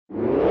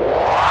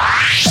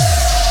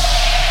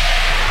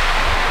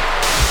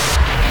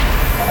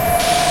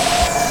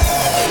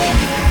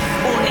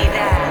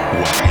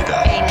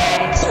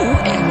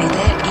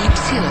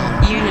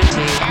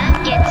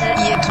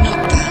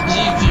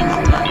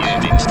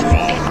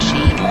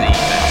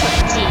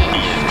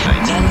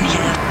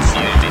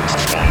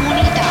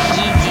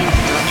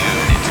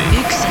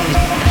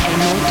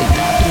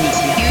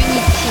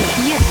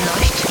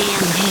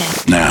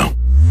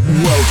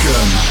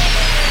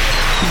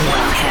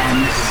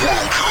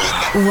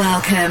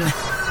Welcome.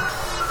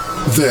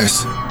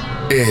 This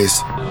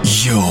is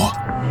your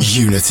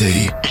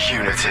Unity.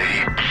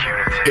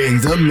 In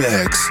the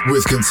mix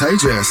with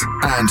Contagious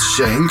and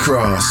Shane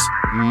Cross.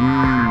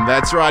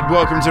 That's right.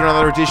 Welcome to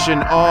another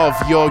edition of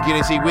Your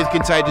Unity with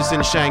Contagious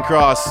and Shane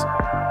Cross.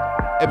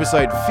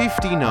 Episode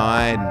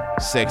 59,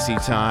 Sexy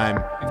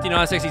Time.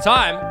 59 Sexy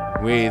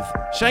Time? With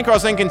Shane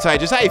Cross and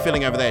Contagious. How are you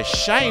feeling over there,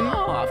 Shane?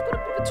 Oh, I've got a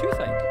bit of a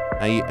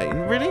toothache. Are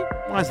you really?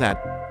 Why is that?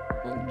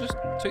 Well, just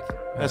tooth.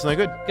 That's no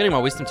good. Getting my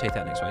wisdom teeth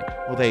out next week.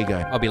 Well, there you go.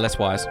 I'll be less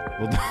wise.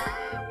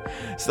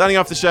 Starting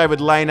off the show with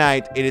Lane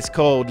 8, it is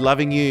called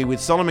Loving You, with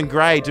Solomon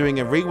Gray doing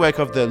a rework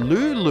of the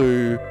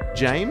Lulu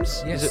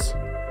James. Yes. Is it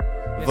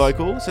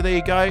vocal? So there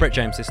you go. Brett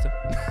James' sister.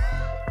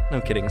 No,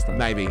 I'm kidding. It's not.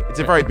 Maybe. It's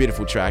a very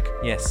beautiful track.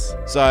 Yes.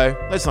 So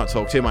let's not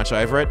talk too much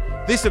over it.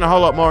 This and a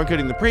whole lot more,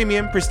 including the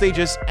Premium,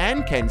 Prestigious,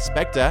 and Ken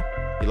Spector.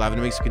 You're loving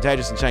the mix of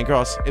Contagious and Shane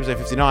Cross, episode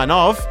 59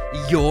 of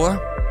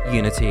Your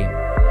Unity.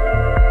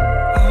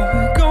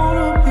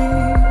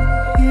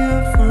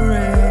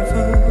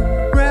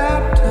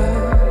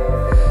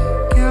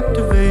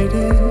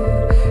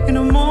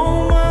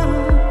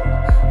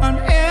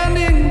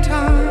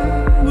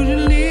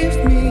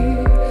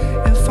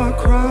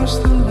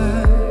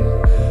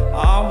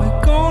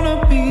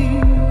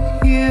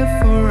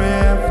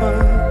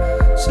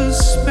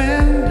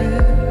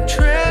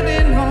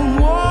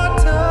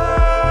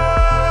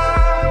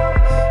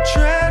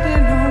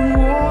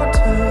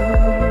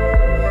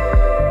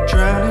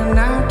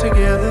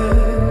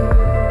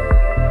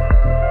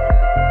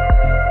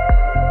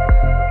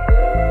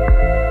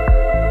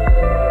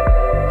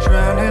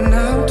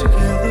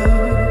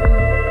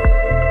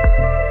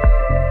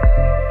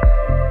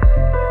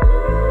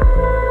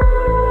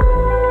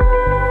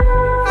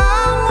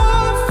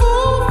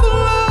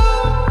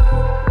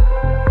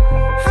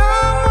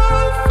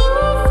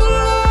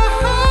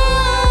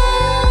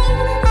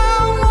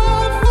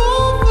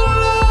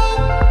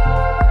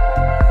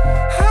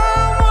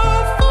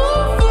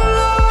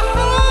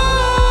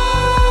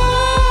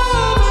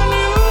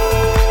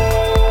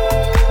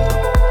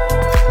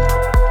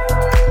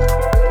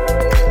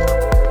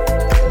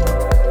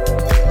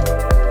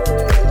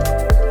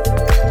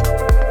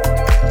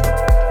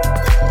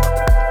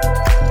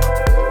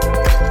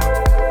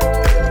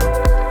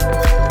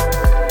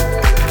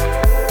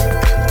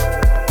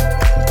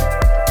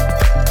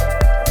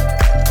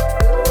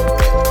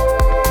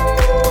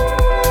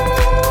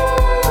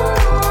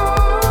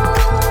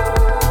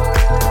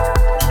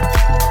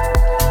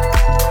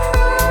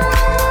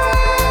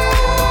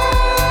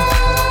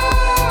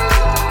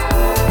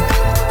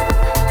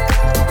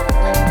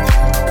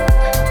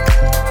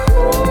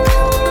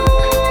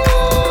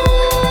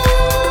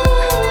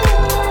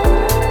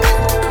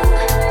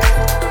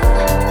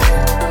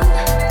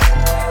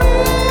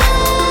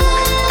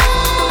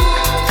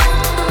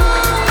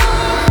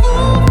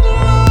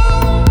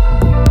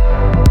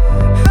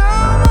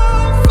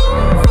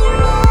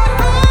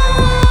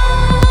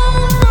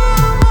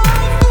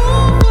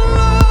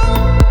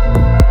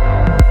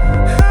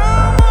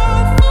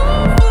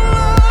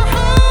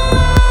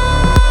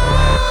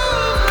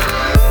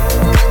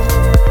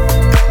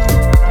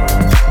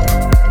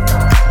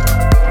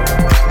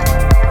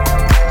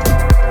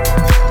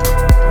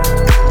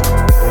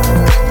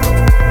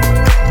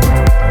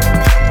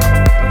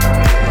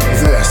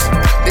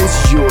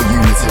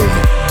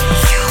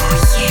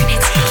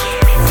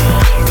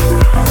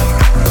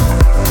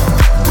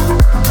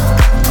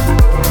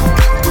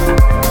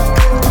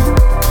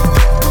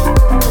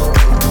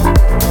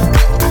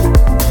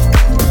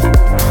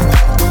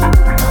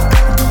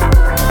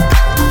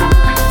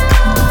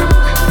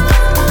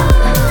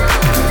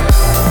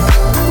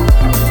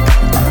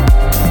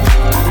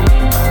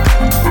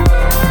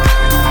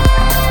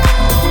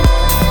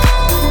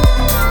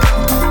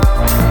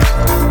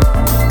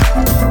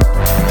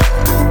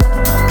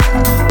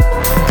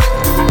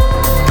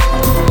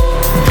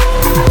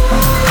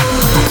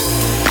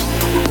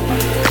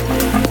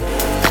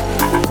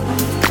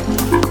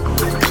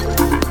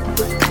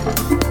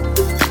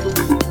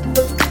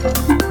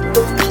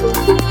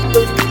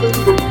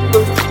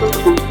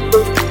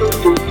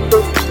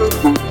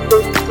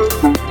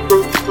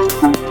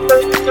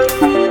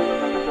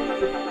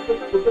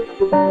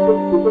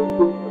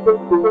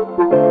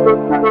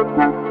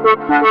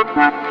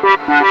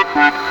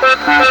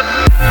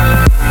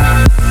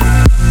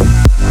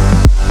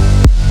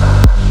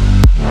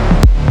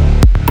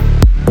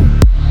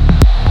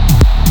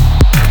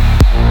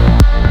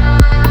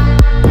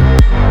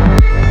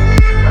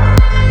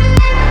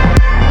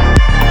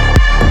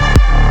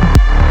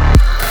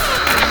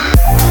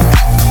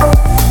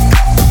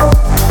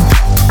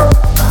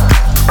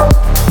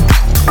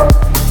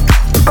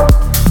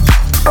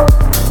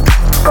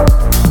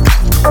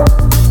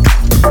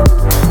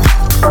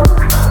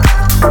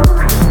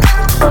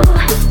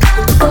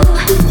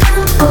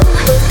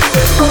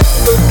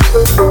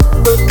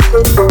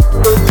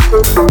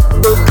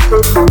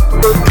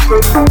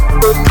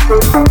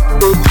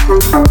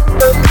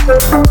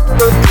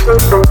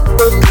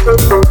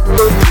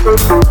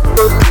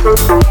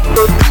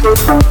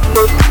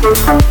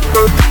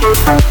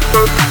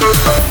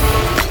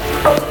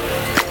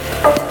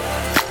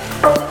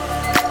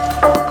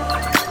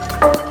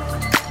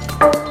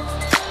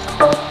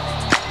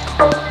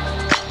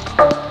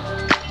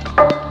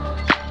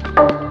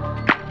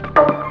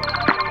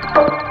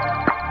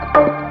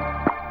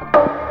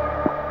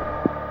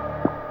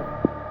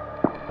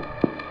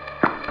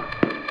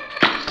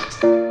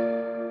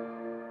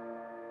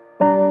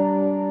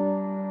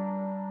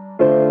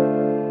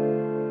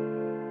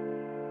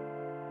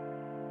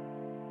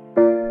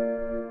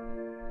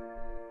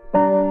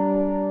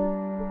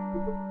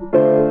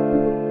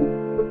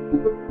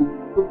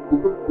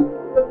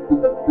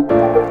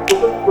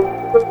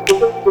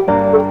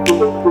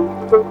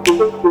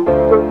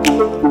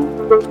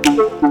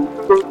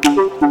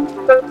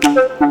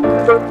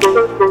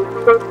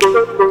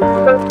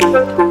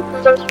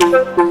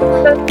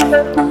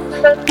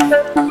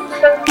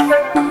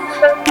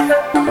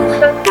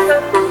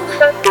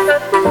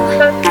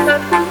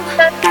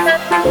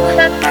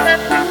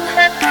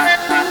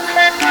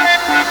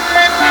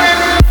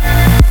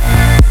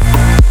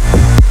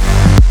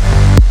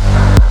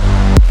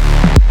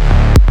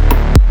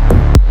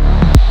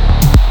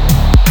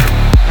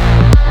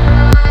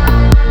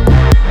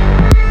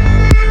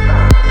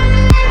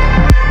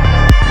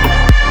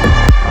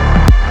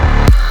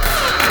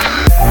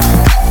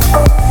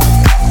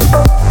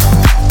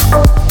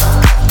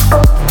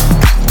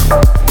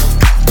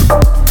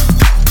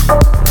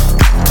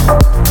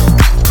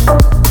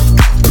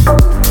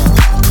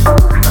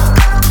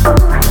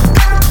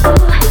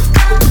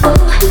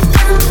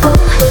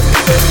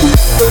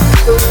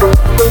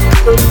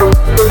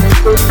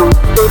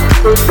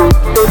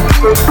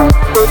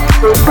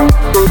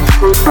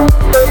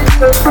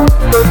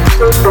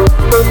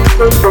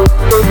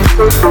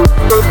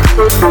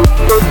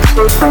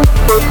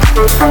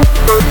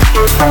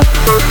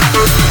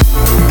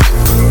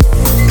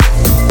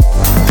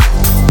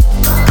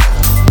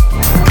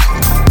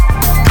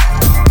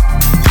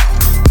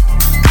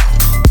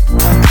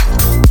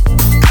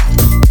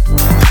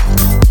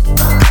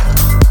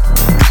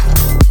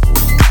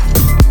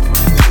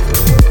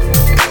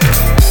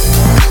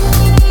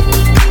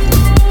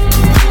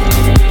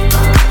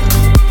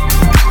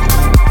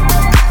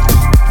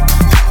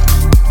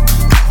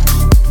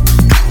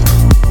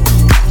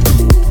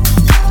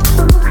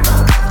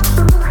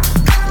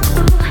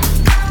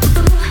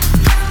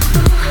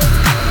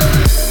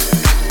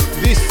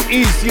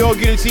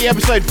 Unity,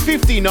 episode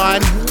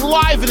 59,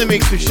 live in the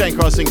mix with Shane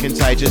Cross and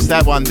Contagious.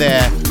 That one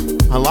there,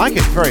 I like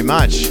it very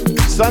much.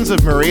 Sons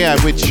of Maria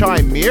with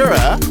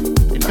Chimera,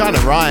 it kind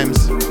of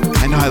rhymes,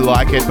 and I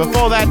like it.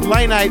 Before that,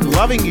 Lane 8,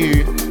 Loving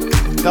You.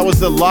 That was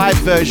the live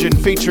version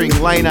featuring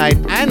Lane 8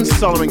 and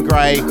Solomon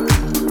Gray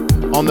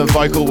on the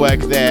vocal work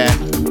there.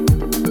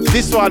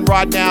 This one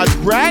right now is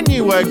brand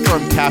new work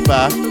from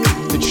Capa.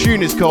 The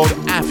tune is called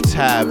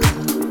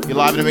Aftab. You're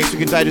live in a mix with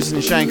Contagious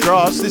and Shane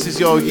Cross. This is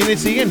your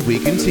Unity, and we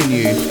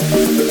continue.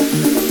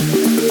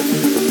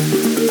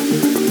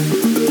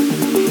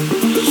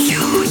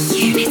 Your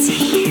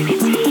Unity.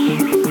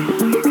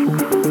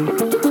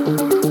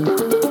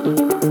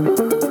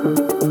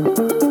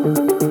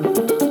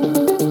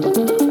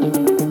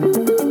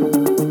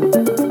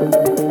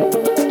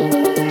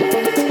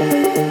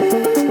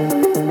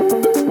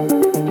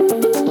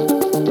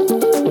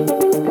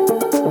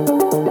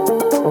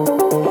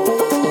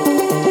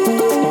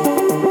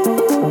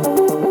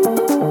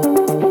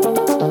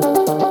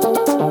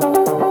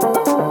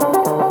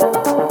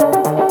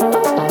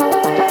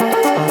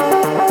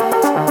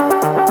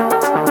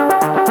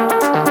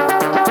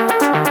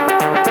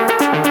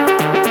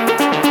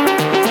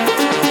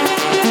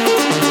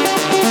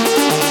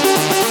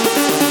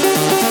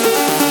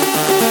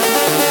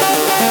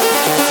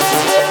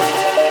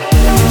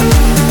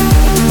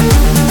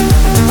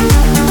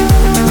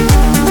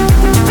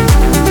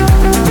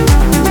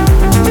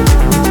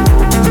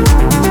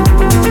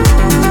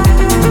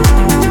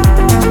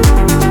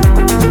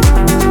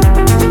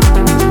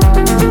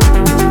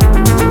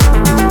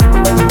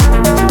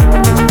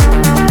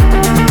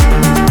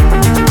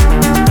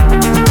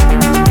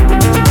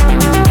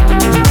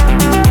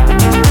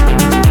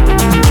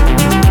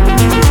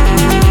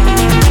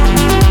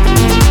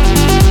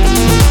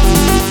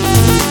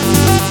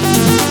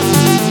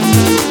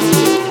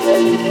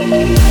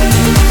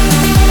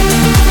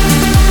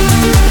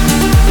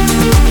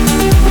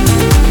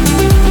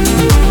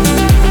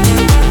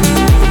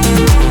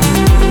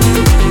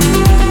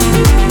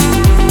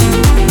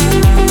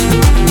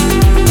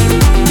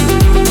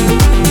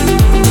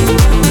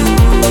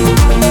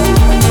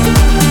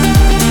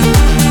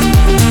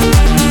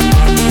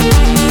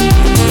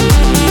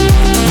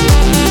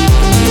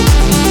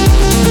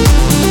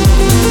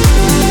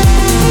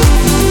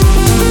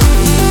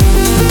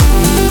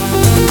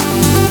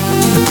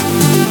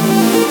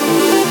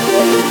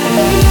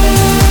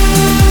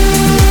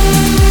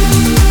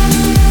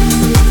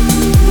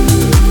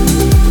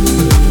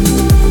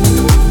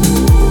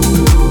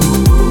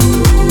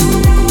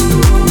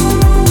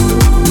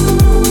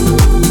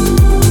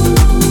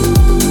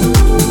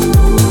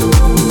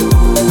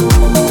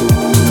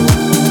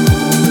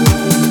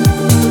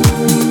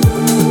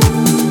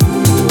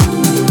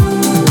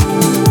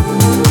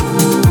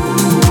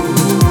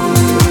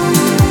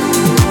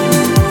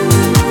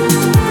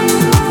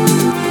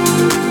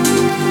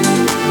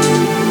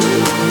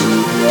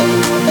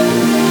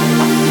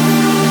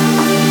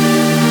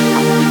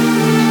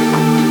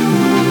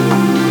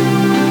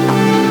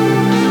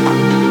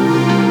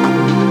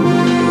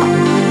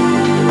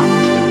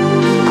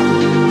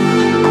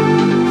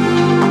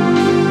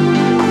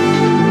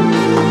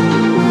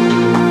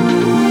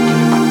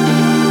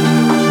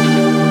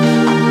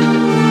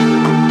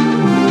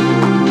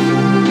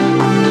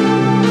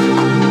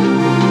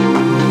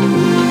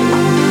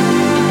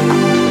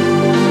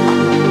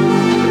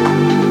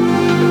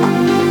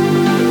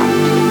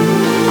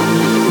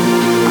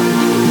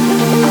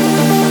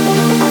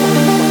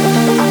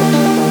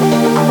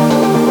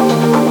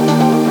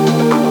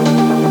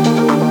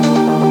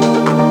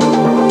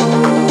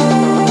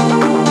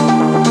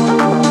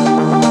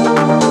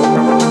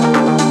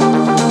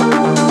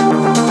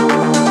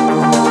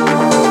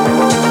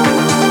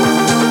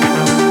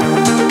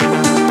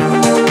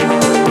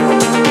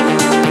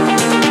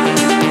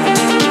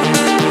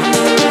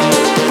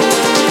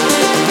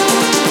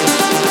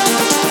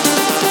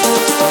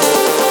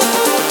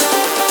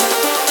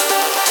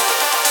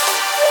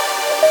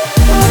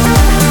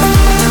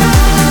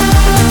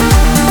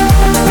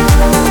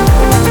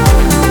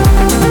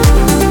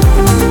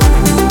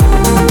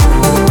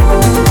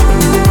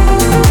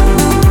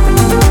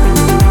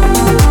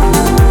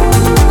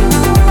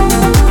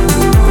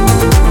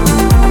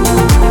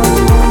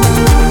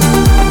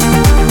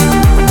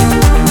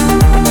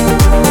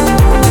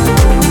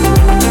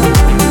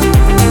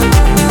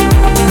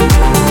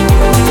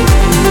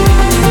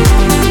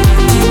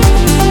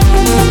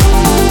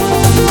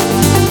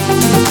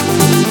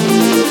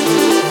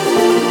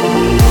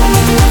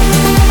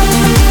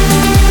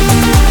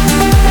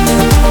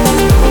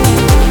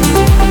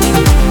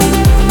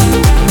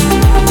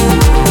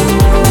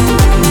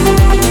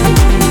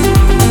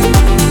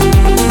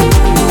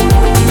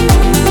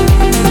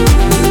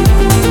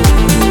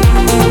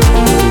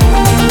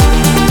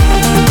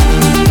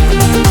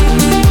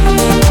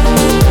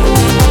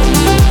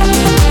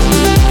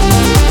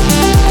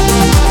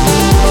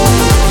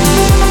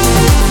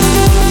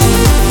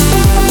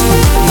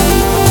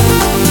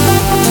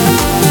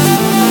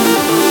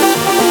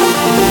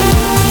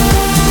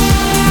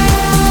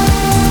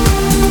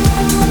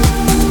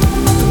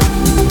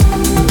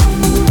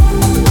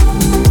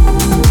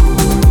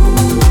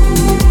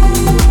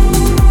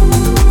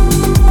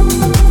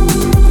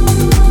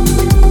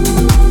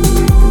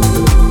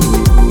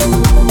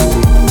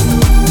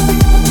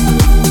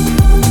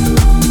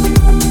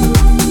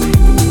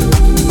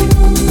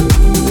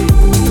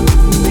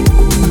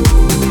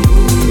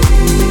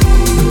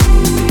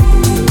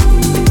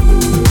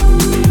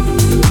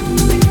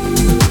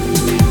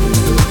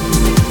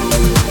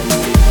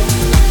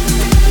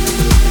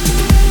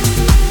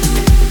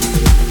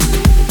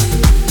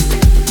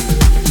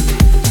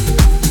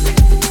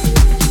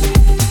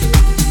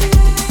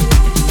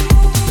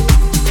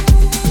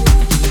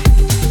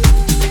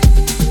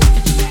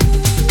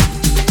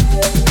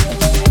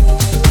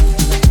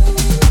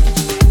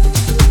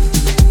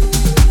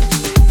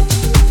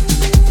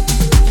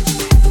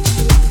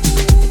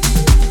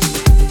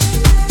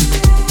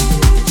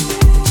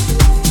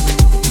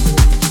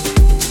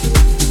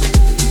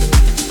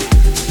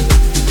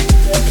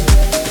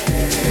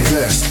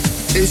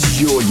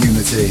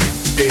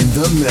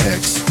 the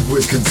mix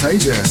with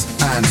Contagious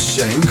and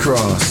Shane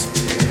Cross.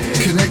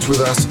 Connect with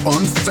us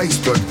on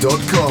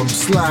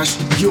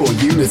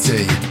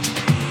facebook.com/yourunity.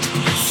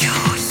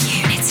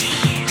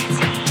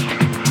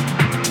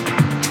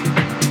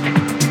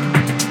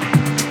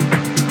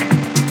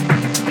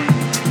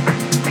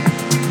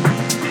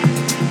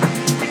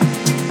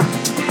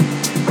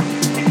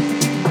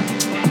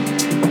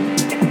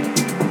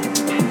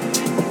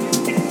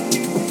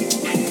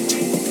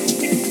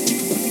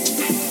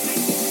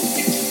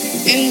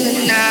 In the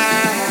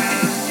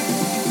night,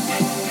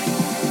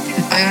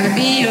 I gotta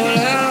be your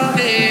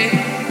loving.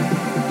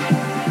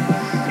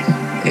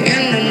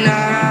 In the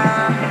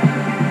night,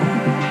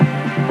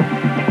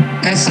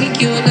 I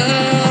seek your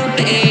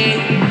loving.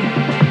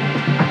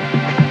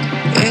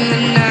 In the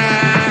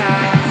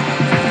night,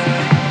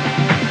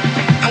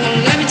 I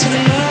wanna love you till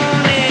the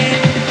morning.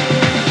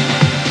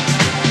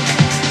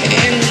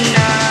 In the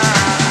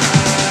night,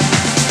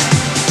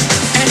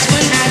 that's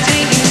when I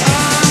take you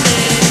all in.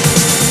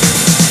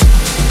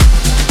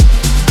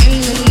 In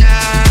the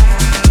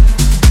night,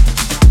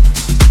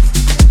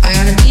 I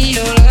gotta be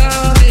your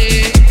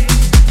loving.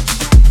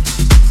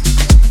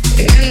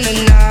 In the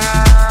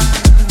night,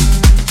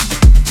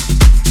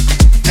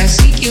 I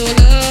seek your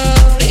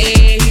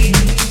loving.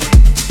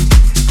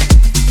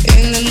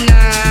 In the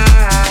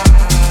night,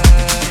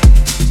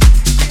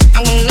 I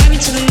wanna love you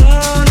till the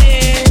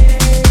morning.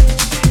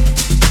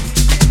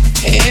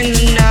 In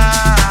the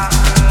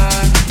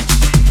night,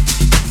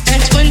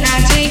 that's when I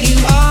take you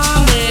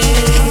all in.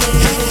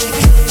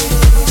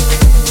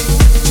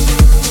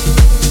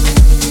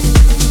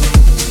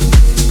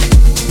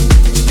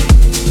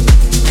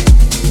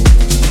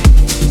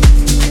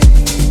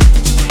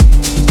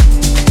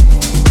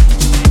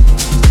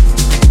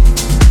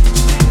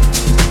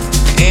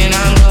 And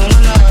I'm gonna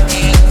love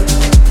you.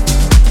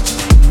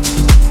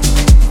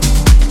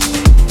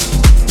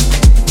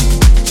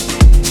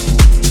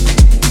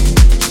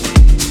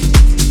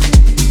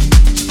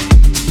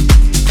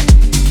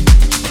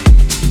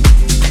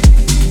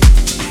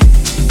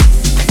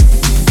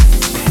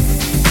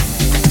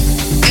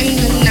 In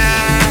the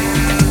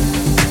night,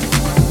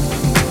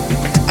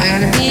 I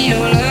gotta be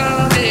your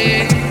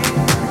loving.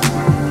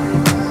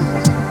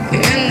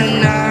 In the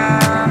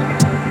night,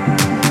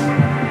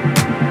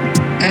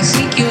 I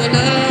seek your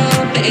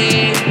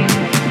loving.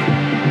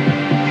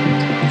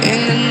 In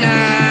the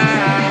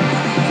night,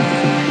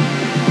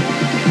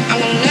 I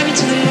wanna love you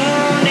till the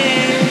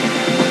morning.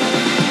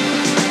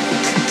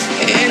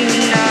 In the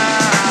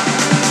night,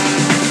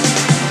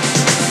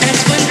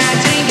 that's when I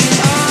take you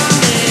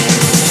all in.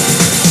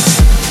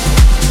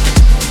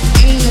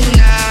 In the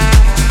night,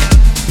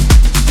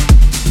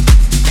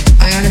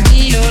 I gotta be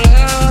your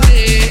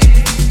loving.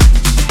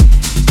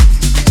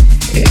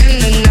 In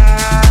the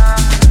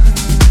night,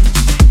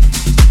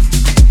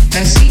 I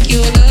seek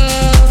your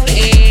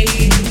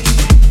loving.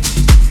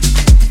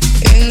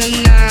 In the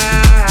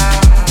night,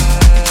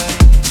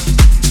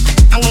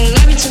 I wanna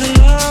love you till the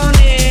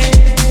morning.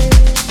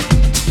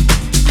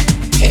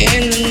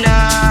 In the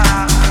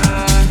night,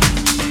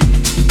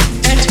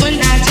 that's when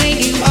I take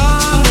you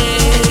all in.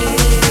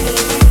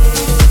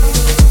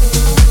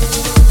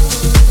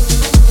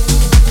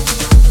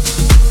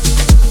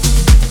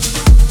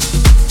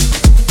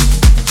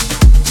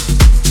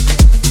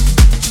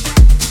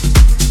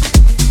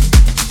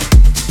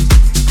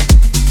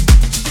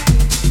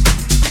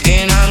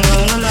 And I'm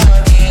gonna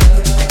love you.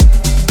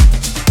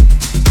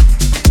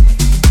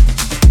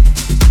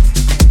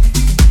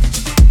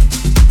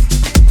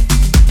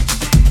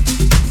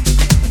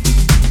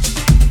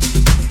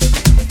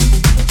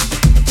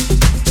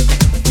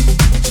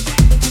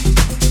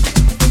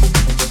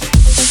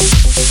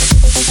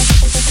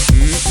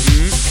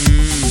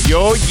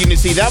 Your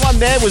Unity. That one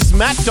there was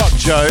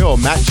Mat.Joe or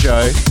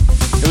Mat.Joe.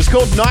 It was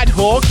called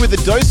Nighthawk with the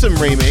Dosem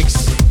remix.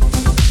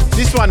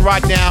 This one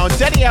right now,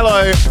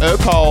 Danilo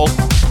Ercole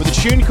with a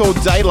tune called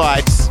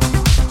Daylight.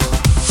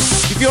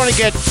 If you want to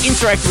get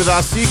interact with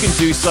us, you can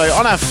do so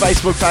on our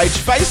Facebook page,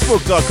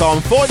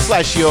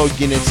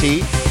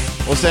 facebook.com/yourunity,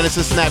 or send us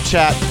a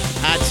Snapchat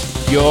at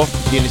Your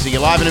Unity.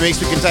 You're live in a mix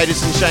with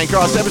Contagious and Shane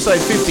Cross, episode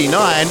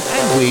 59,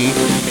 and we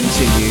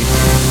continue.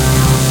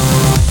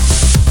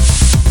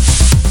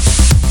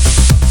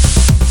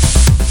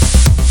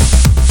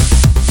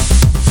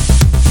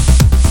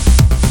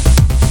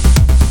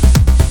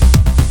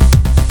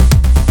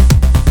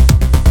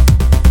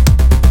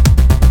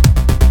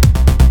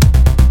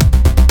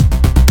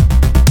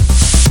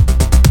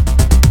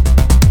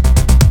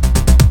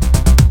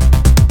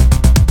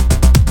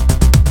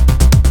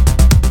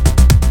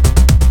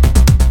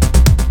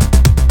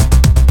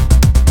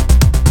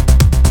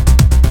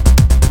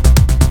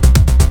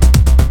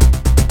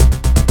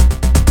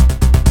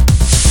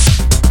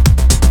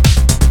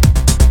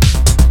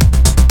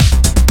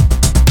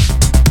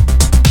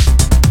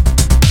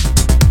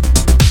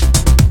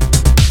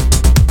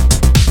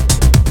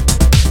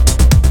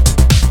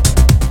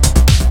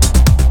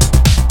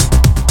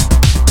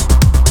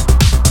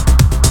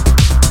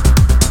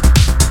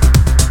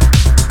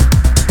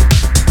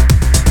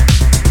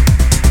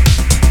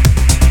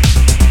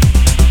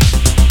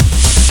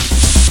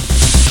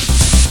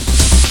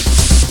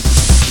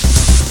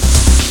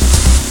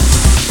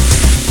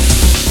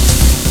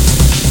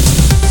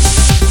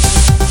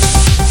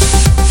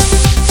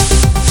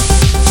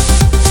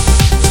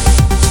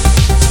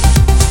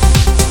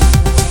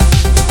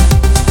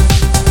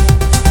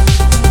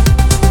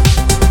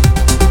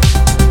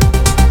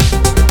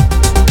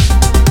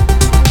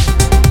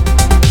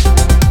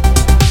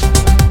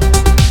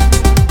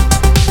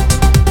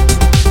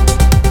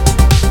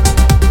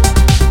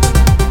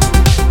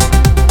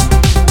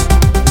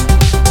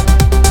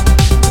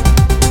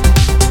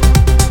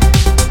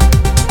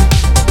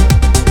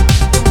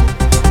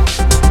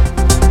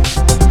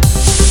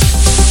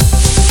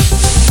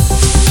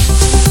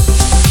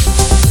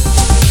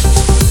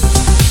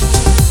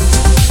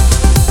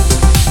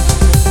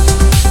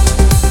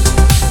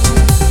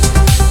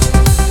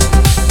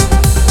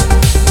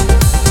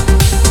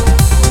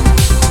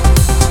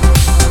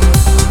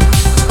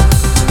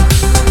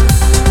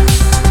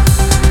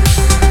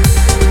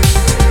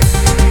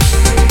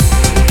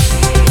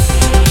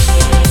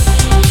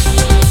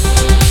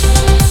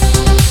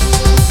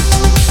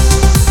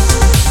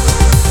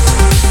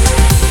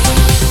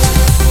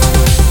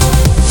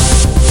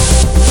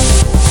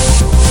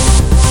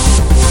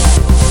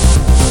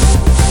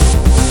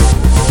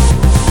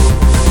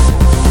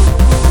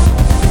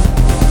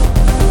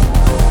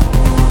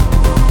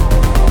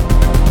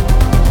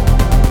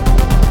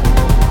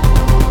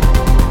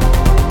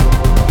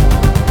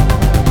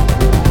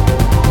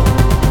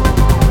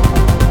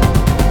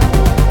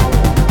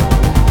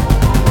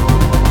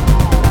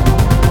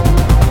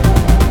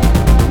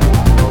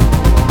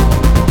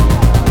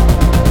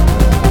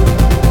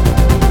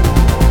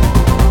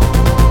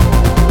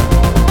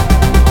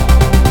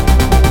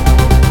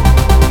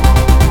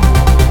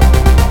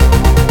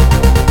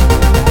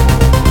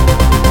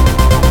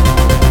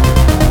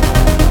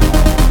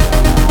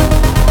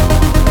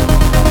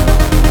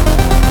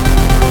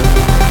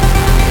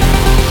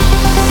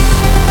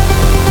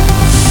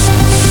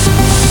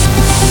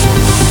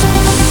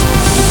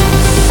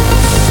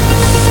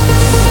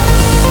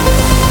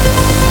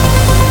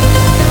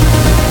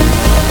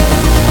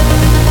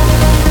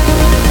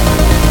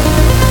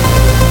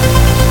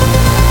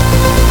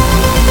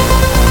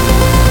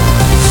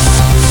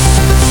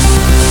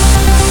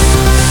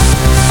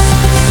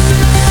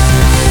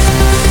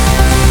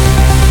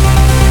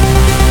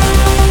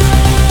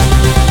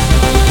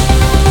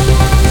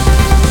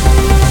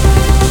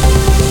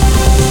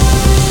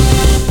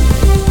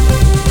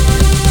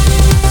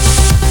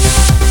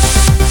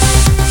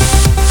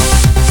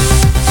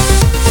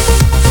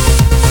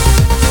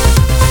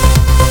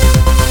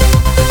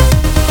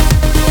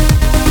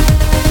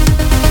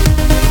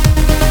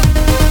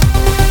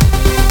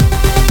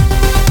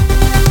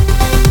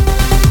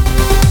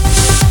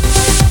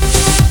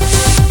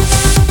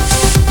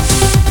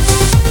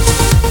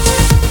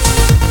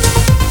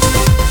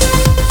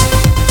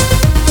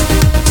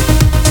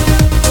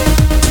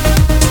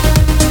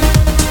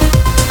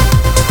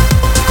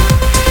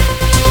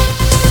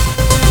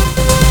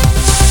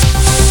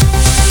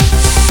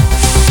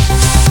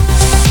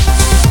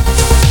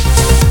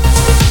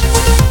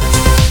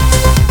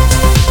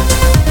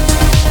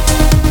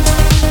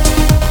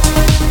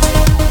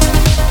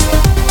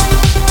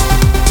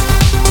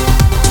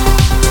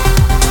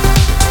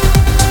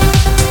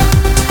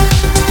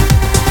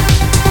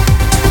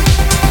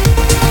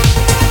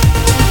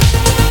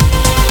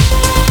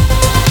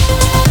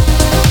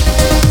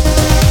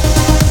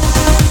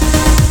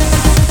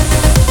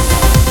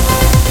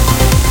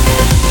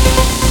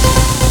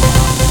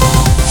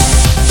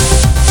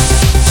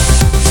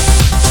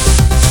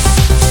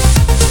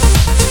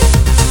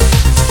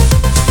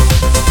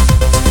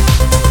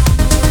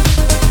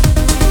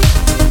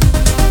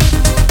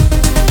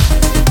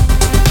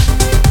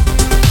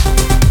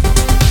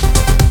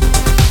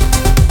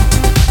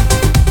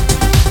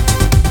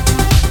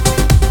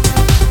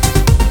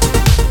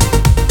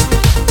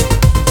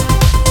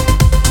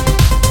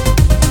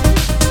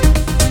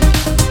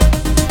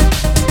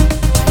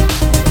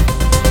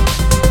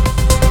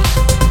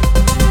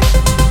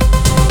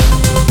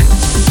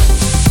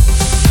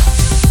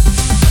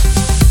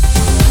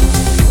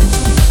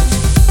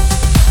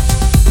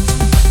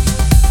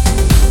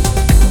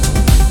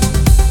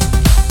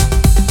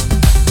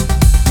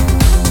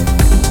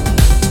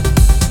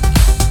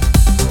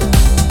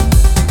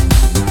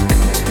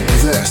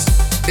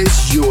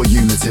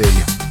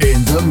 Unity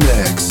in the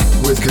mix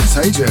with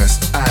Contagious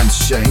and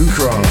Shane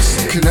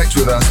Cross. Connect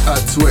with us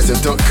at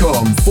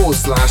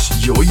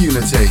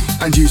twitter.com/yourunity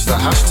and use the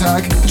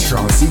hashtag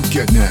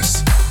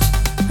TrancyGoodness.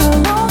 I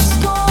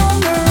lost all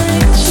the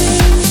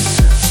riches,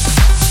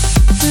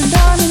 the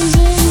diamonds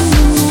in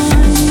the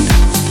mind.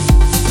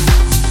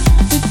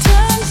 It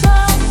turns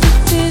out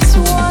that this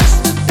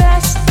was the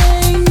best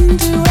thing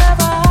to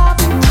ever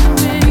happen to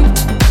me.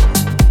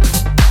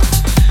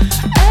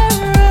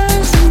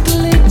 Errors and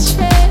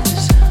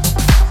glitches,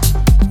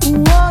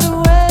 what a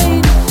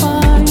way to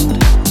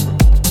find.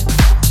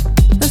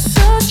 A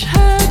search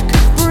head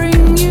could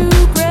bring you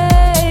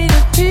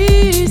greater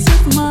peace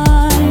of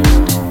mind.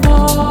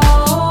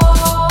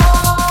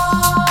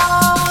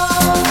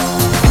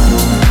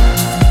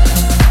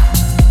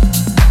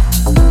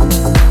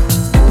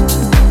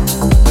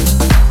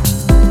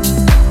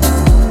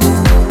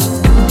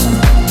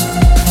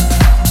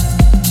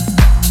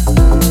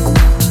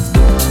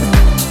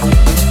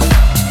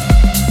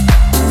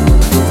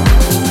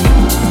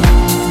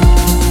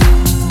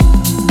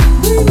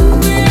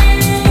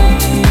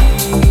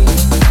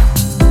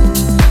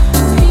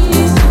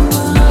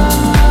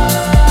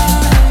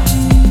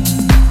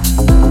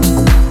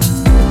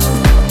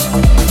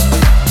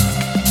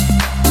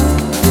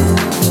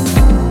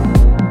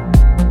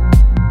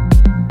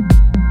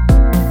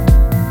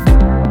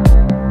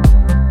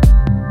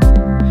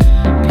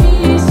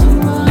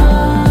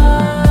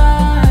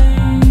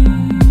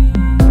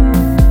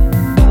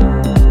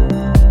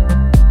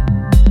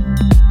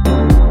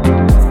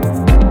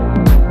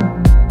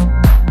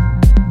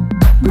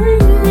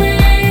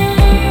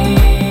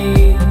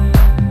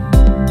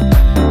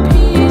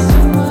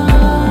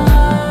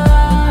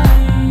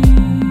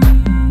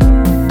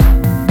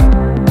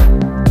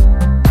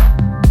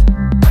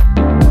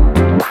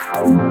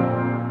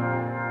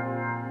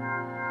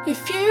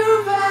 If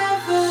you've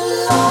ever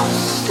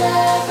lost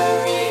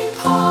every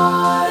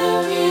part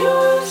of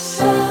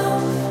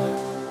yourself,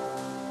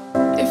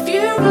 if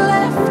you've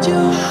left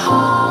your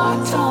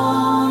heart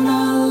on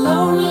a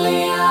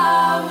lonely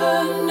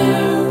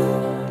avenue,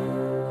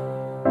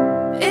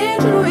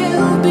 it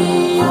will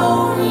be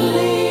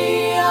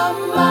only a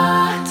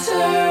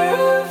matter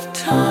of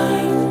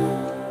time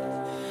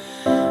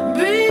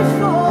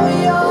before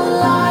your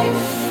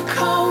life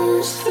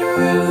comes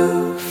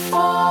through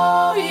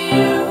for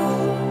you.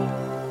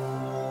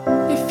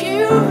 If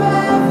you've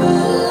ever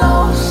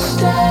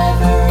lost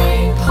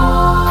every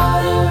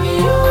part of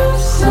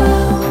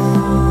yourself,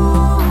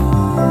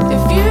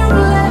 if you've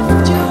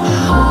left your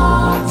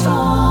heart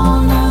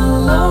on a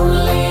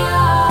lonely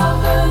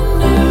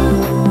avenue,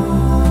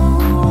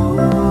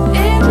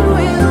 it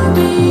will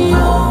be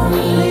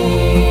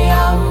only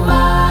a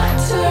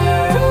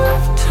matter of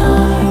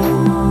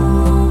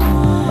time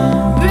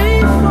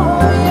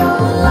before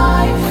your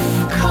life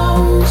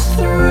comes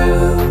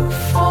through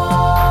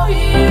for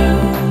you.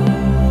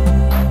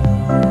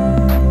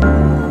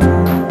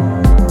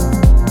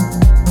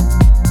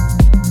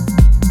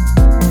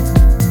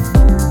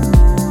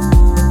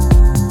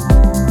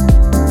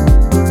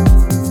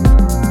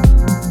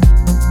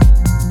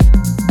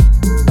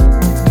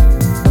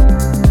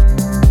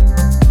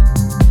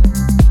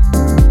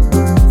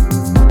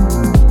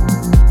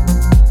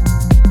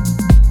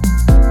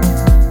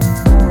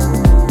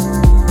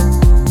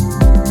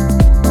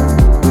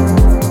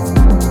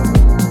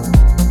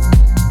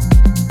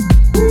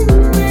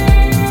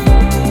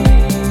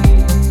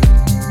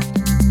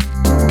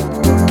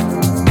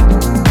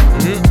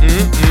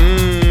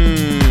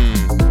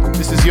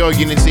 This is your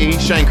Unity.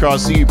 Shane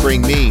Cross, you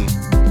bring me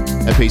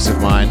a peace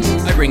of mind.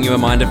 I bring you a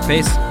mind of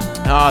peace.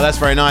 Oh, that's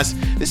very nice.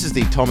 This is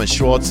the Thomas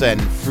Schwartz and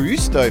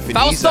Fausto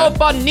Fausto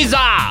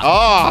Fanizza!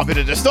 Oh, a bit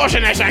of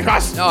distortion there, Shane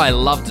Cross. Oh, I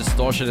love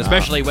distortion,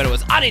 especially when it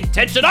was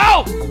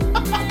unintentional!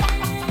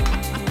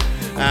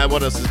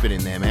 What else has been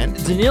in there, man?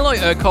 Danilo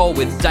Ercole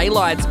with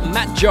Daylight,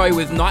 Mat.Joe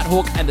with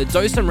Nighthawk and the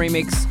Dosem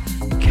remix,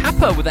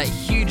 Capa with that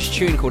huge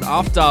tune called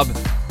Aftab,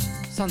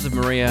 Sons of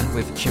Maria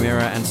with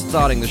Chimera, and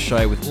starting the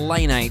show with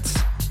Lane 8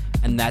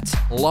 and that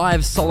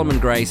live Solomon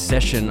Gray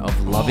session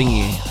of Loving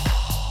You.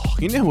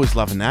 You know who was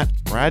loving that?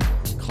 Brad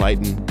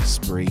Clayton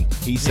Spree.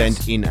 He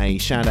sent in a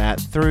shout out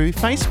through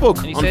Facebook.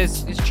 And he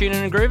says he's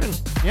tuning and grooving.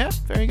 Yeah,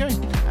 there you go.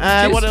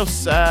 What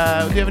else? Do you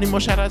have any more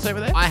shout outs over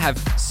there? I have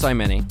so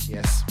many.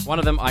 Yes. One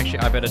of them, actually,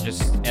 I better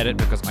just edit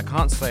because I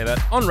can't say that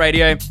on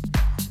radio.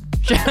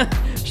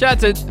 Shout out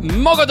to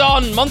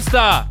Mogodon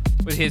Monster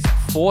with his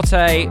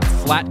Forte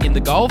flat in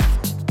the Gulf.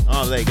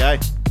 Oh, there you go.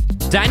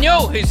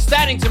 Daniel, who's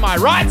standing to my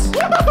right.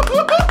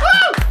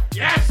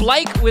 Yes!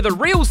 Blake with a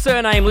real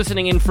surname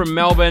listening in from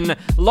Melbourne.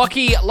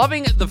 Lockie,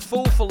 loving the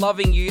Fool for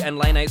Loving You and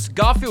Lane 8's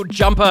Garfield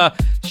Jumper.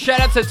 Shout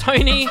out to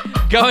Tony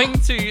going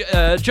to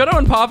Jono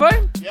and Pavo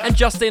and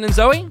Justine and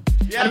Zoe.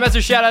 And a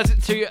massive shout out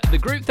to the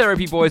group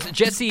therapy boys,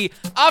 Jesse,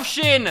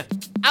 Afshin,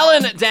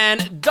 Alan,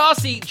 Dan,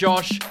 Darcy,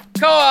 Josh,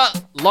 Koa,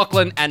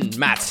 Lachlan, and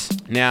Matt.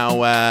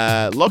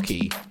 Now,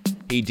 Lockie,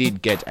 he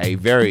did get a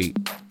very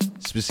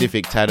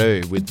specific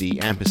tattoo with the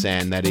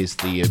ampersand. That is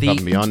the above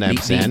and beyond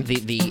ampersand.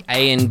 The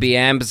A and B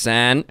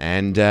ampersand.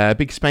 And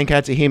big spank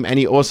out to him. And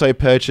he also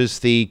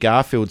purchased the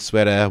Garfield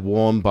sweater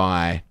worn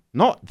by,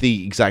 not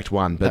the exact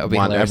one, but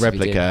one, a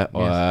replica,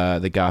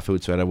 the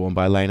Garfield sweater worn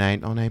by Lane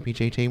 8 on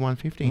APGT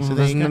 150. So there you go.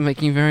 Doesn't that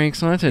make you very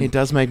excited? It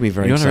does make me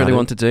very You know what I excited. really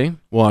want to do?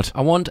 What?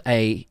 I want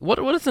a... What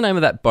is the name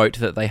of that boat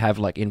that they have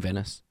like in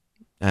Venice?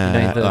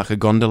 Like a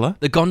gondola?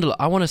 The gondola.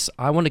 I want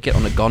to get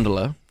on a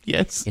gondola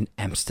Yes. in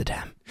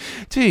Amsterdam.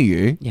 Do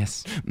you?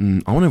 Yes.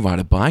 I want to ride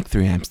a bike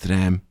through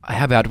Amsterdam.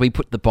 How about we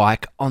put the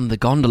bike on the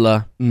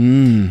gondola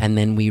and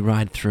then we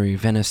ride through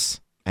Venice?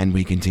 And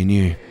we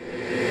continue.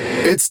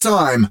 It's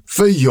time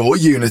for your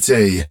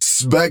Unity.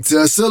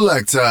 Spector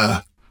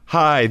Selector.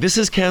 Hi, this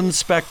is Ken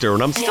Spector,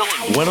 and I'm still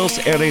in Buenos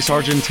Aires,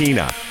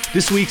 Argentina.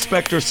 This week's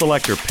Spector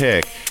Selector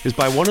pick is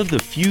by one of the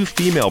few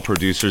female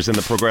producers in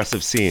the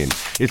progressive scene.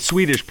 It's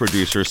Swedish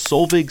producer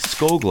Solveig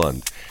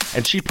Skoglund,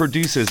 and she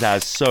produces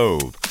as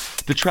Sovve.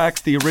 The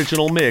track's the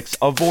original mix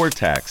of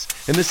Vortex,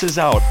 and this is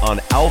out on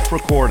Alf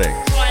Recordings.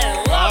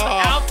 I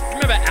love Alf.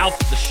 Remember Alf,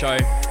 the show?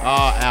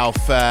 Oh,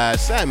 Alf.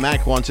 Sam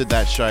Mack wanted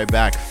that show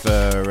back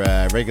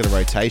for regular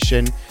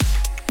rotation.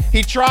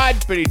 He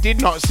tried, but he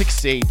did not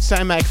succeed.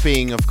 Sam Mack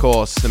being, of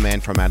course, the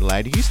man from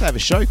Adelaide. He used to have a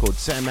show called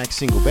Sam Mack's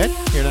Single Bed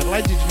here in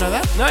Adelaide. Did you know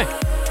that?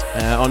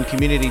 No. On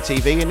community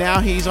TV, and now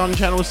he's on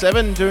Channel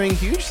 7 doing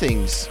huge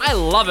things. I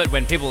love it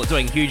when people are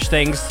doing huge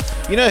things.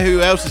 You know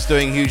who else is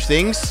doing huge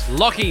things?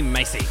 Lockie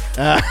Macy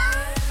I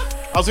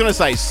was going to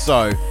say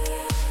So.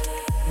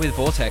 with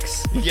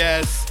Vortex.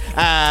 Yes.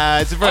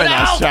 It's a very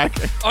nice track.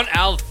 On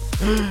Alf.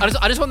 I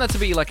just want that to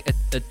be like a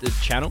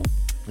channel.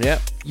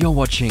 Yep. You're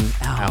watching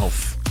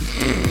Alf.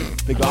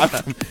 The guy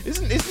from...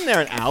 Isn't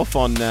there an Alf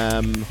on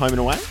Home and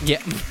Away?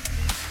 Yeah.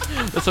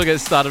 Let's all get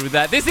started with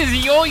that. This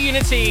is your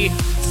Unity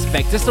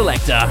Spector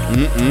Selector.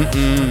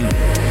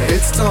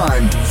 It's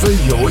time for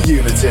your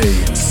Unity.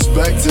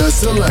 Spector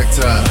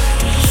Selector.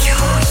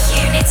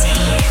 Your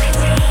Unity.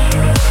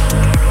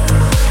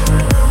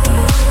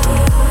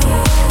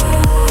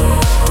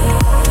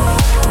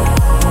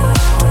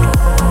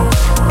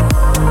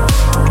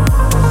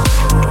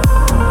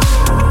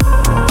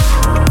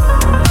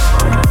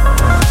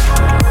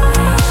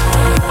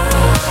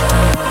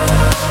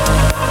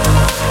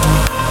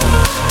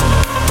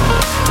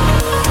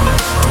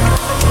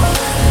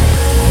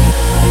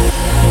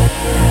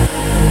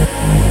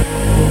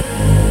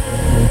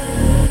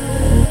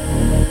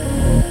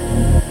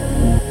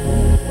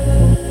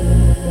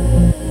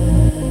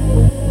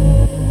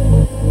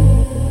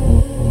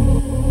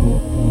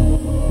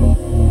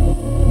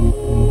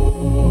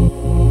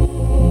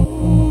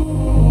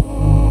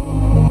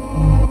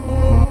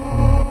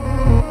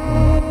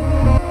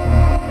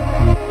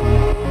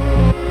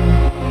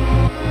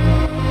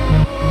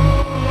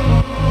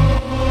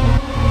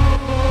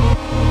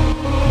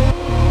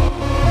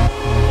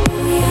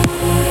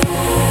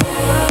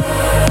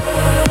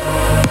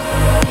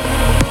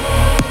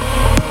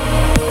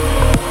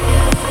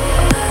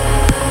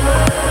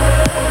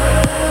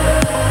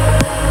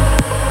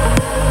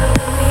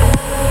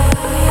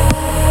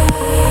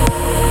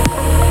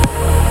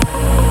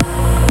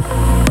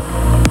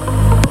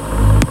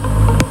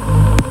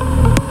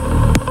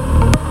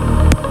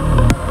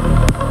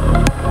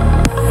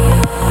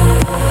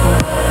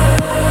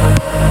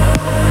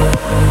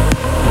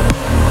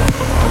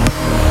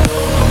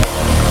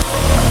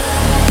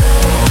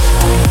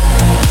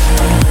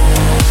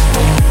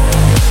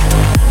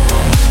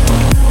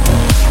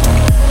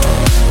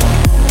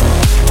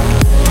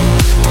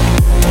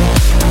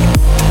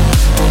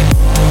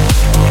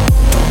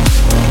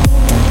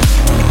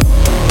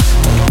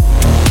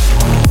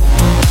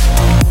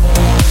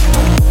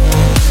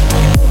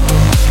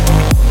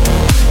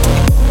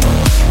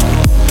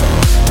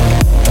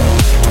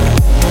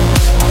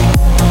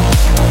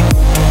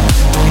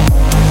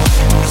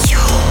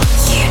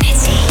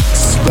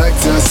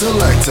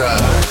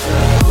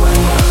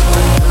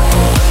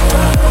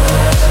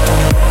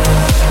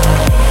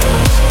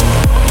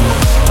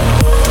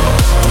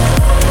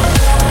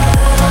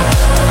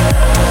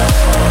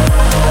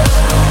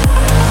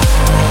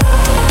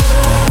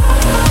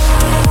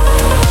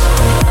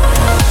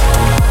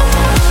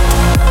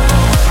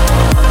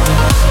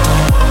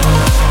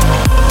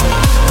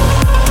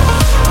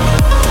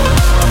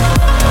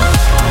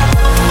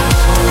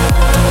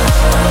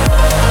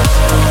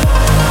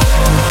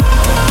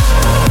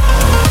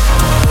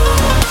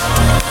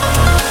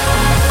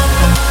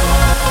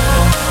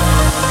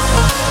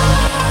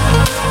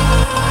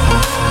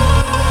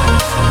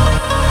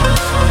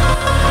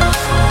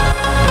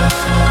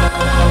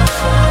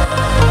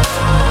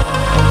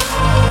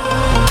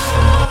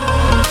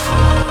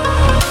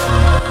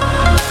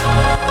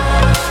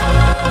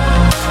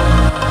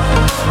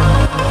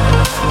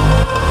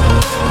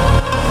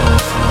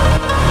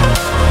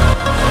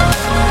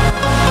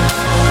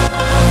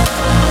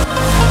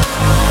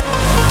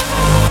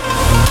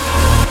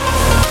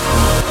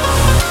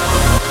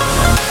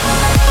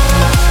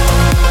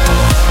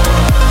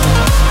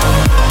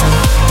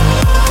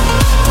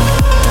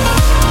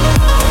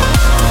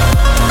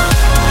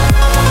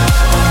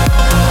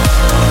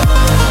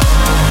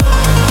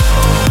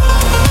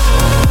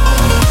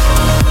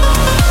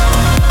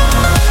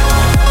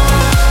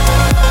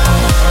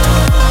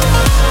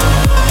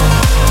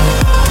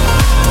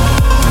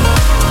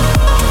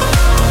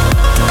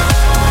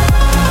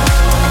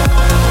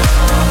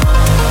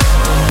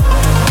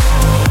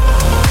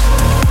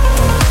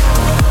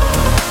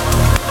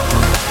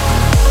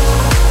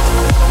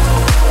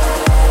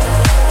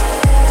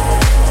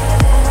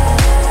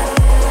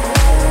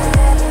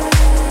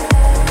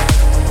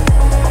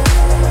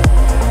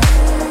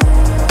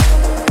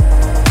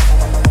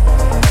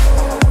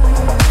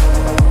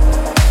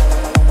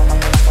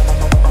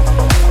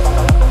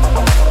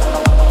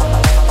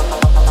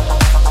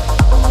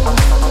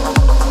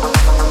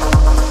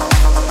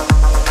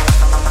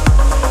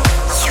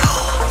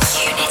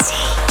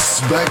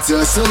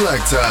 Spector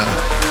Selector.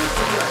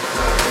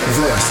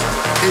 This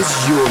is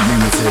your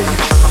Unity.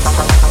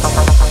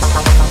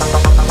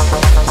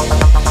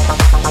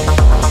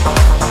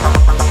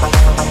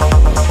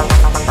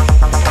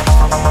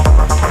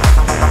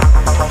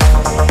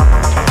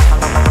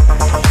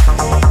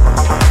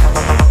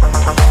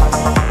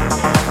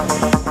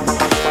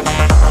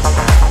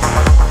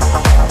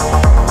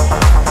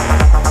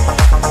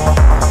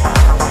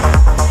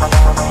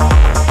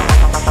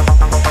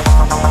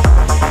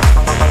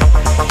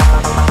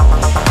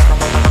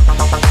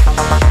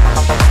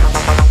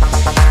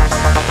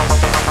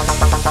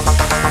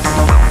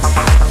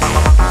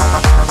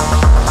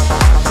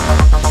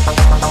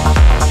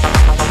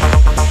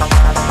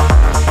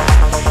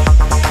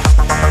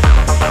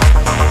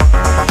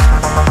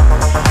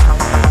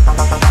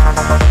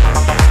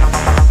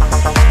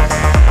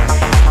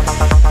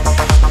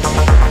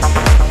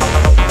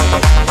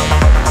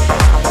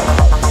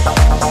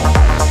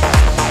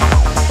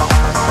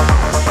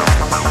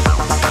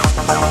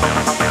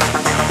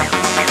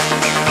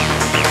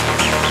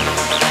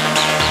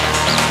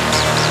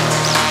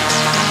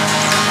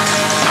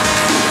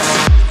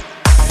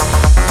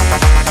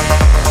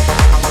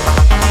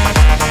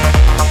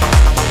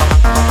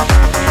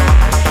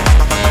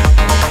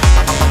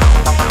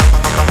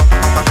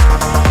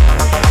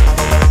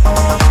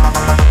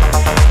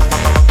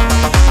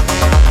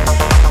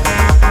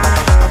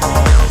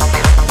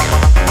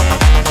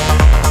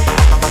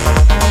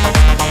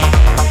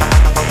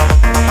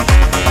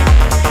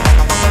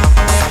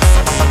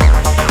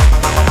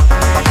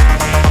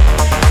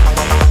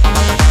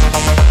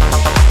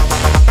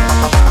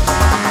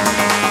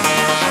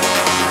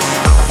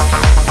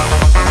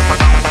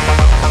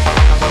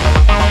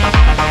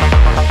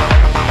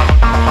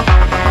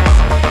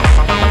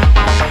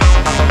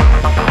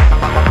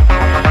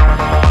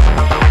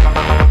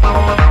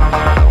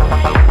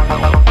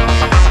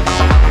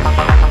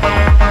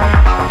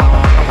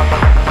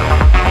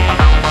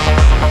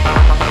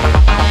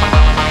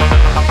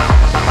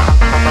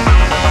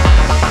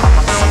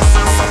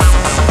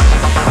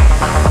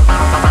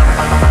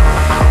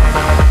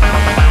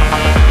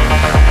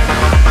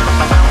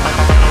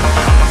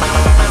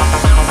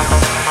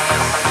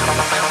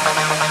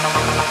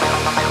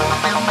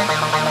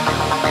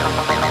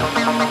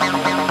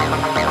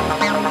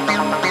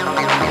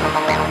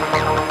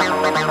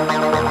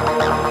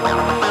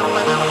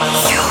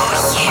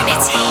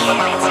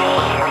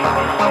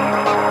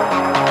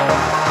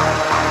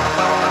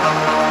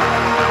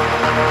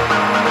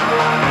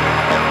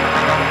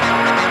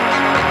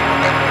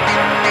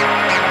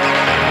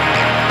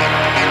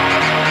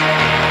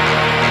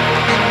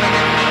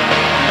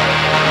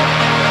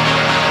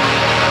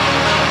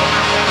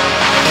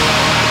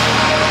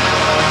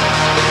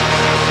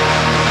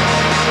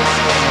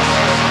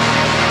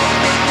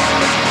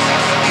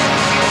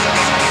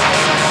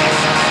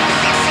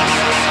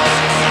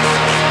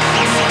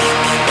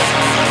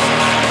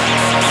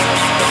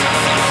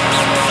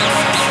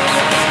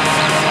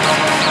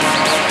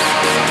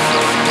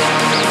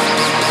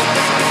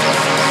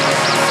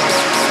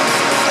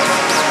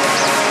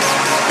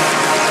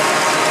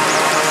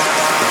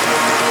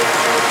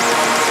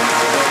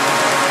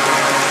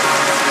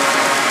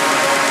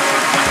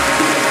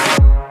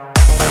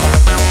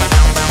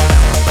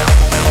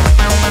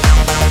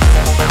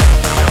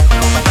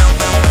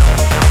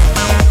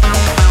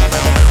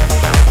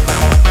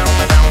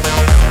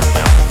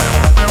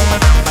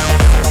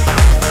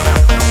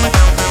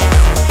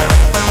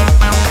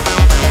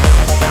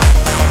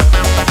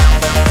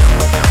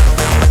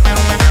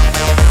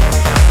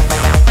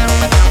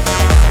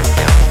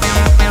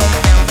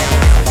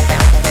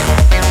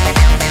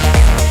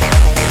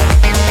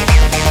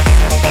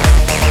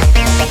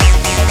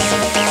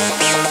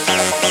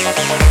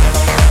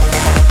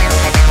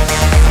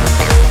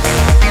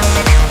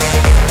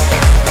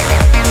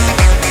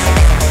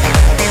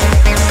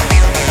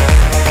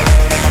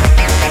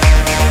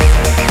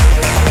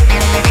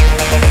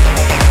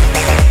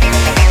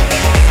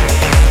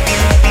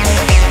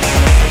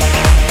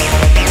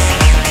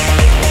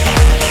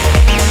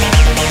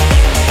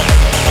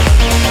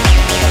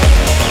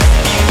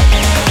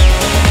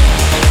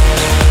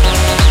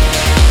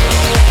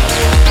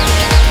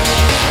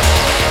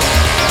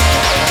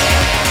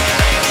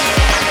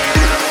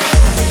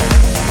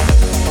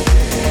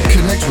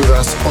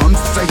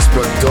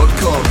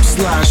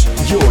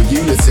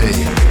 Facebook.com/YourUnity.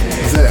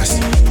 This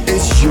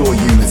is Your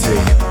Unity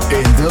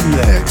in the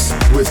mix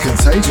with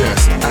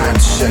Contagious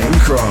and Shane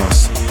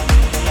Cross.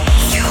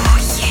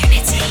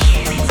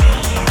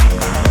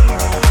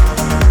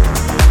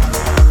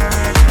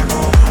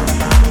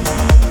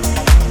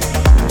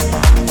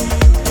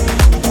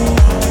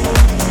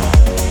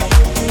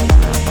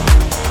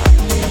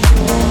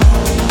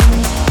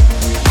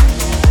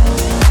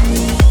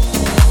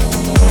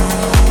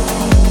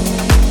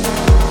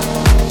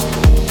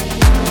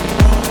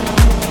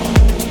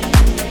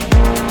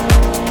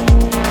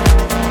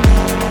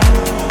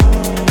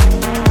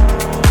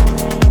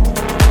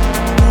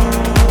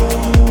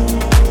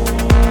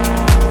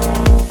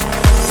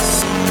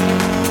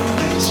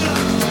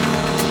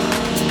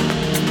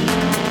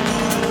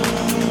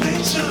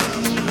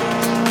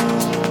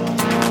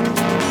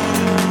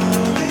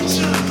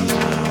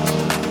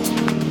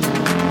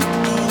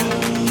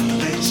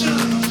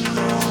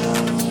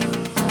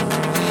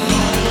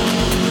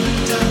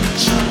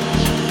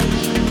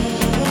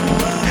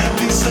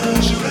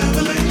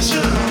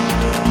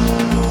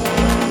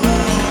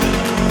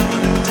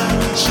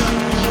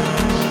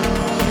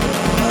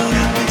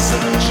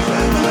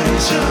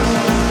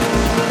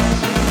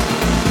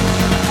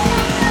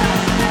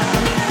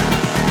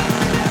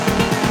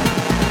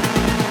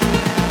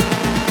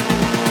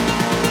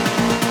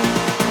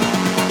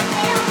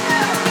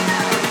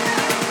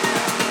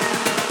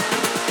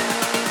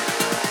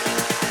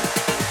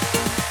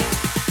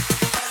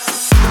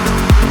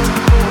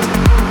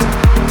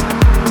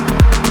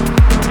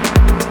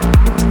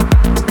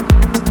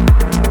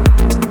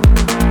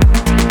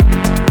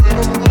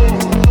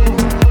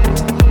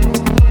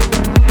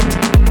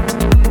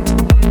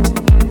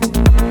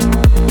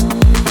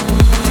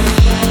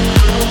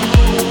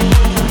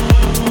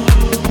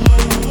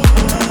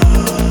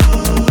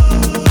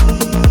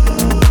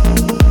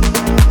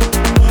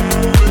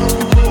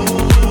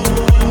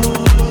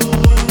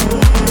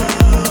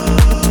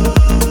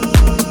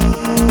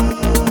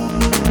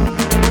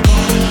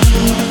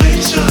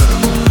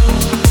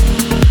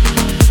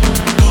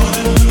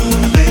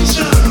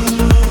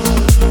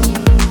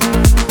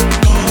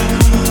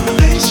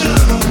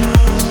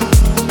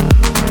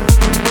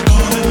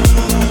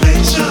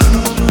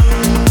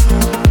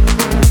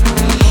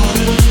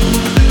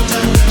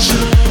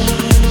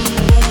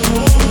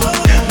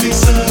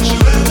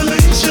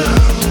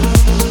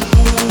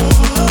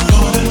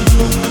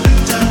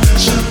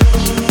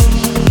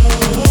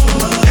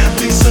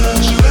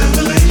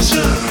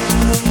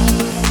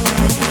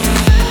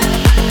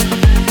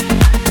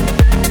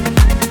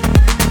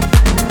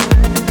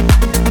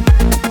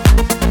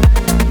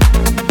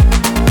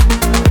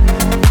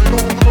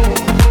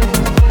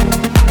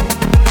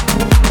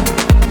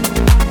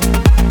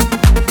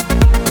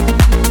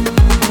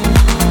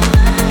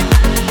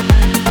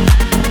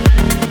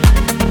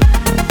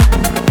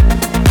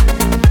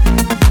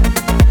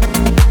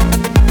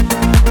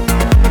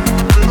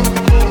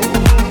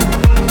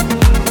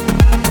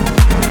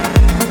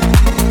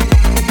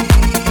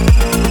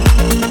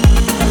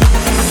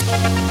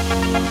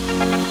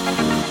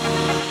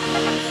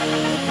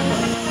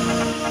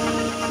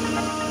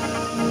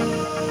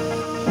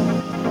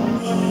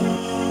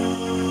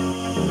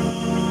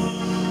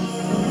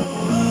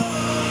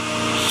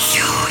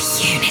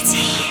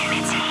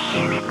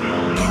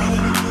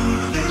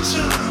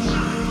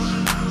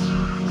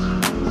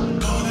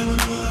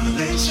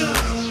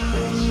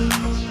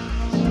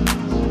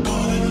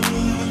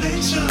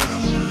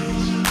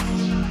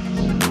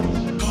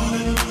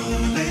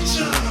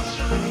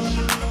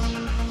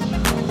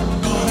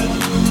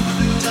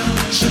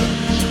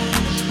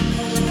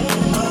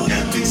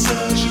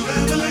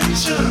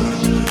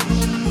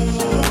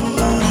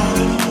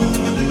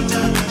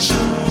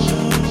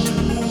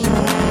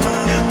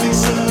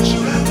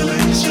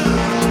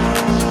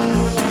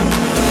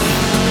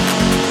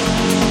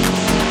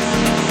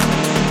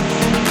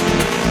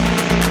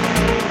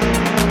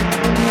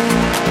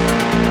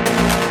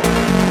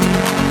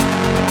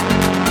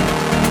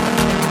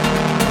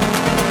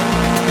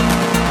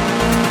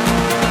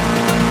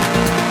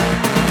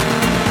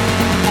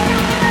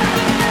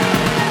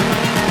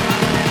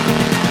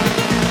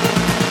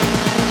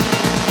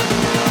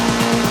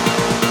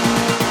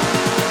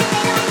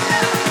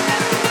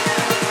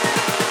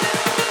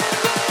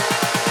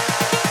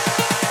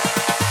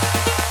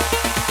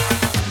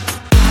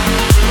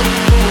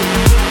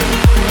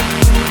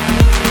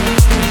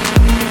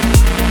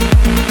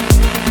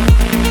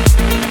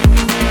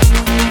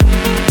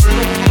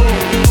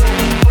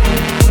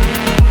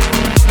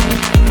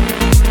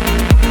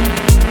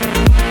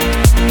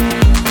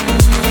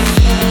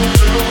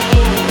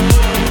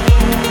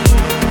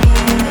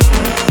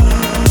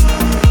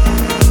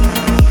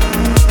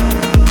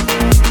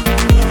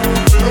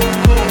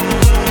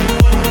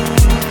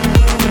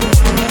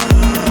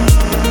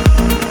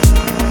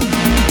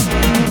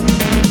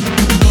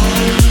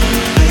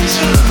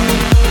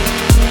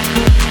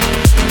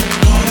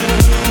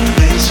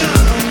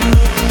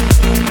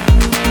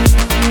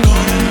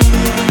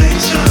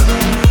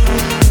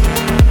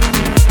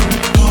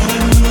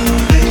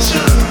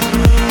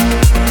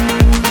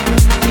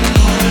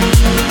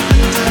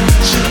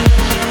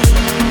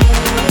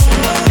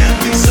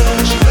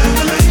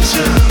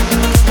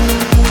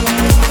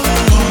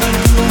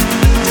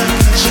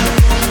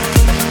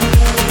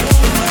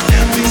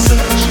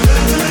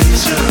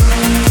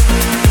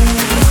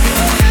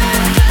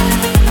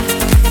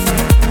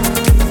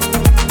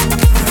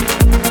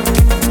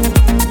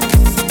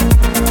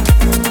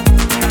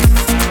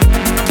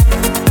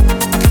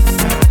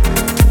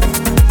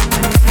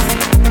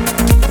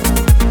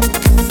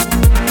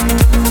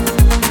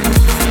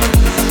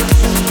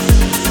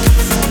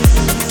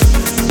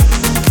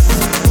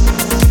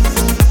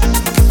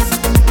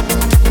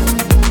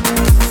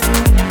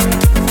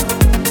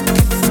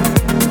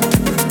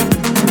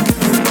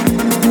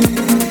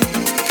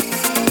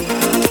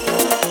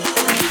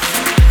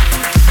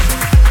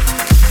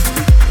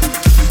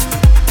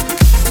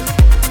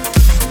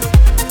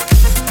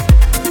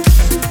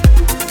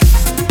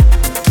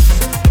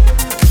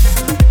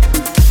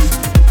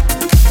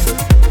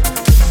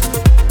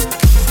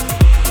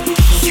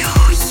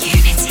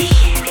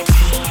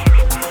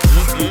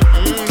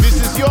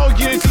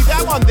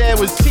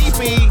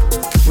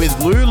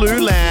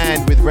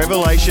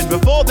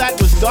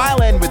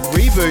 Dylhen with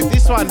Reboot.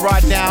 This one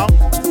right now,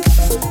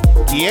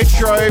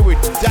 Guitro with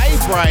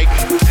Daybreak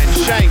and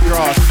Shane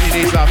Cross.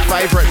 It is our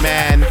favourite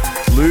man,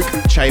 Luke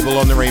Chable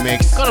on the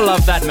remix. Gotta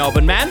love that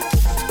Melbourne man.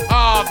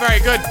 Oh, very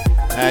good.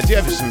 Do you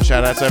have some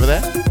shout-outs over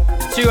there?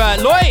 To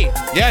Loy.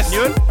 Yes.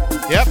 Ewan.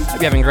 Yep.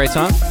 Hope you're having a great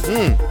time.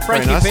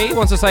 Frankie nice. P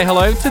wants to say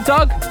hello to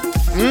Doug.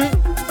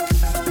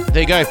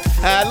 There you go.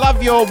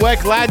 Love your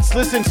work, lads.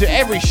 Listen to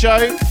every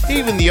show,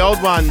 even the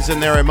old ones,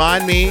 and they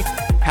remind me,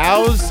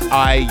 how's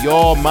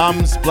your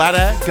mum's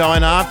bladder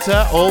going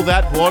after all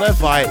that water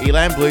by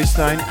Elan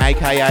Bluestone,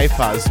 a.k.a.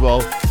 Fuzz?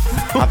 Well,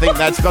 I think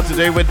that's got to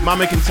do with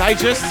Mama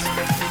Contagious. So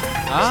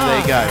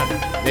there you go.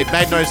 It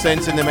made no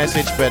sense in the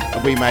message, but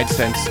we made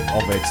sense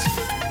of it.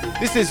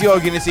 This is Your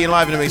Unity and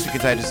Live in a Mix with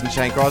Contagious and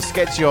Shane Cross.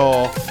 Get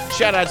your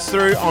shout-outs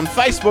through on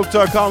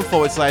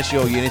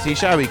facebook.com/Your Unity.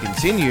 Shall we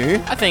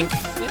continue? I think.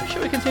 Yeah,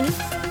 should we continue?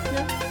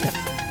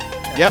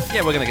 Yep.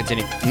 Yeah, we're going to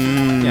continue.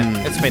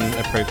 Yeah, it's been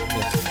approved.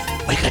 Yes.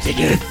 We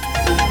continue.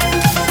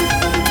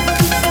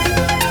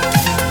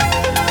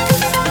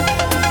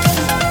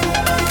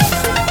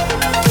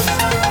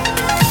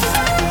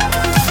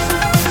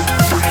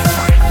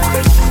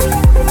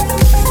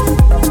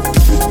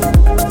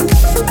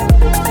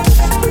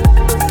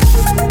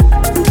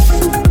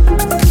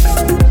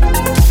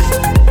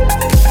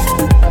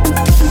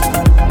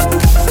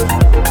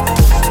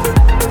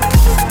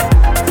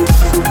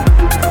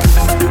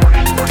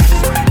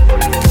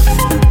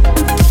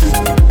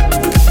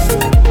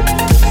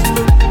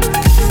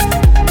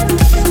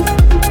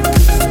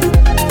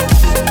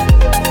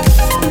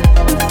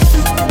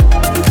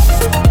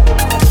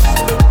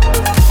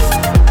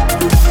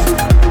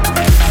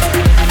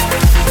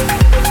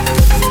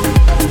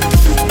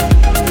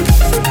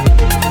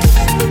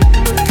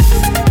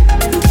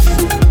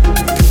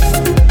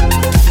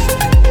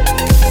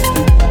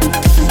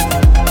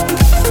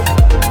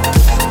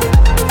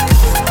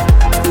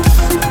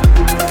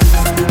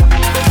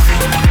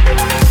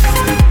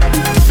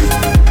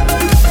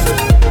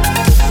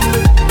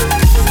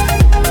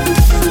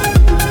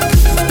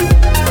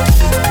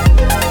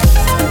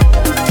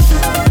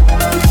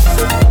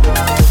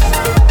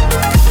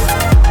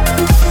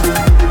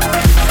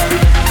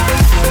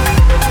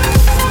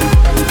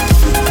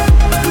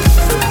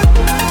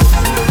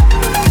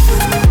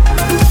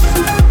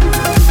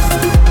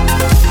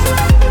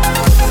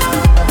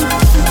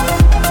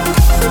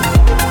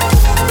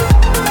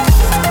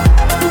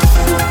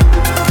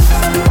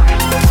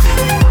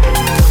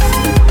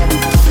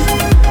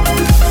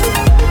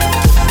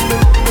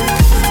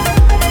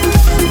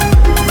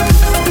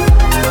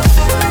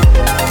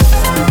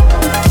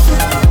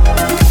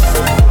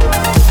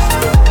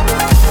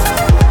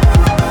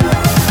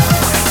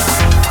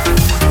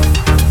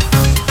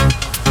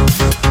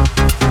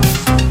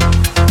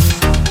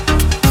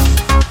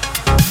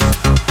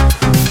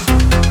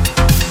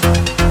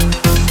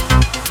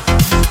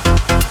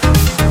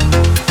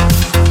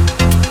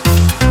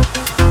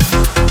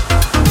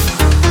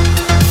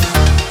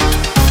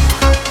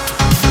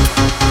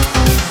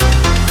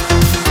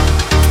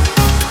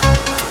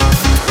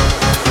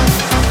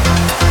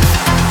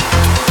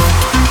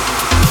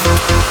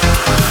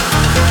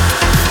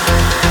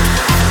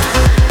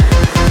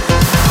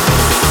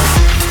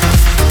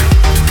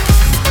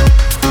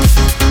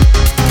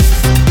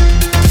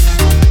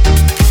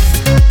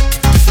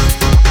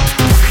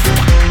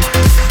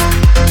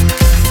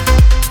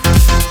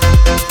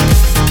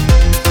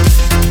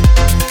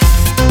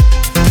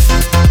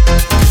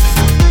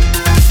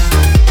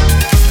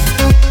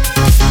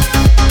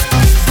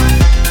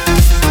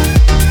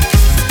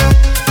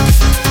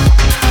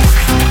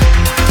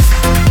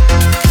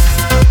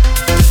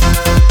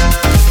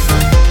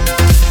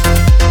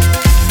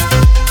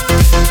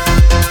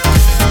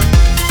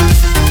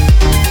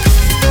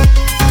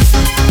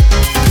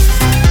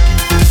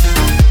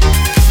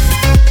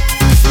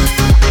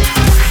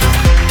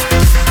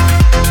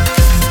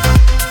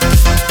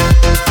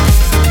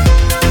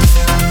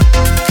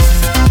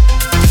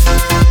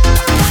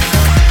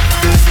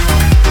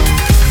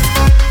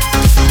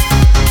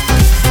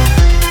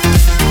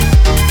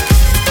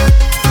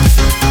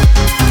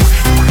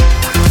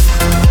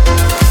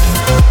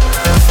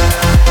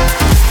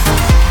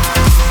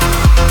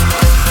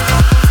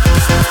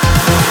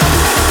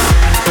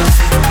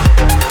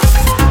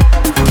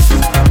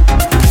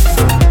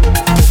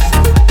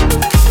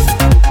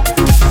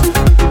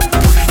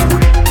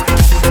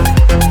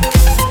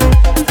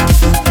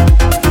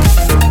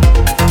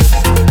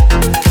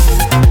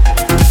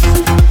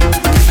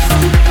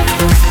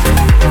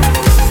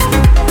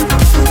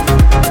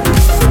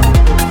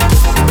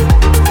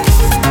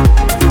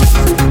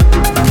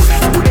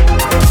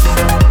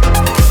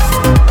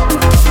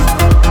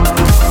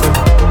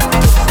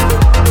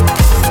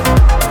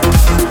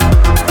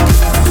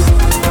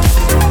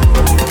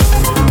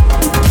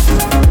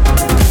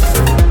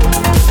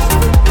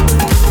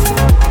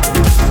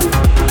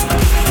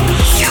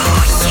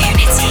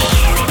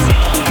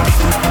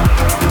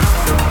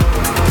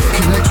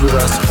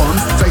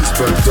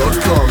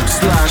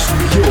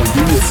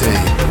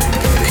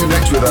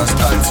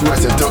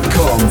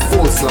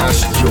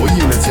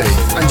 facebook.com/yourunity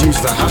and use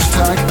the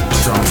hashtag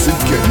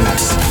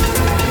 #chanceofgoodness.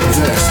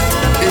 This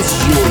is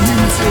Your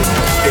Unity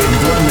in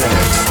the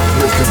Mix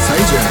with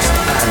Contagious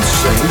and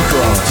Shane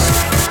Cross.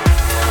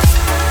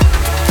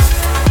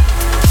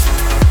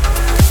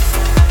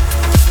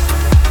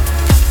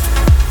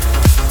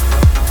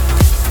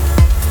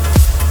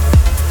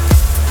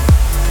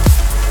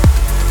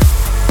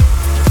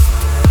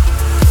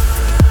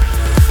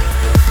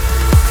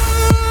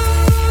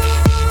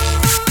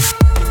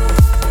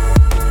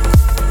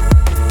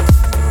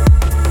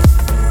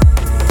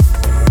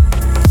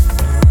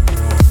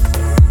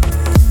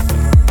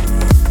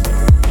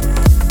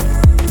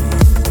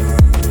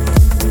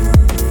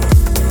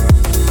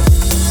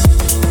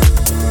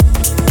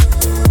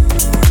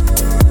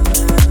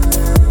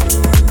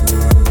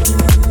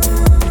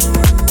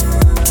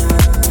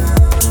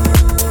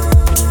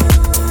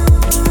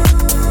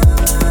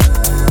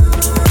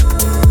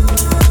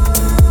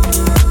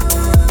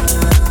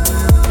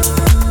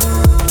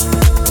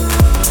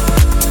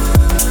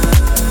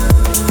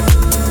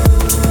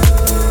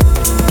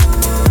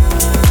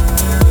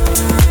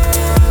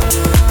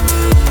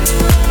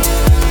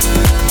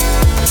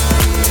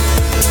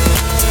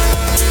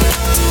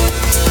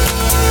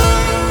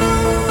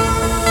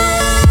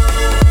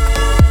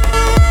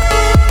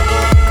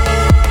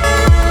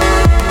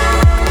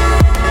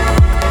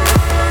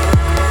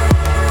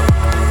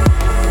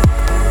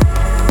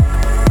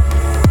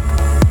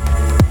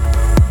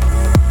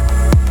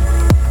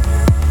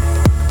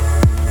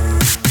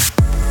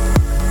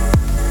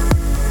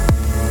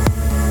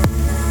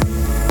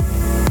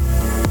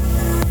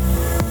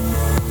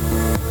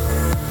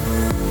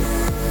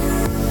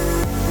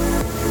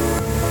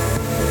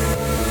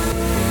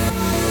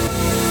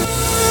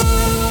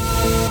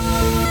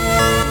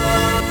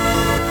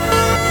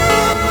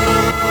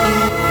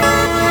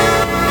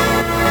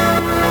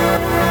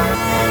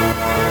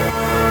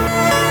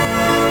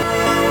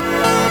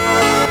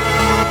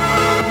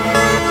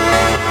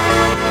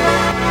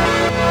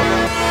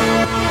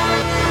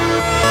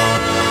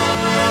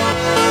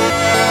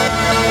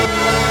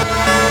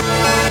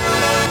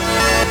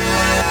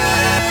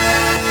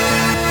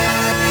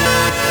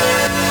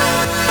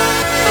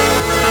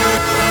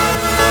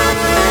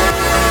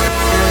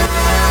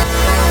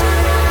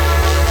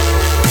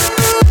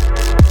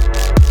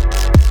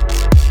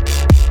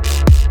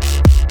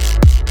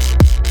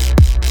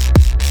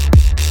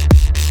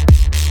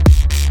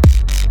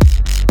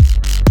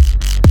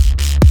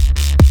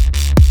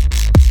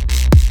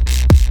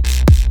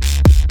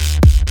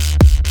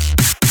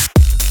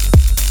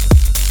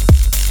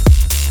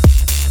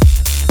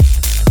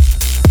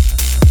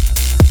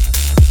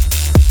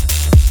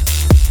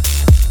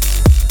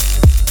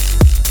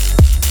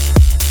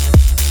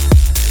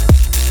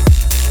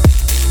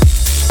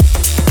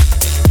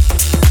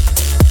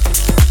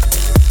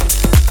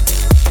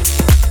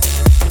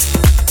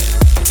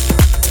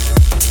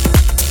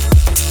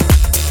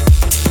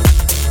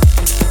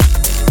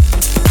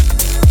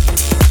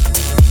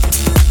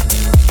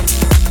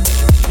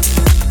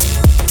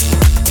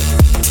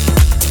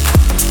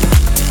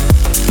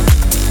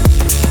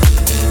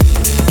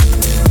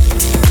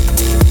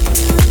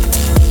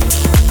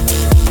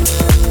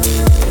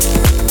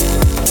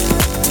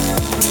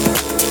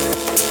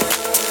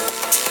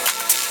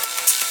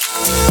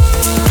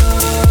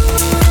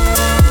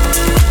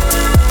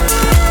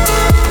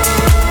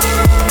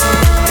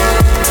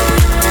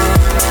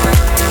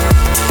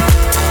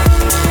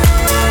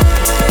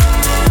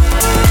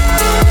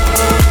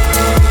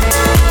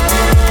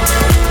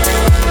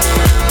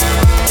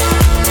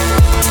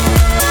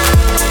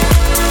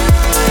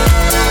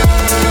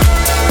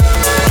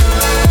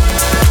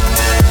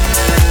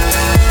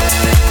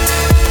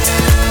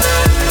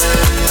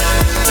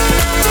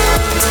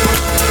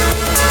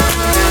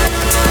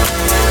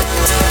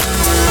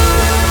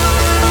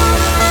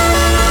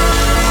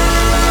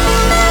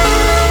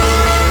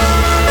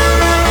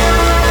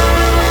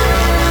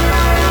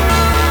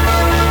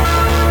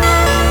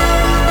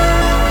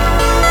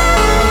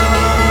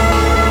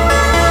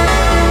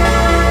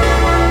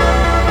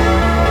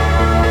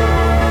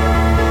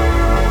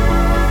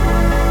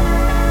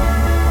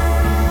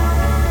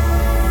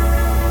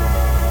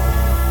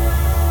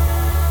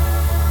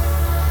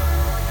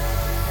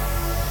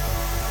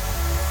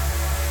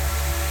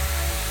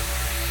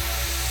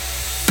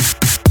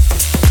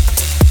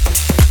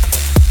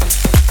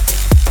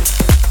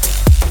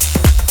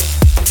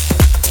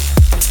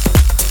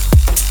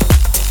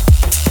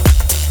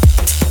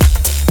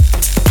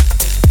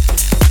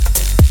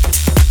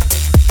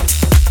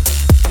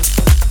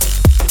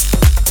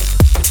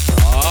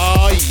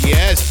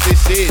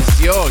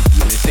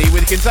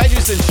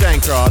 Contagious and Shane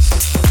Cross.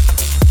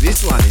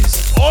 This one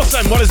is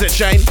awesome. What is it,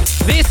 Shane?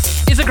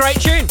 This is a great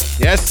tune.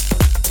 Yes.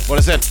 What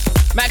is it?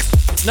 Max,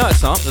 no,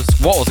 it's not. That's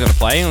what I was going to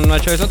play, and I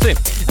chose not to.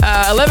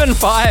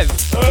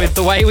 11.5 with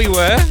The Way We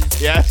Were.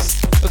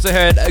 Yes. Also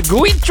heard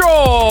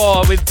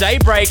Guitro with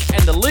Daybreak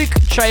and the Luke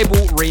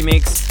Chable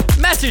remix.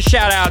 Massive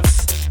shout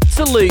outs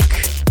to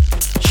Luke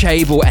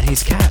Chable and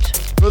his cat.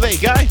 Well, there you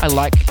go. I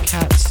like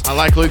cats. I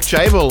like Luke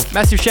Chable.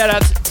 Massive shout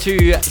out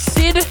to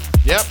Sid,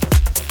 Yep.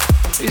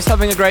 who's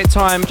having a great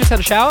time. Just had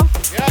a shower,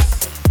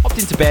 Yes. hopped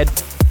into bed,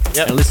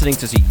 Yep. and listening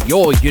to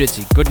your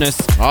Unity goodness.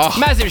 Oh.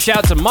 Massive shout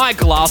out to my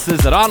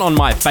glasses that aren't on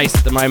my face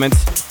at the moment.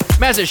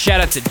 Massive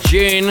shout out to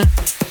June.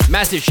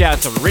 Massive shout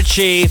out to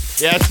Richie.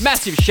 Yes.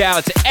 Massive shout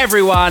out to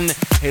everyone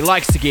who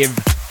likes to give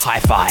high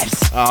fives.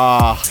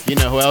 You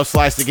know who else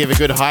likes to give a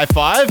good high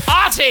five?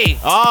 Arty!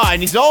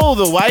 And he's all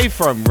the way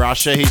from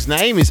Russia. His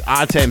name is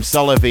Artem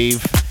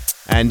Solovev,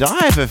 and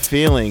I have a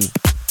feeling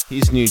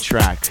his new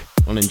track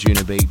on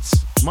Anjuna Beats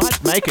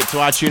might make it to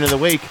our tune of the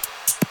week.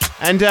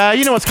 And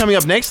you know what's coming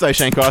up next, though,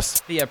 Shane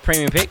Cross? The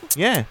premium pick.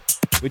 Yeah,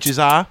 which is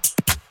our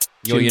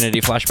Your tune-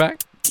 Unity flashback.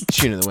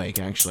 tune of the week,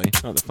 actually,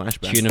 not the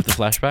flashback. Tune of the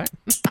flashback.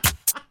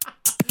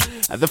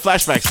 The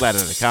flashback's later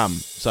to come,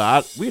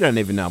 so we don't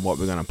even know what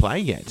we're going to play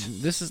yet.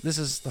 This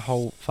is the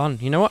whole fun.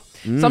 You know what?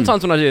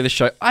 Sometimes when I do this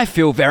show, I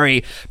feel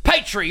very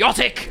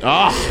patriotic.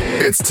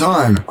 It's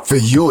time for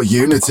your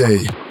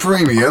Unity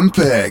Premium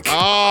Pick.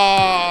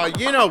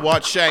 You know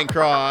what, Shane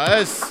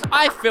Cross?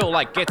 I feel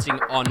like getting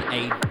on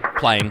a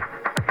plane.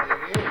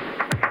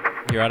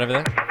 You right over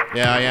there?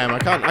 Yeah, I am. I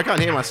can't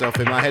hear myself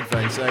in my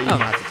headphones, so you might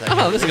have to take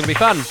it. This is going to be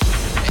fun.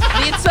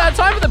 It's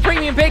time for the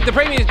premium pick. The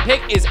premium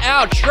pick is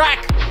our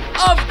track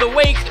of the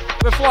week.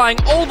 We're flying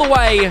all the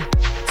way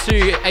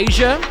to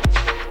Asia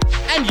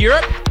and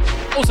Europe,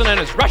 also known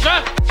as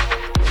Russia.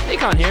 He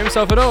can't hear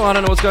himself at all. I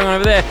don't know what's going on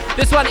over there.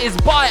 This one is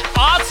by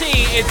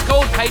Arty. It's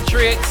called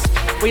Patriots.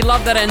 We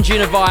love that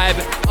Anjuna vibe.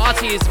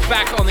 Arty is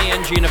back on the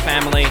Anjuna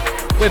family.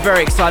 We're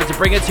very excited to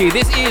bring it to you.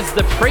 This is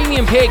the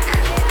premium pick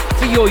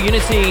for your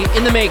Unity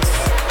in the mix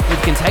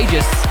with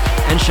Contagious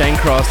and Shane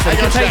Cross. So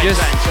Hang on, Contagious.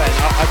 Shane.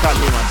 I can't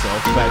hear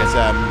myself,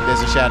 but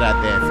there's a shout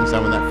out there from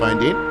someone that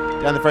phoned in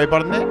down the very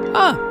bottom there.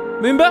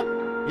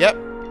 Moomba?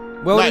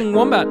 Yep. Welding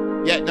Wombat.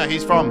 Yeah, no,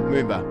 he's from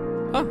Moomba.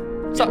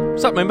 What's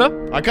up,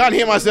 Moomba? I can't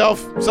hear myself,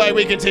 so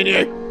we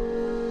continue.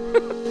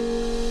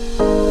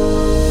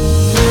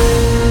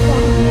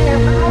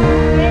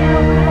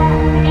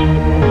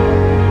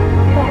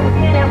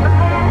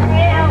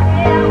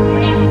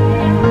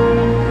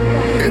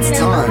 It's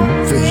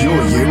time for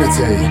your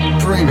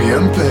Unity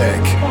Premium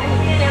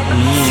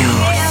Pick.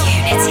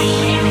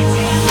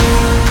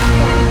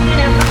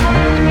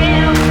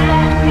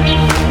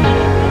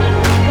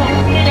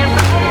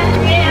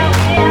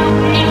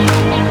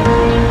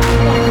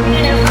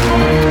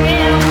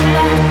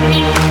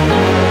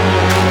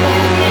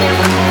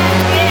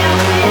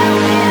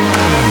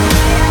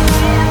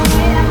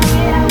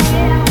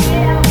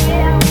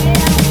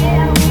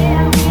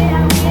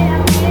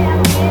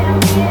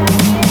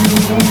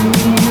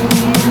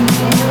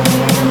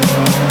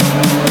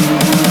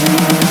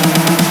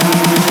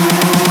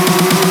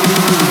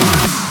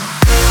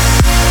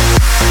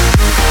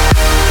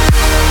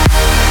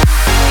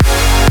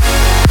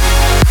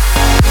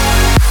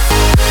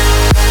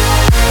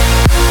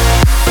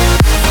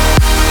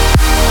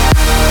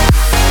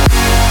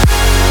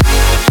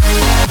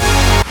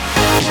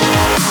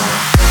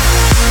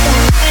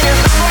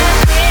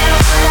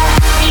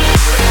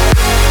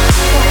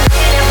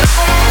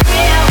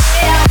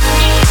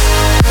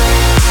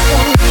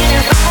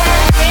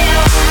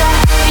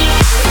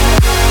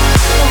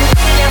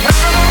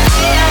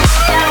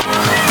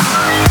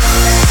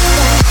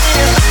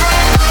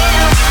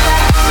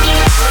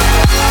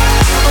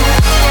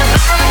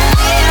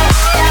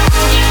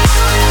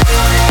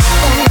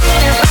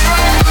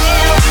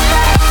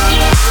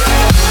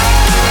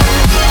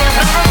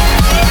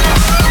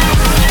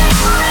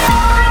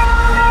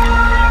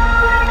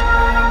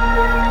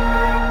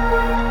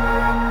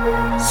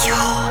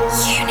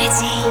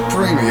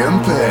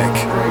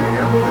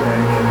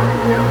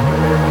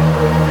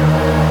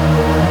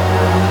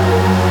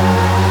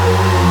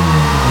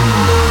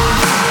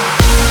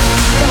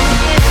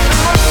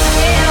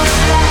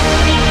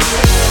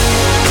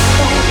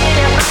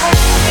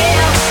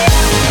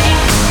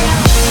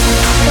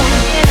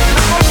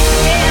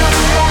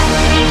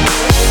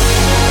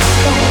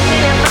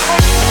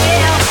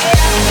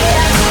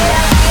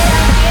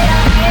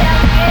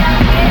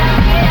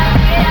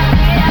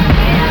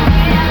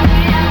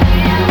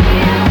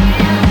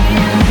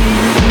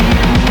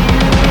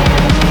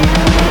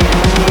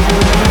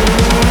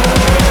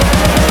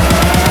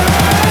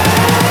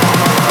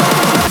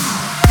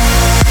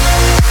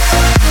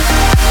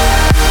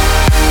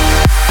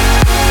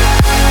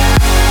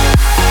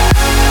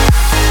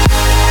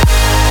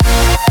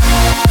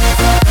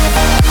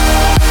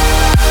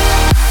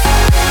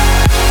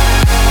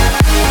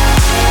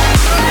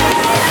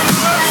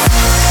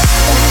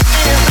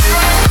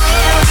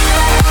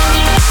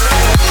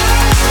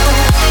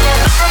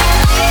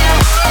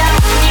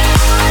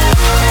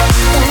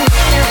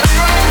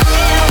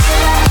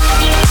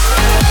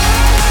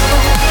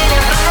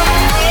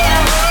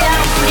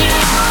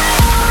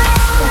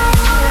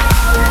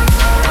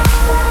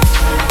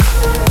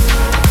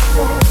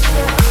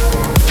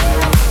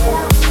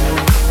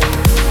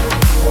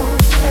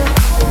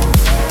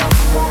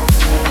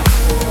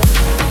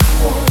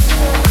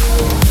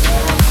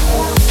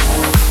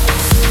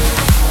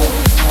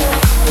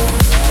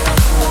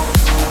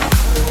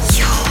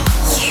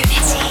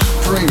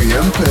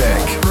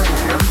 pick.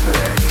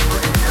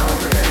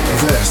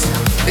 This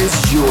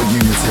is your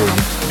Unity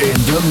in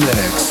the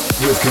mix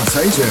with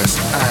Contagious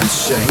and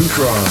Shane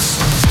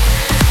Cross.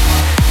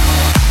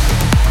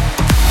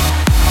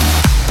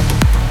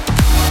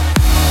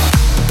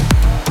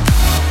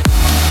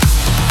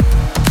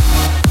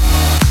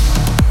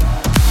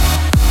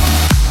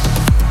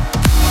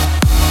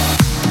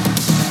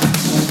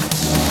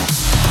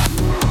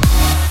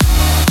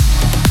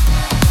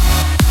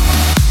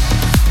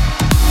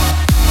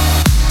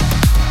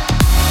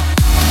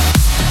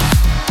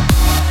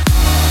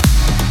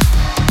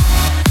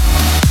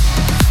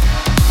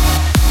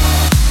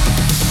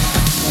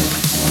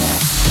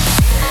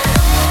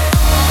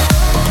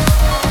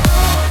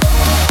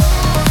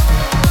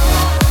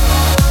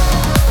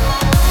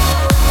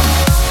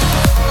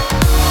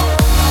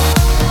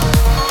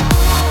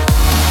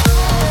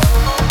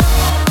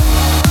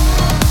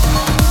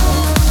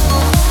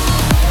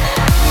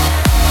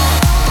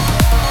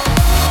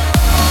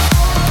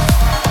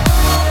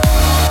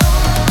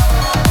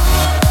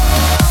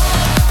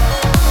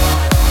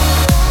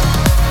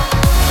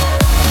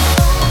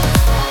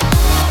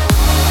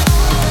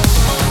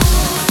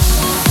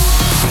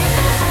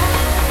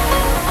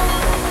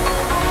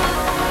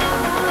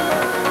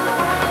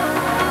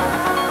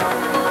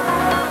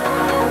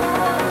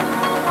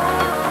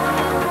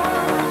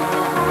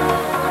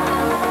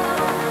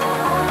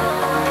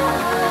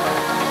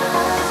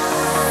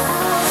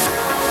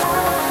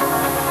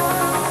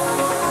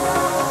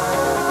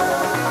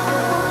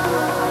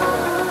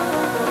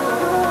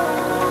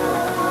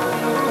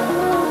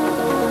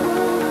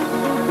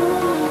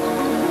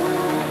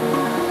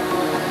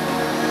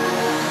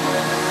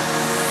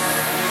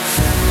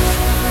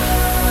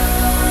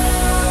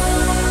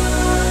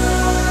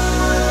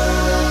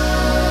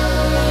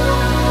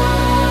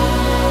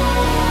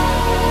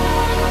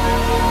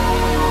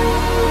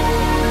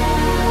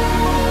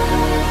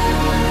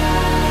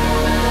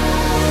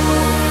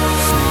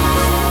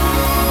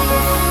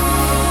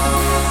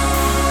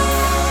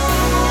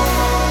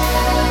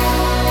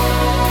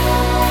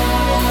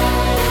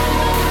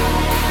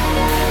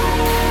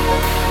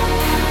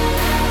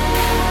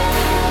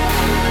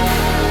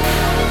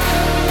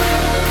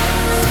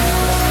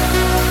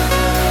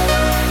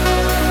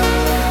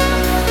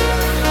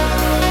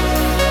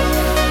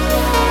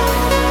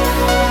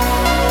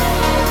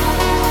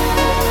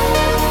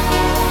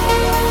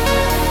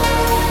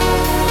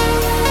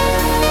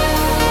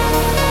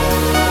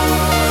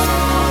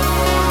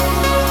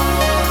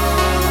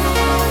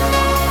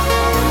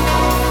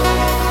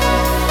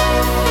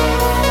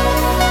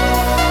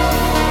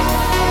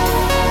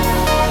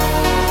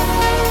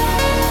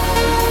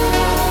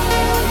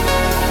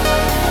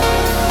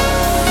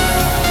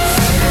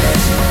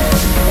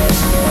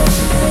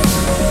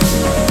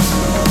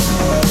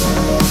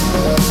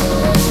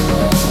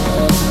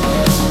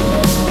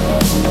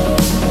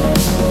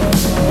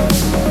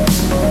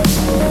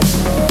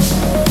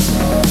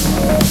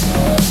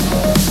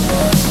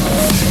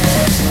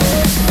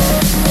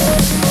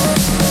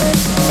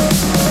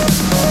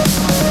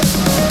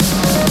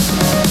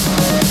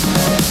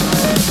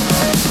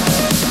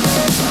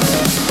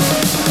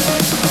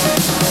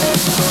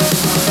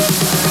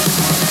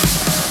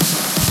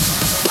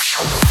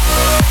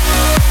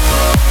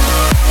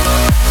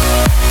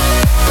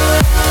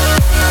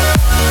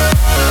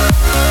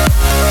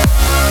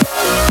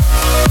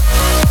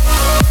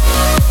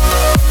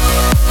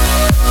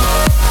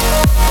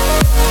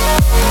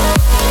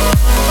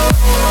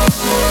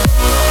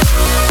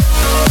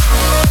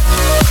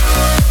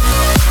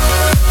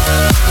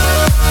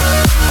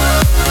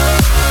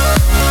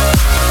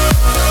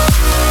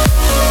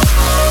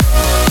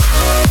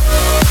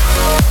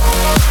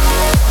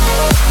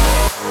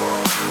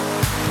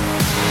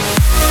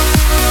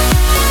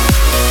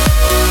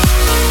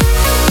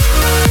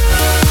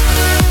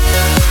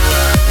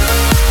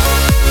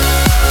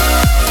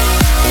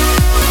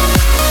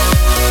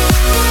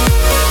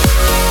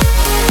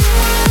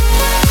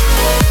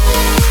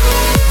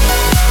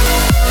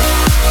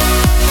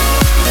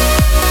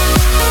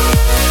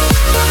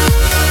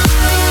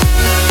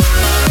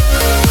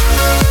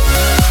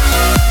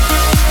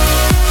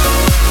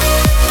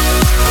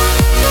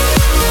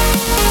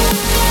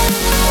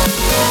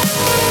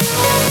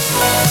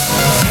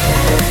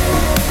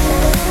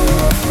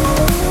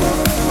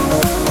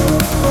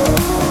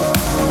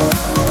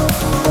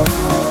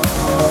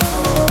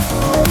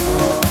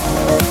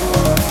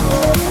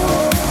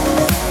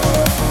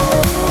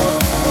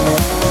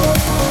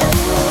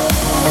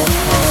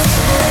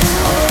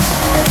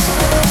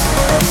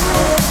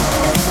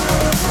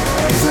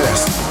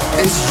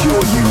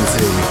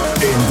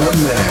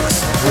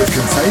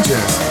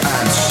 Contagious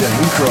and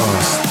Shane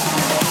Cross.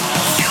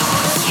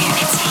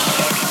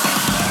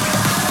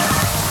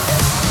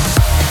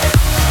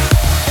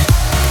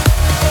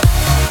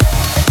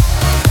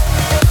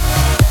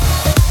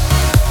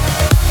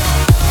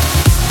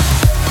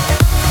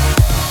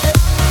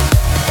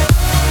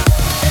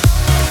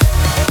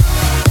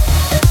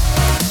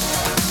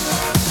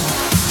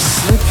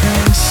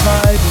 Slipping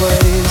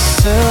sideways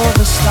till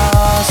the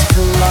stars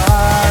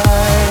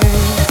collide.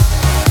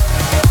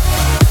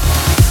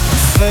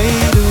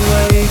 Fade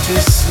away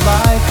just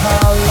like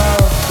our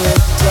love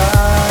that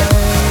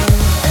died.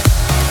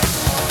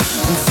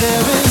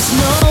 There is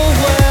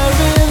nowhere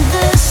in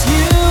this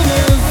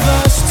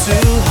universe to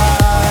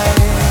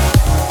hide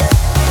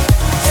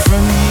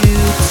from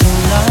you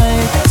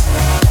tonight.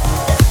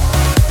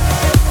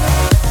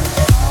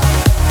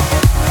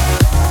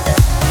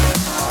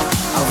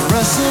 I've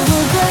wrestled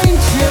with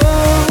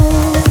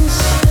angels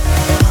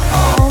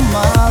all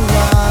my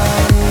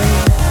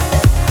life.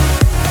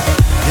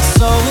 It's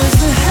always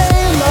the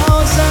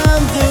halos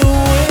and the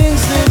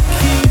wings that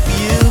keep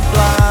you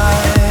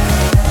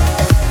blind.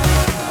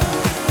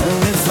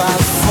 And if I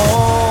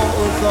fall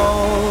with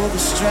all the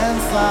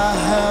strength I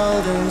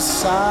held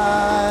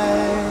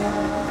inside,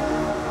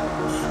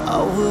 I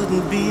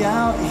wouldn't be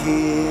out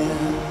here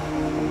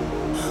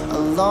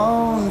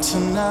alone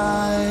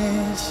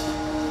tonight.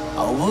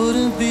 I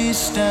wouldn't be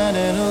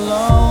standing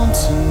alone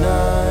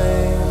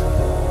tonight.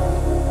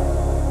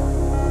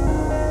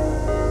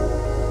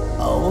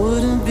 I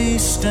wouldn't be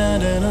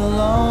standing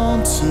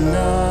alone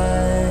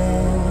tonight.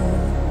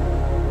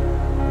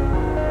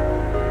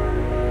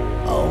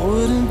 I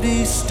wouldn't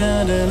be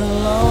standing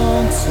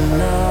alone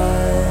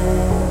tonight.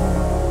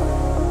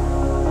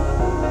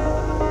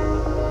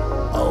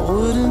 I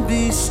wouldn't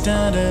be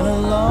standing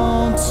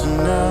alone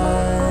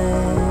tonight.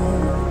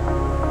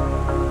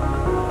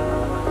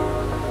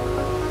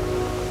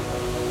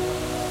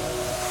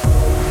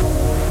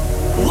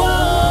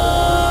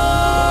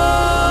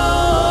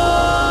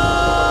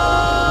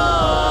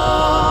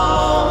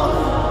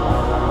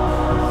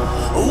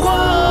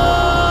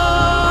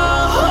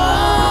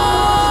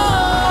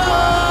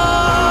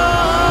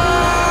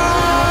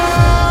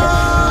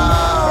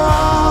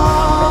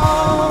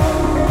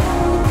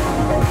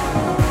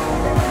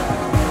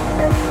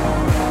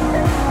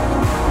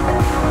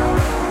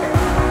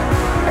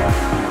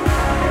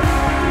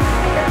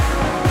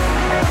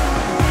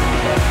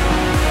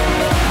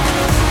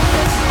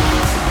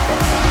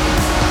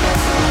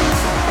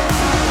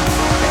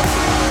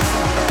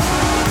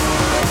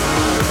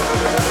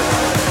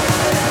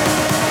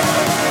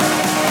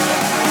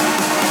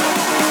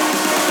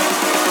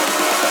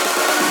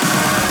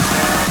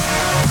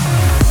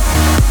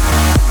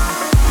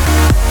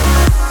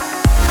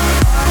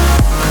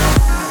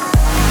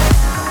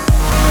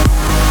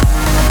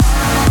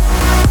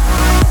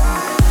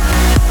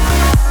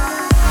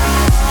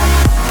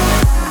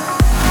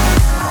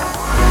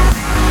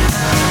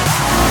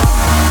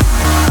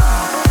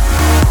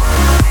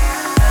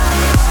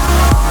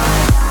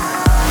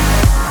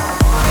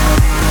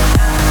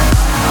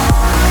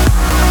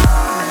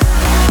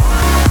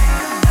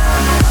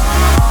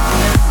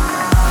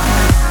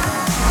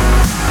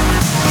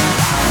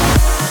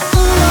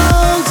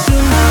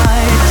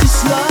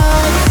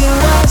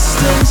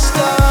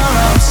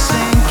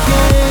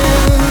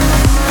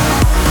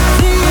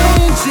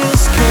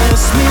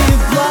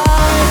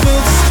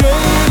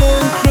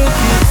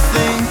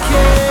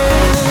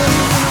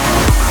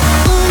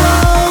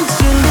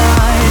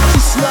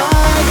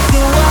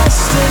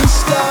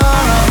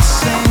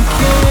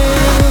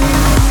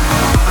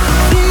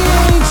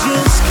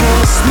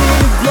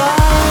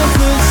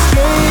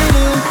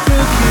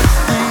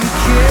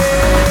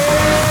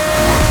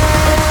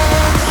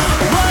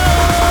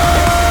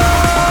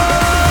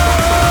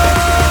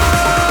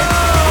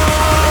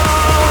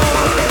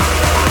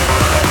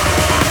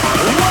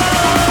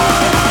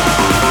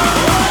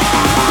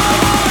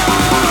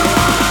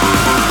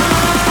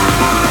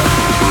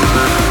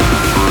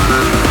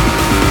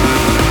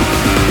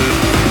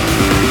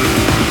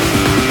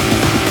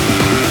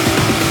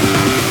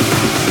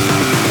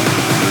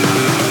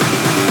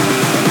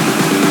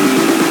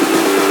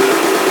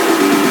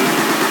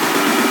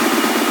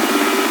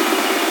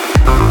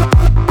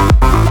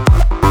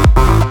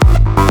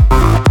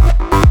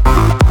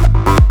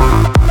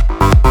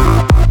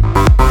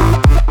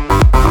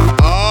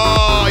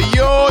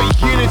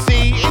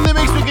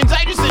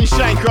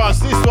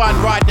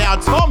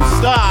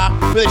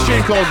 with a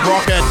tune called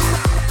Rocket.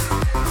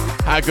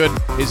 How good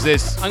is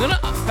this? I'm going to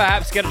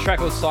perhaps get a track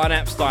called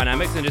Synapse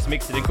Dynamics and just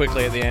mix it in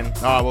quickly at the end.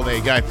 Oh, well, there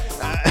you go.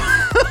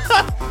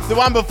 The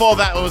one before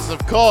that was,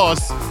 of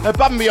course,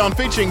 Above and Beyond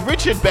featuring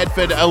Richard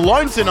Bedford,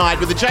 Alone Tonight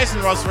with the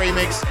Jason Ross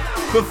remix.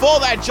 Before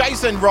that,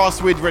 Jason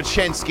Ross with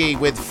Wrechiski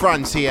with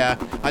Frontier.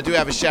 I do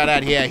have a shout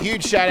out here.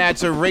 Huge shout out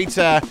to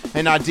Rita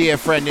and our dear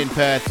friend in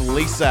Perth,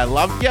 Lisa.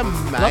 Love you,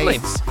 mate. Lovely.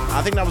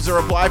 I think that was a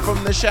reply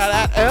from the shout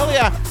out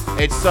earlier.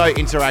 It's so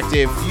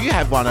interactive. You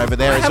have one over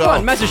there as well. I have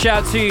one. Massive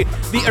shout out to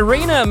the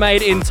arena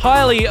made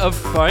entirely of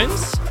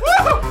phones,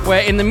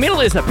 where in the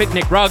middle is a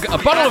picnic rug, a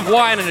bottle of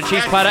wine and a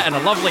cheese platter, and a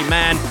lovely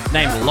man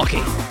named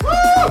Lockie.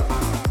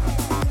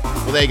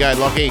 Well, there you go,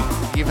 Lockie.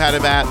 You've had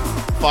about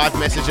 5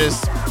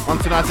 messages on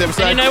tonight's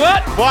episode. And you know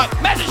what?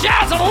 What? Massive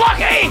shout out to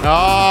Lockie!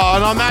 Oh,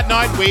 and on that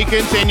note, we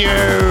continue.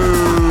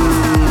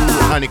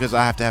 Only because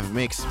I have to have a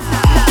mix.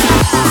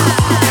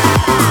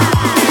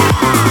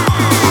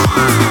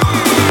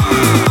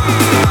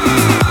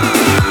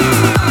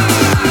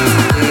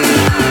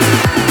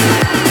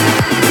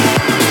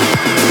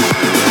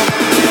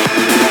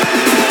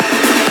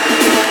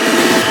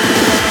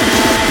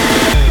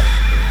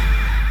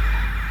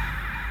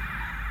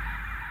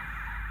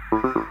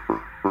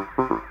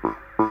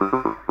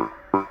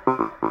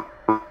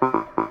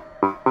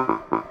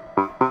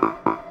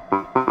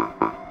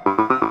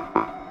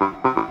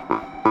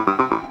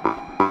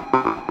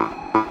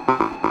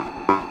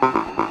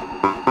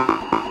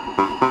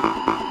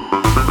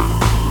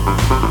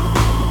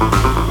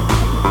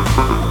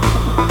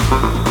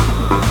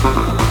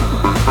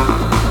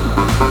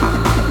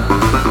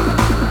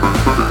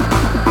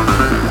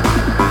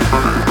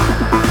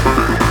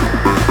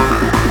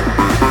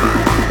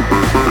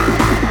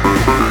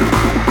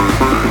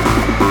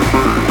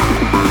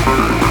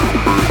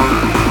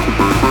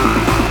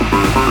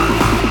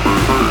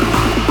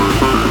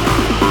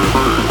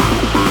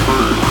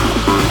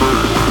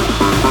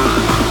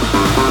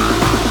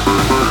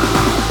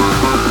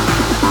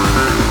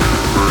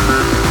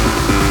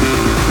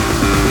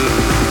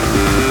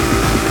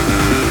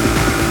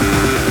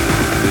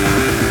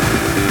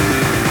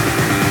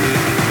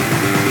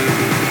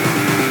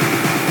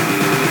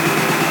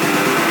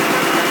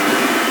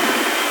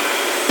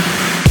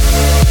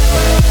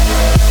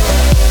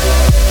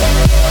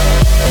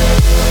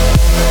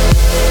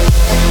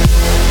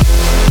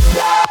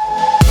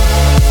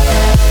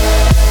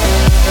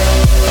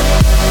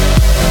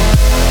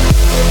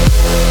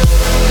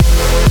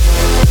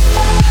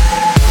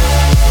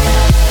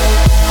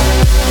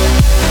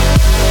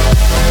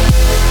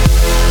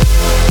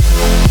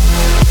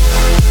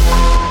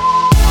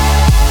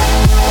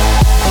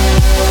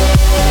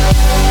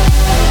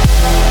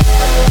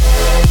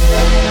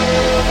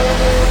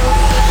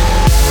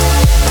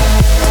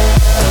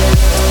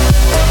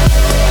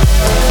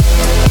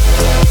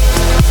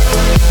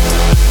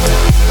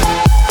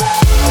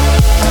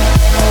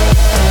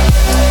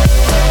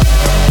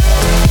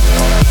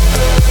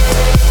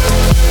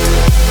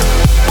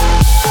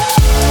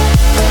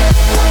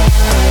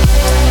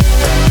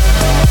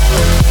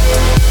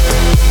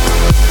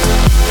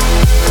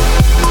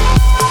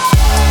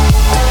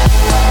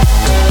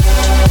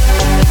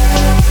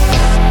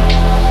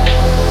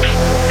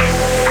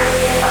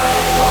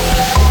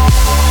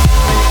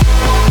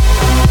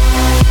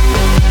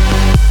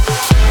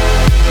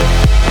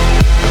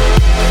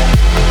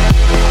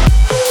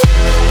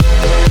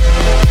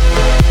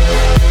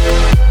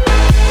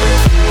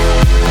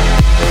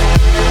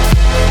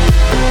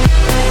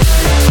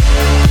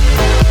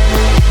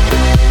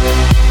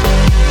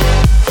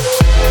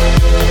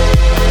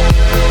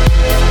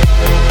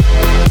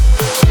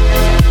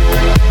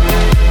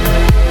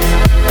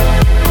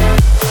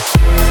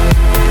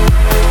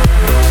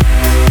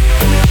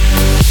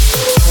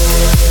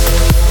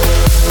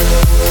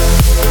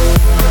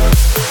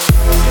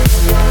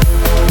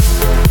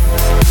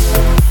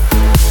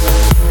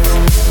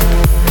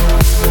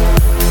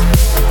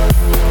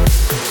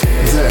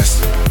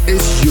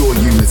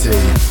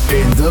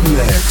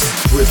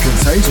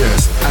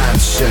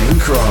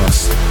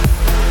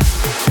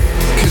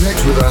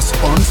 us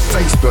on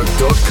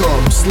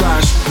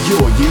facebook.com/yourunity.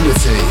 Your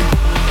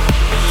unity.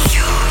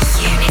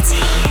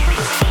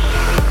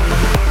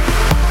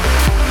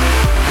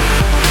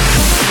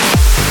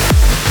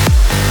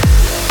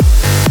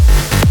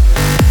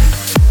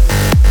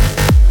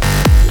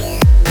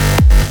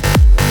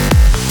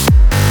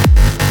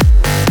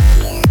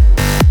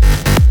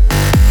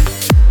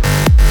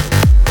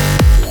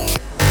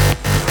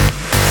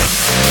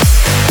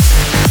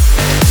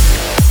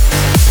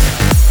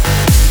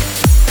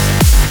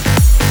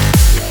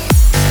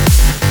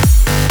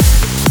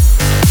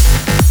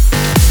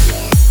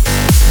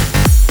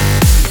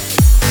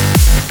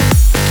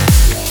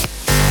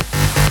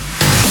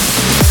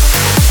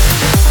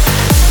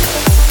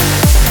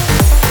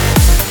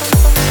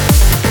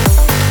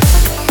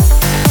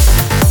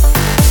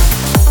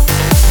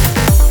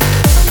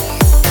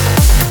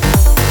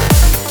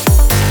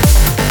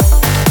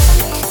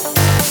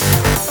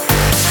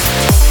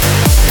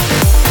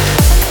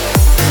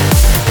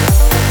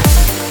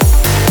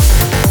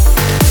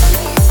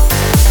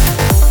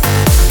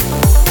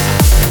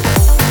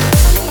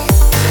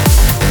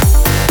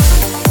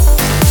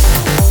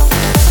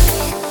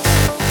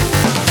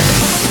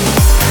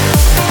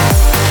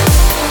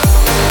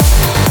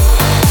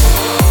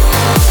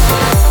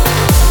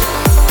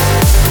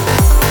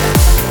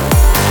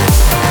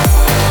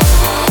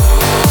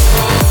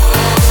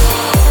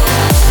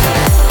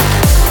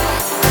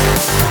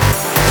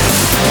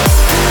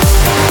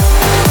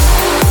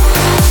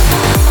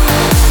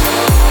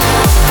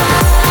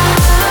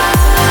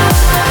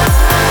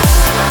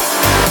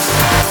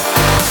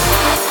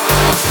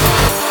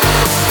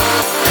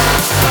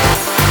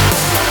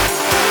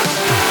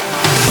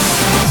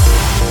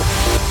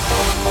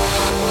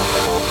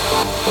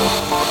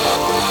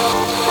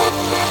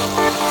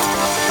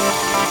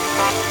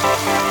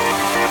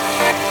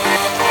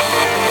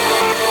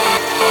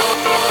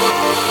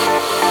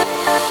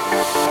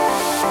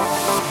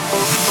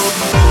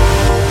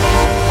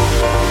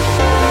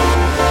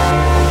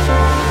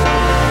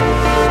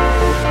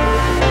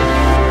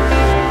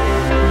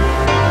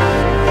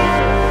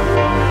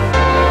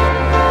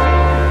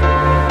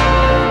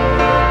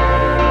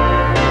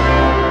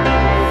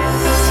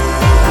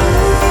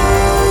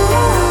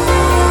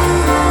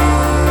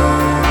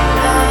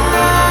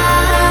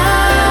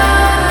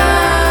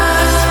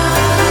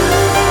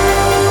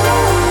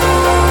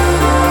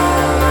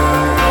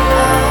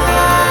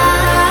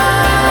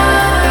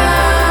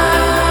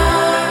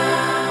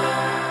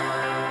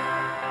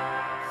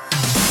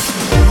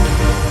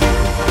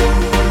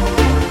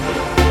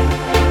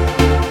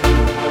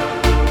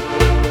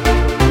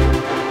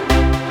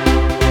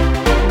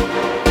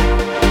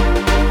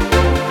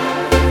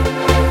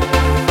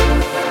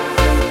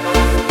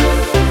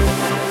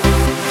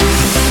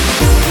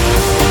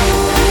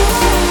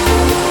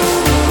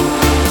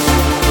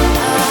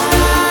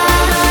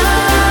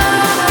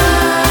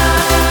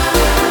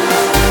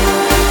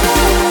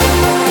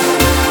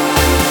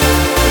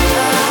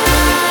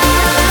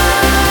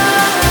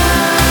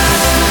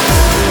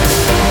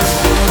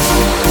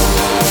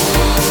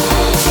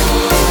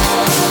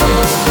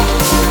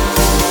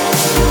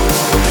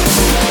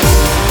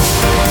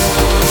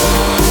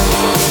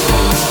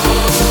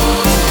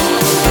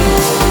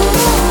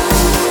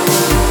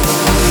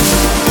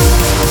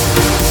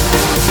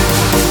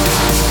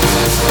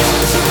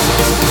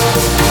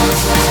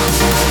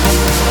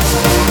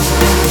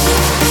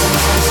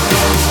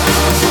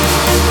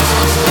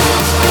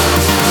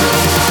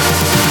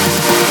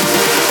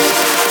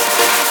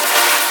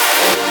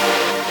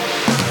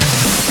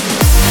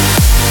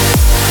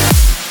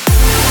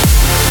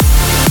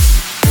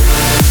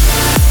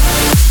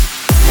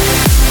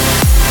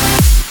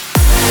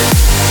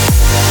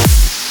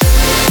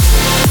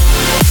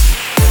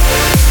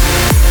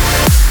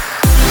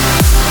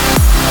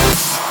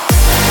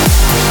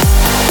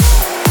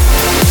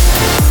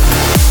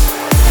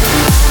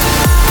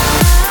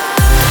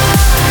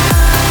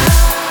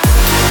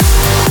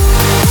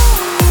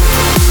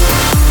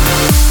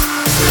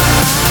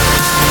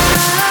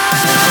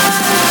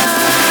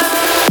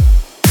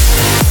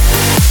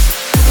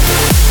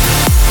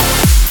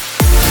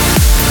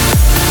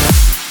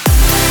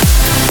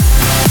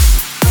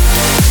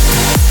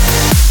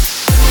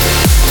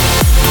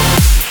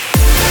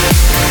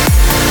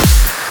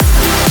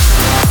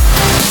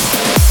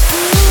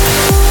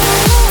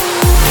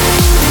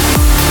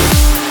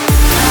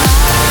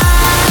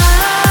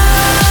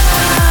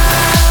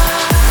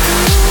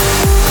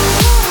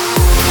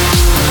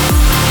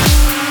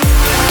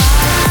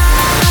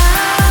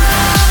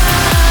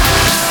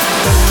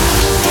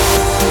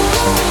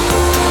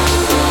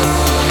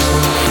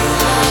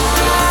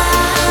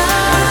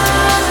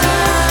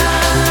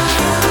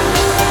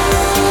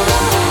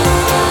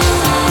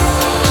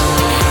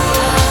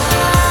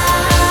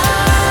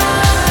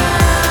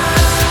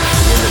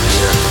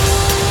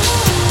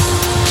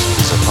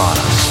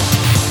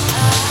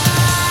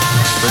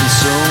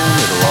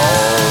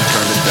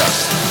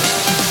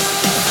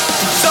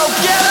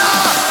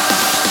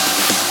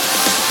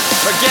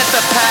 Forget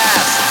the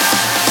past.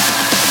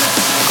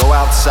 Go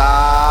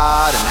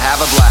outside and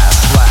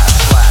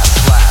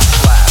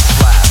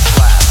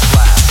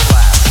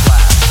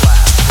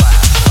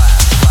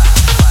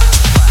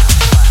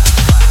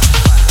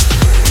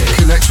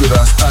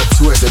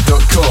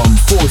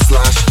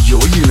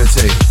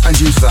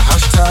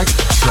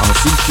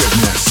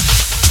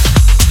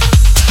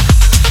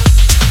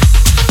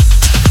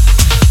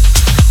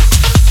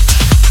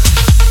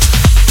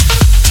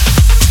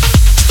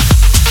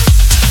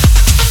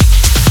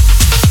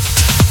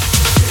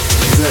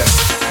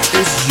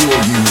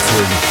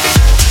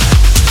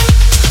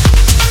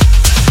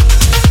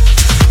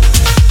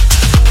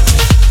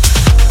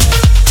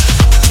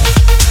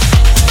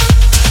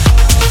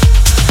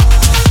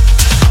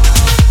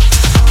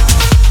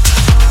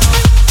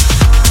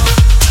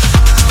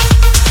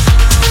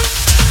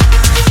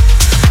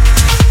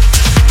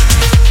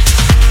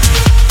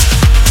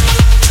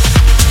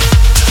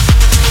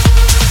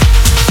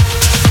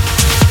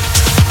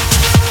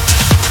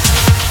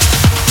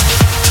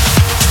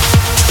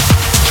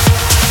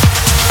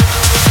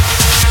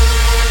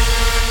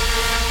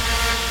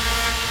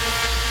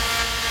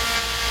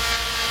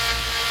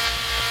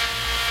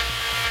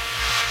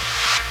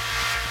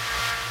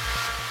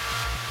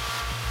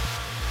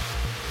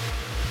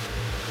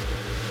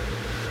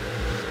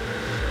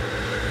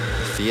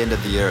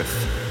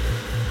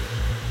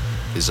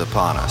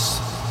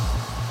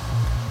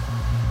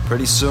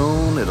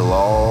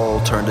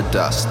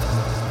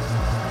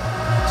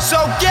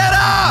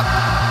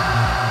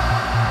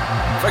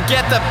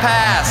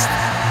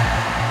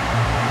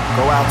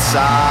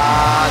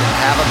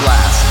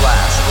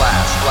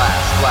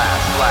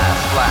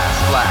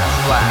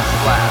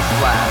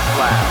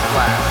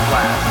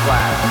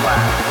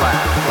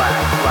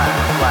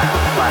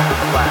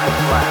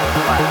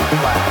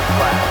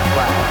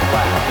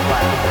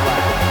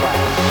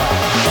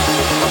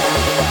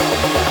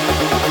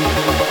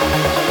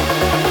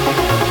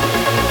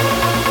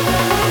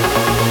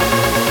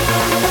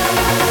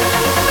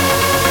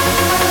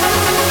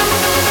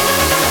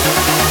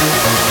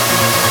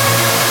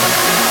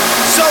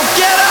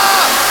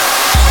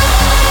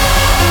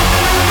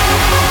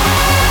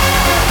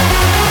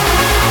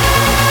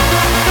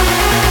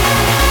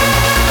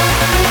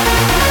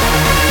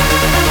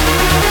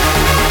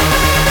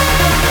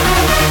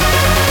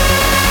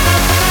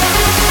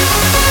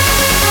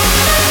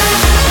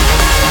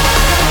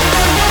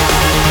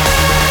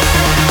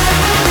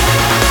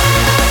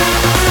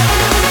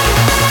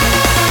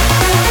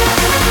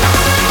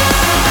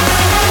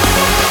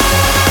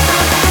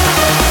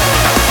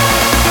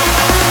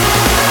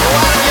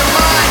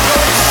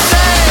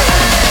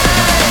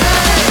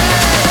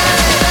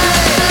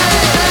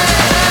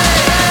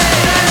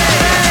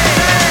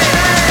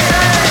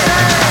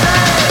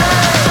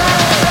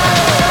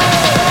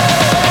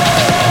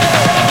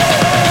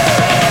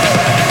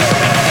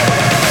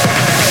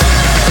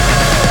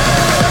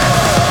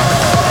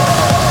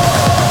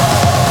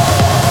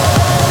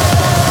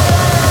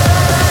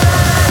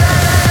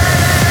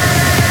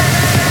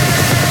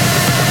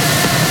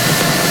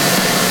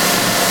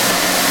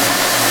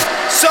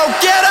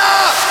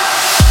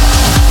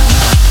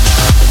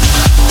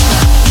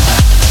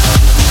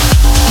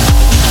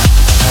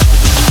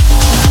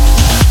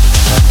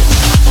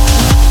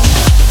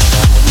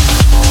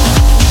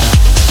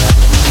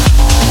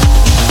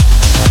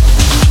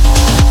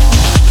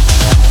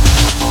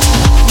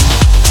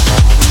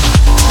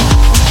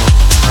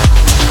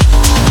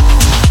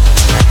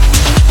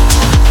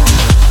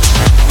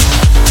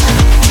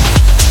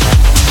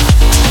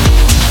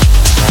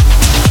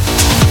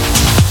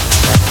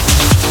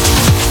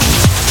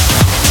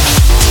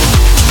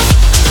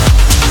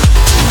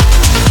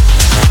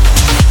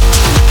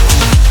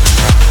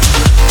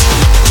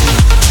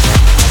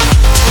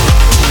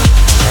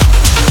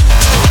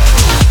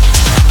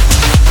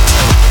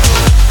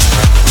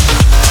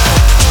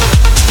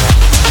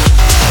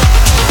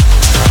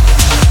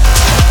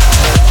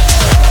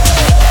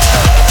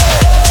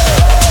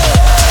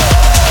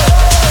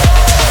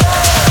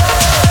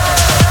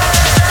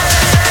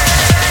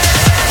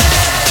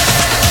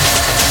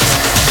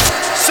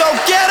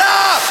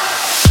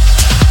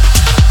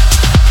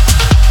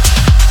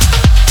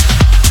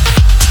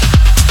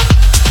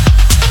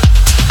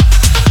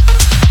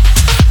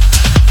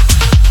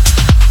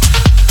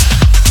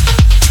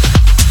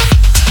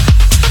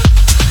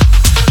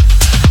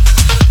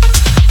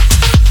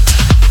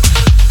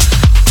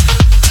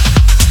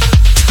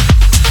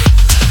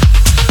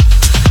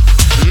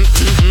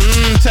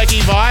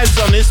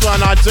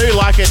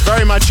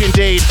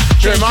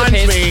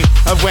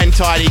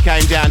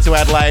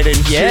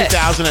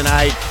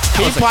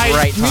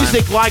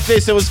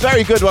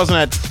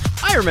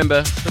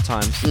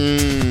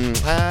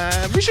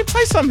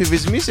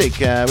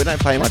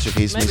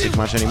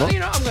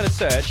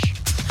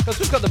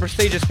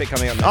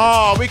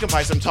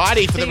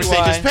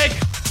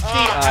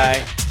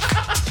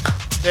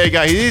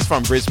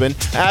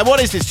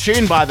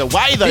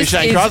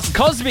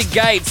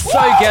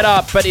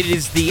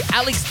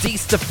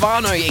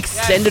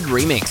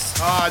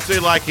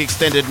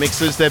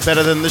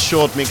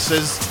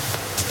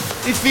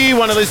If you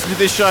want to listen to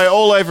this show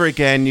all over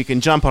again, you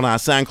can jump on our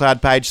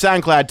SoundCloud page,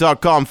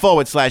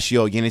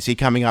 soundcloud.com/Your Unity.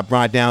 Coming up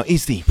right now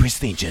is the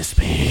prestigious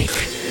pick.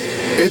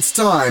 It's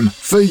time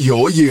for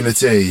Your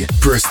Unity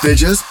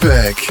Prestigious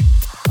Pick.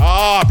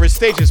 Oh,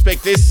 prestigious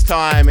pick this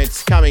time.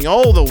 It's coming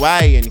all the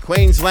way in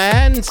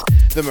Queensland.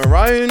 The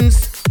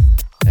Maroons.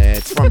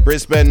 It's from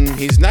Brisbane.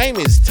 His name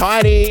is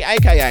TyDi,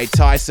 aka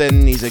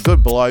Tyson. He's a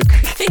good bloke.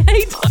 Hey,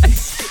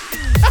 Tyson.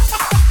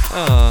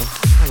 Oh,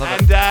 I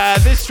love it.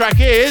 And this track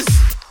is...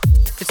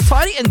 It's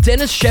TyDi and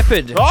Dennis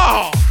Shepherd.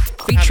 Oh!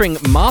 Featuring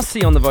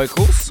Marcy on the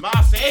vocals.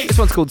 Marcy! This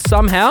one's called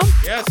Somehow.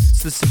 Yes.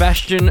 It's the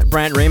Sebastian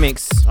Brandt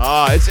remix.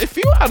 Oh, it's a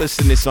few artists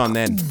in this one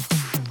then.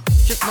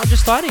 Not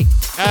just TyDi.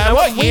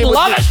 We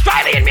love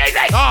Australian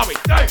music! Oh, we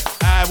do!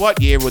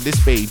 What year would this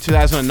be?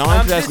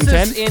 2009,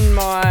 2010? This is in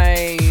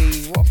my...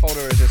 What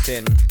folder is this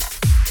in?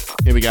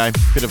 Here we go.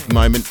 Bit of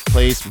moment,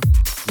 please.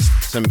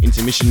 Just some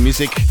intermission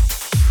music.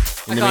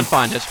 I can't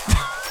find it.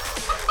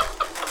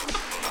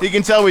 You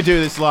can tell we do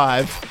this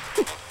live.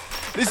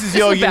 This is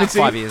Your Unity.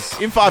 5 years.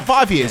 In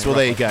 5 years. Well,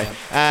 there you go.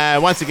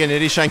 Once again,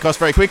 it is Shane Cross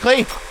very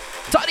quickly.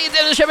 TyDi and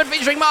Dennis Shepherd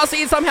featuring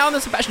Marcy somehow in the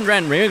Sebastian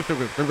Brandt remix.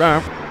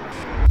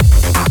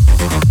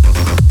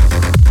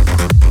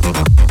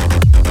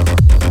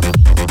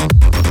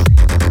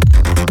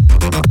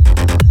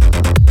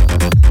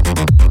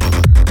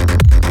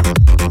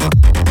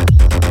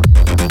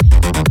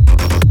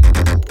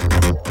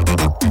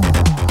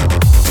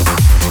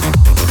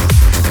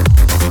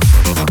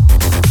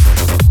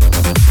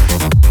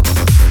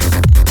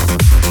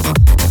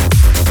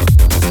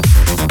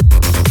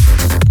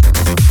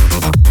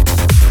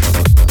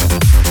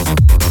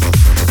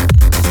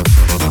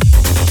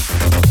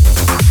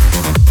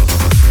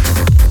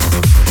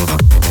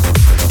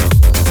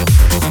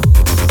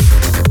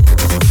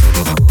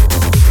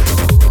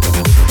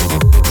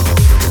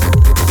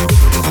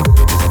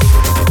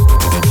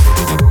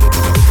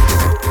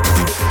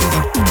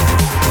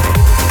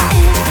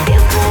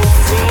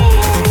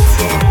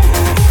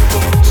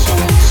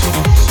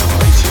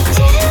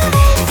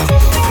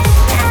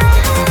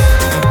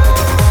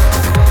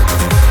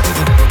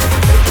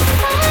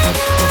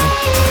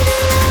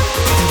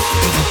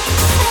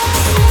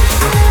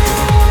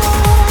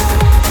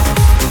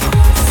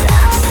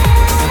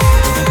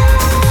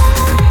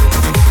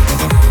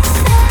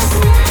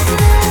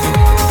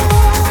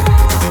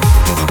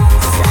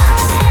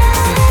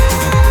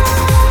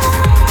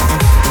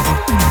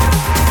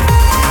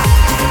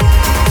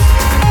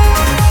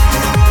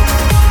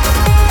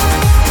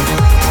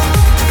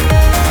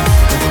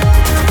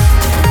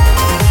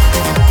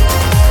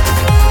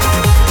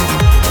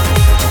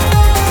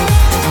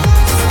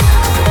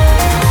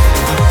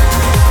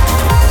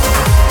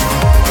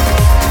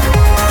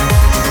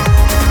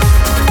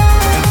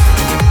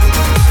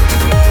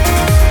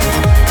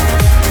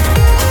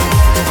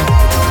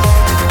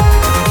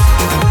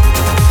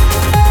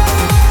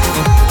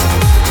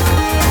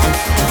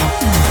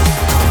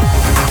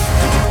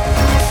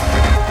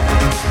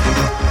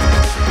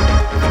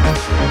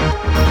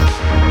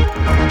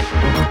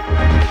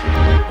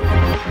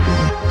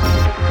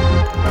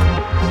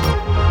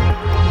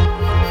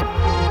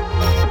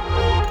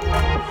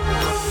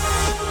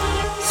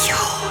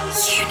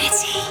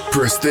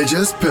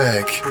 Prestigious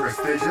pick.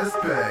 Prestigious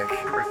pick.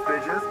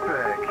 Prestigious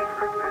pick.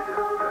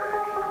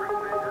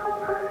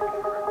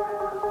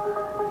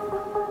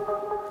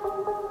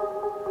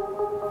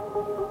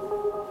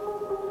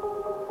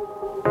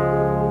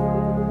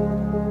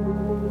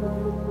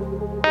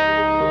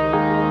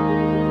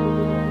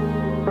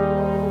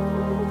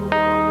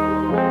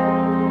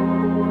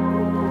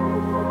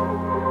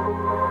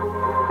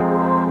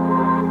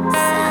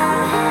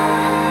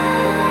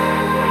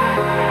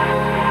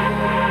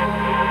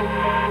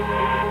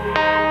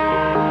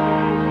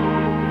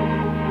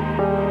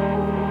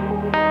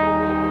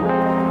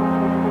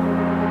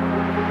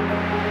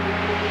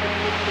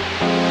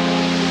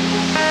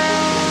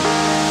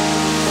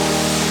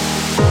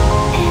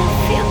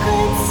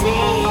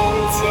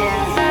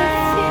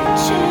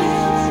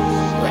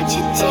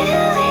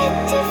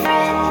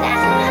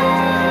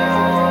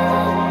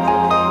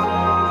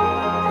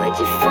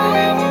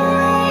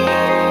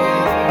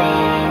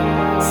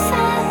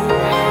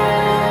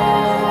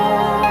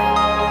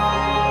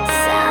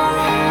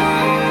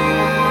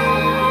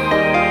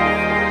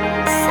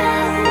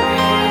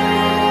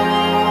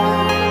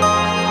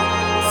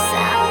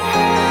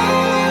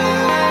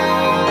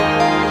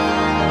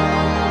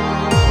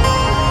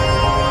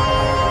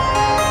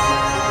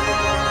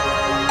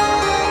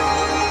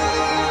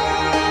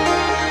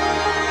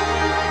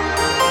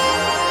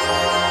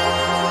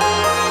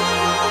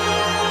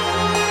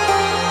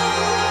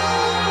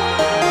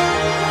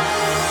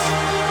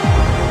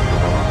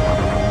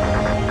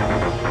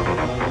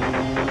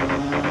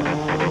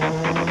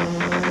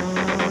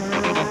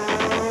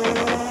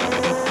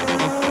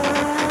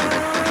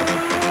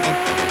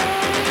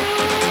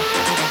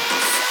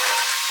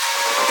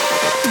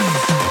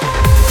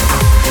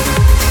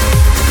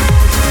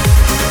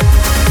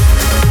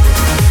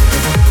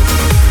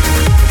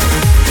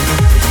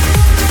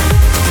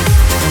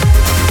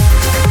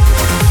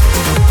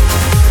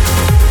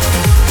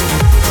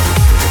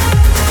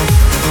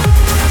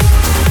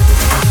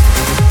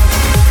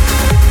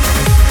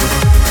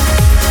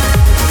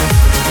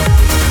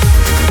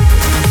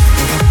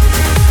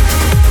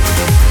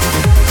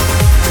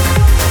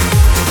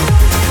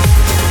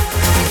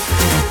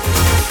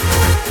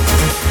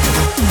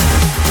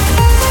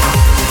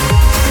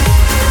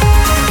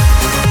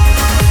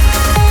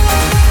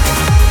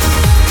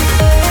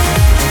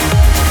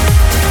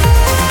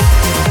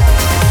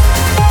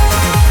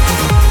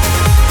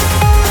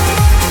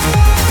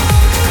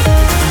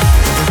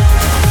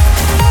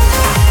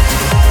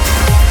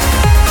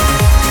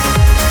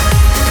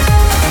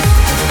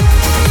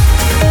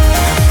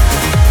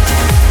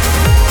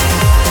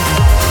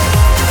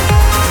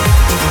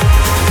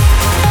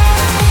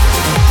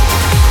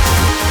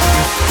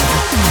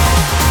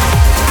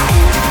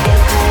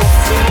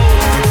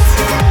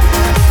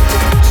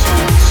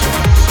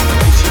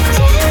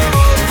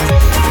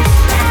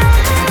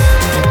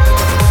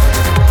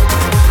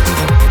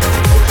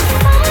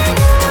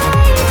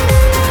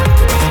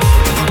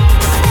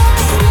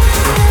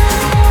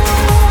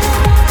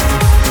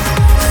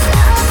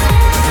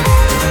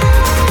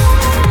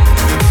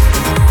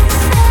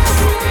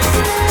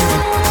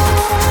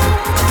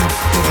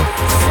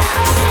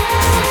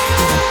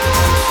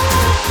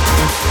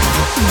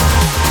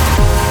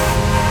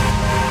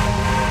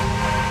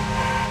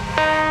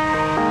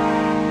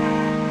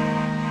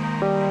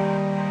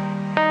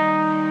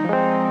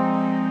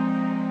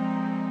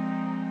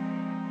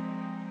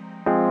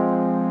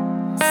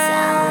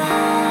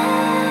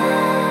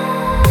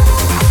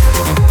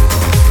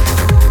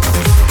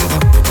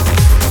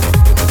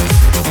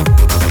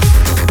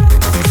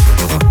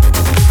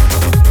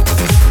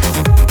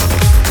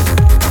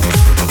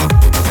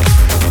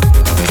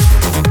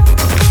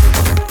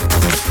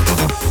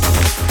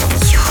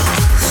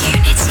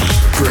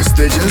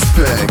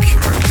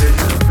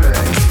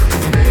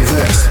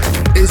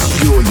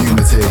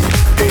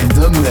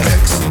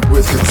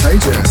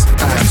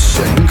 Mix and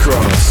Shane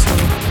Cross.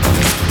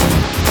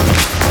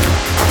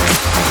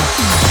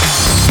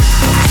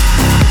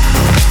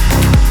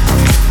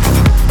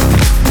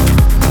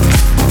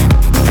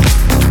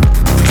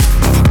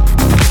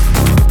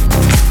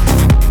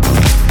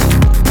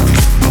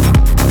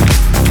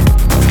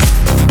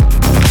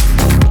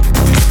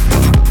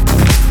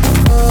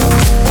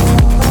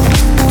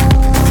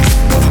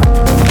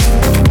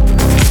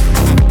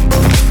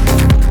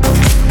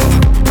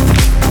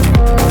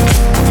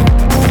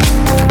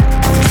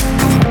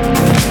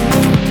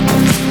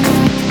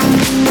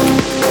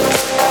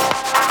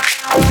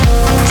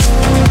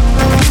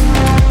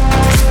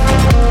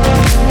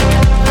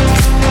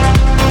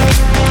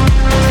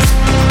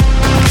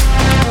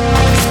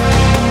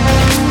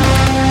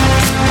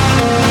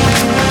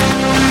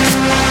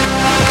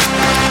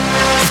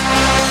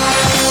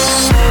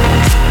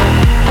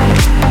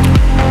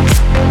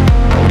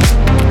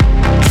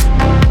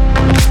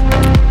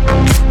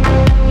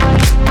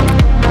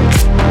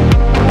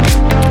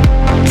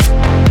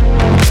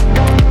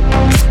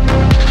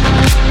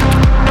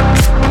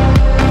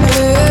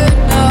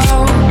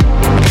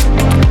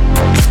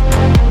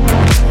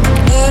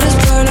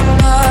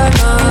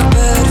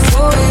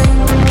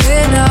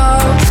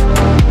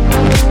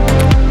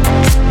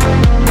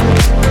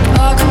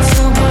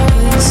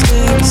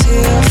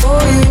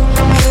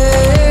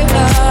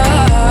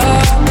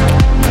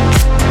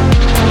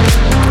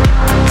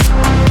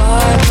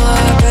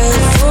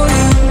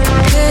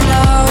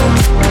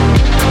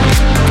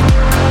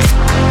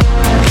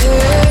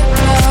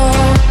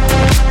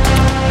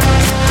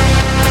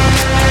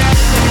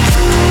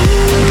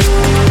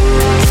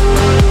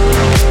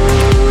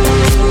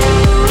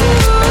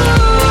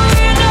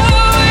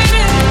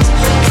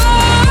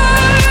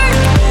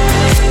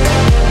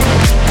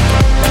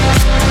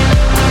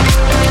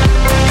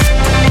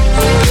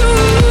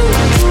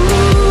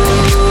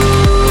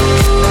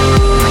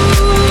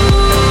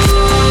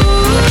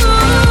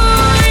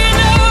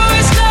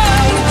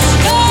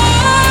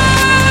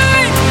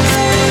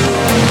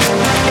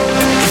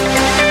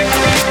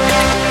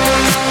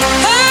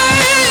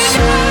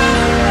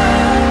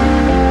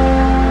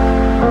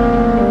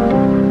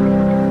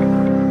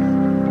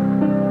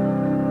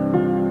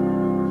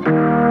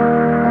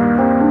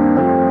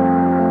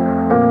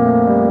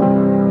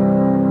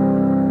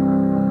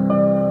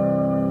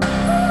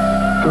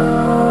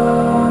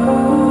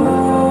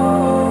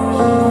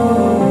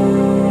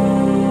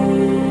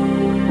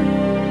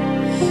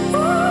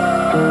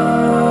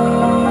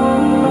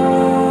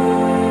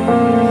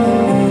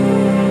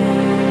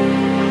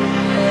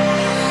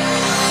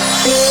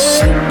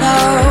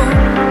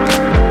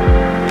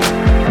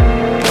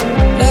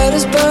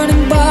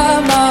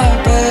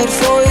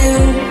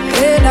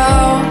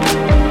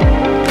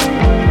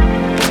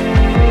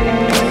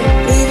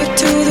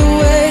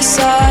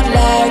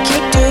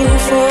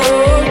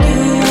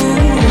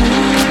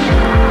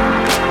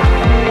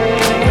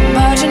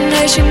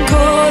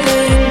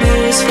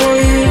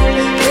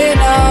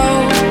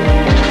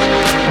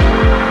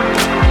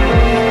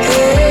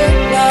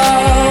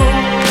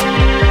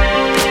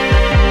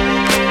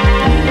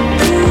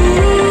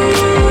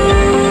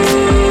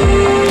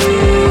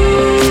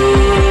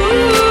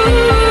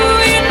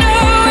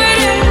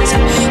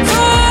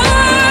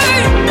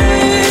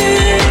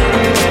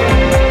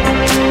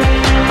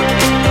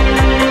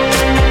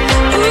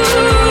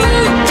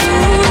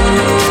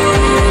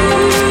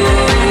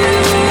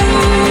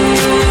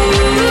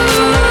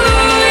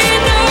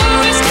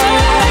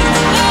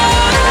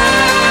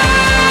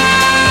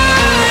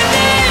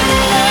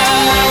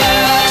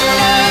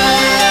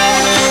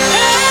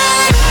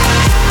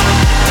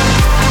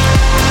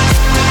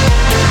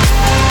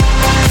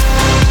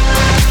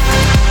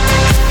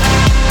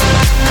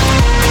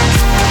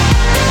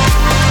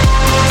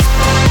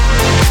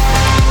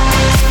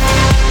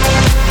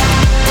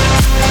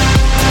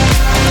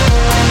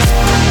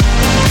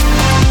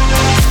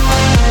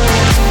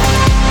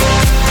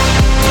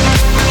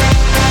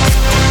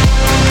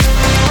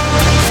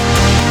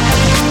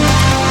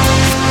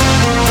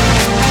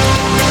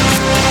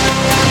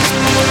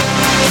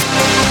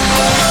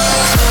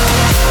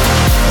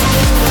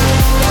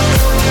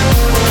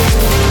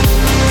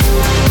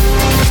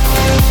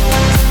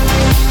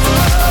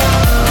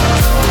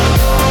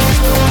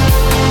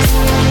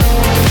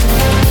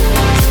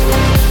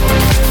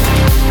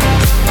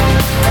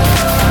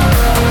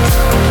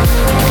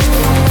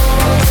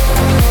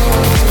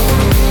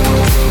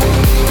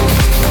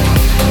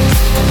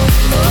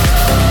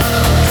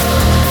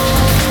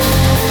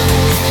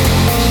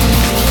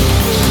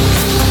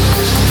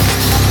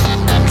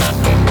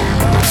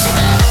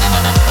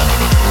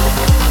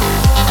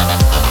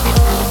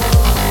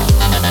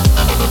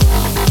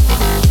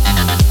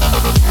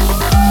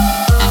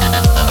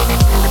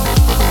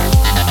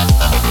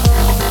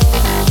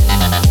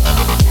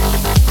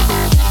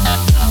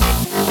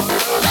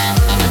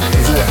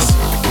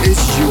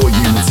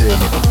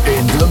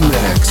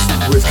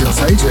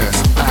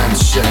 Contagious and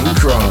Shane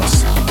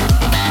Cross.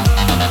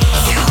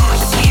 Your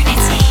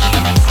unity.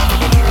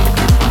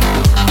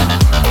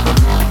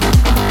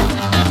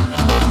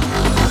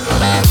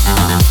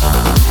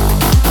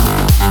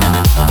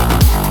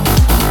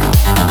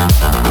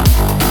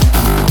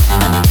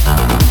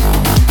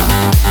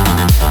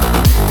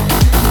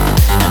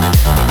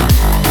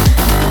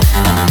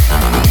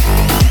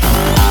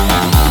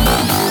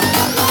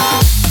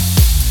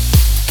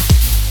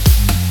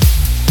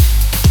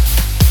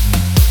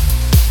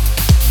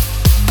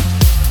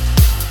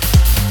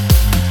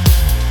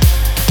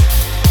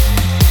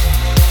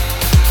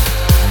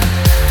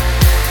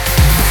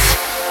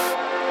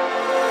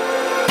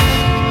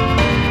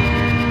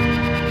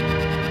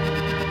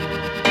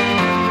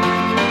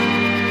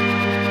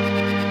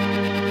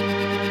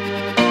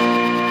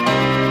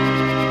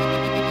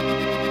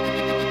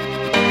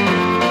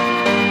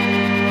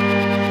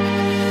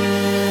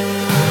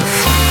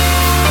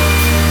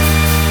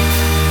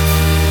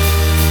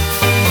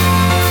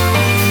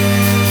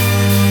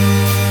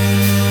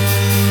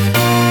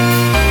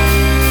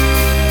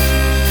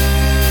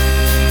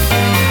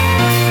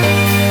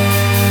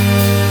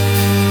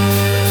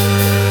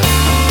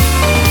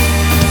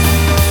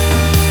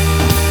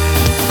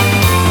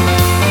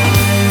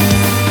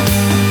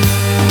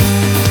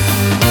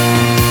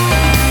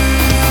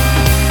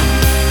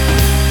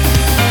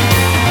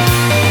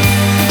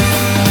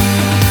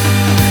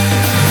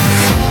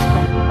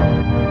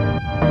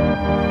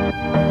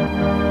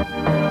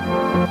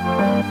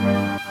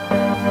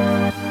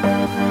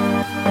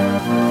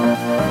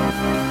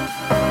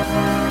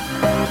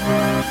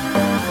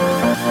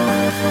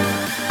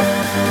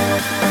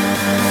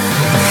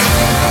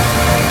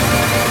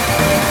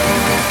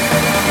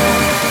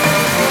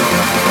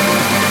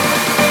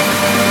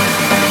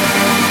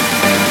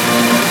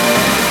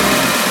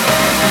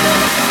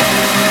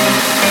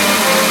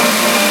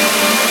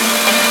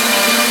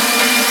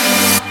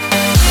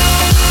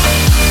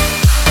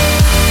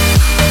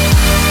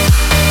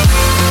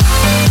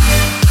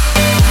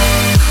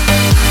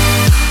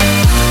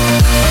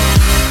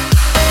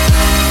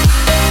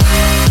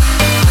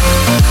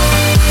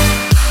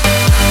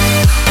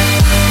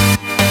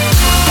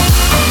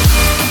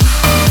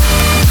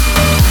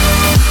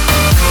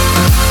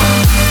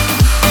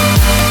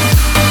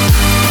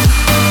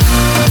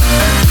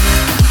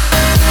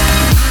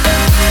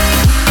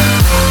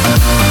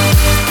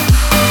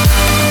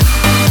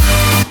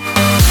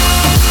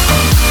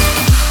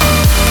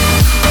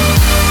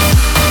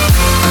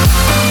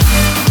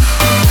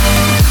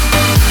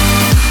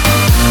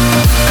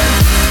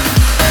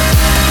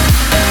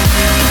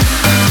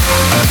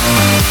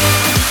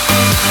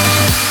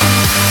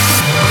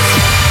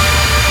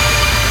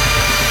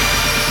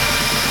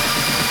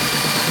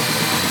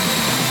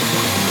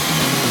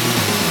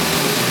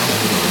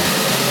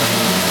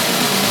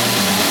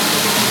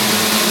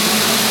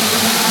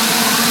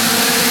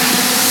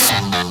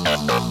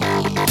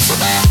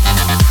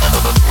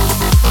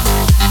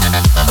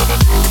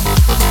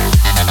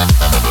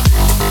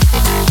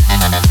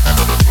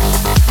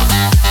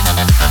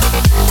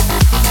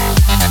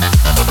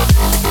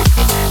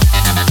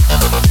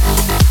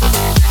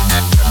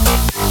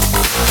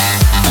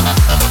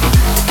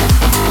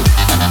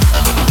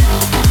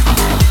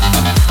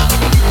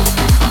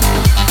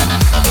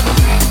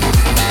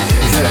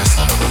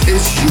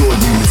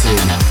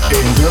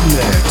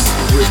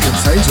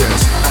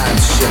 Contagious and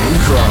Shane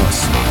Cross.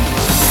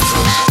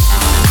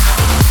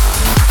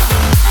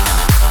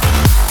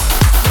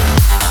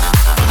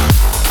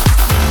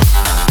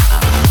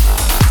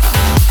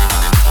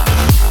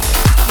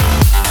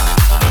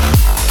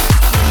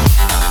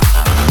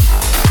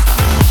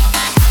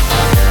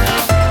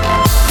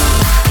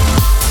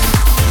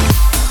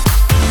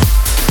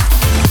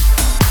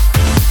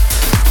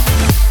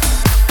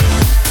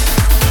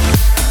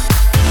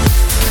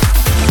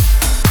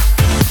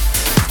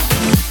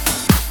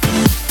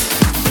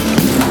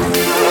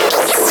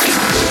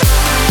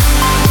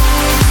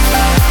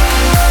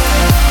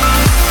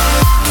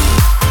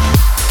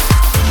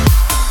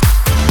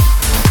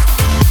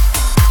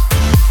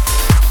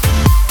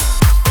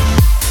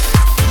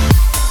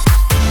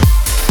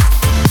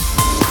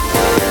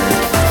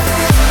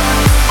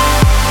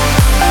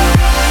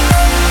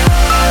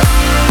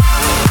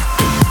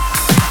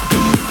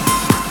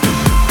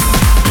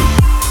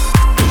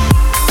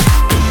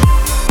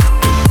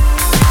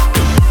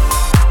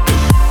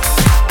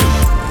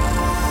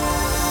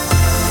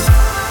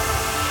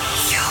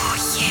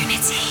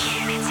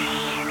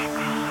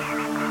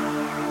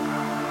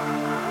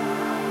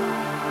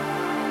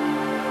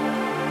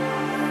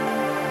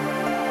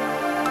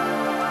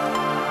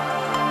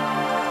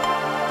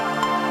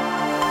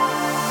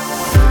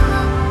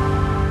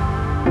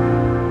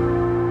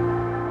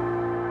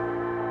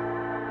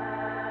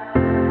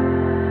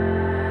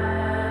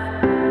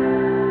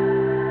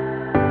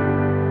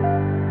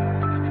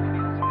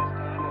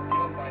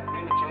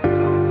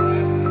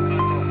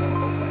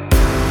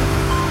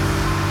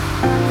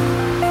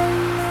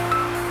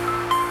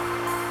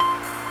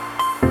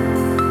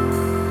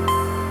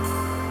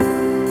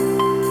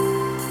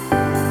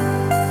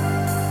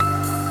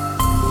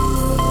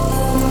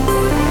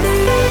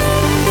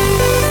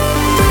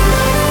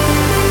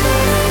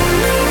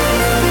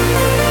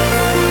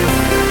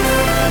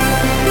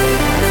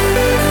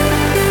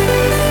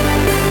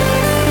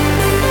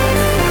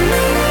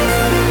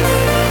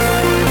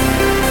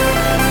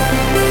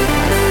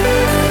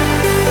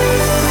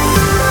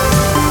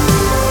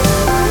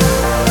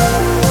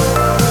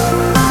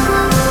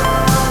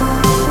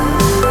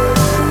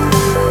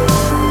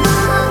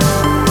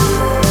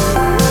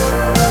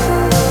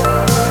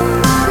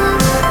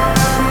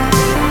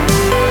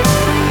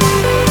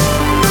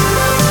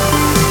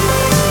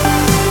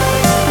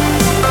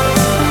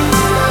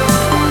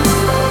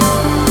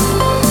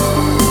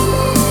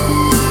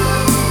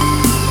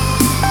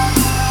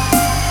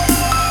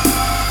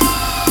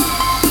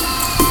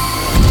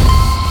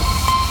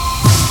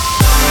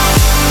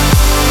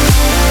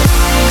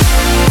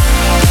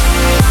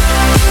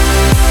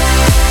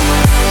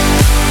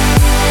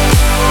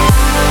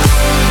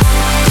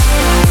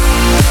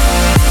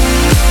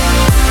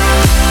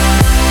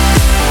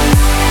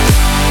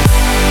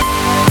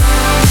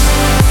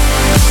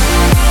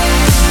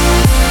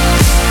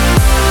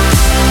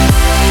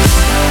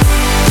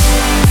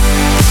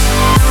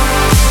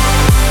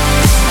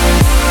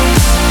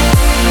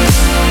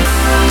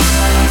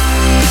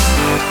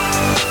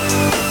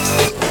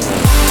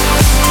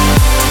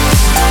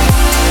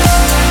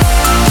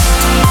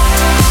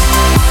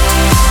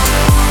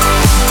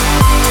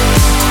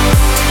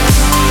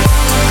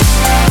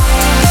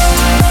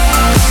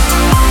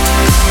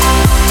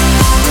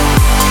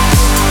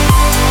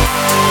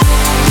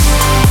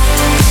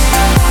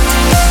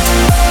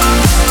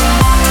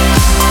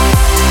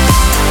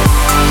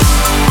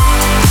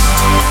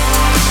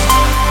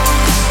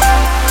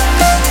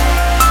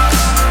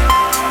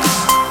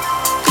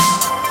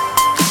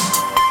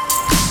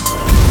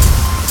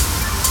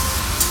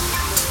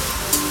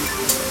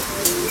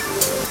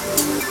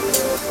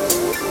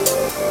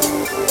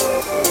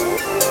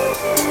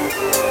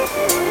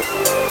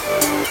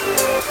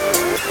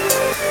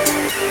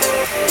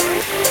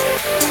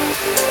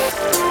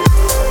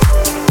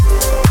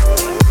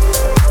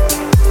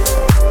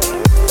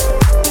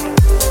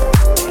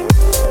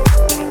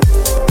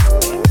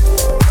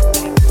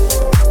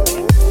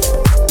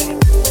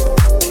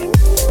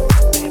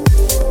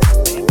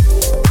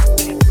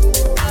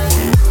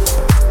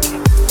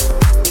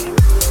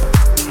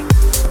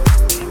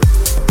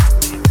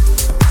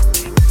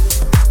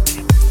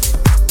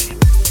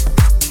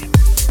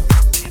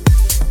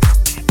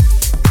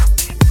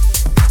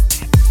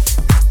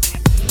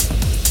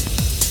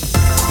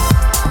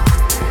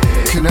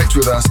 Connect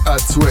with us at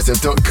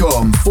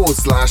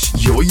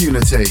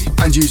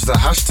twitter.com/yourunity and use the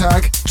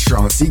hashtag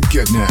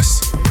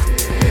TrancyGoodness.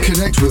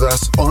 Connect with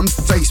us on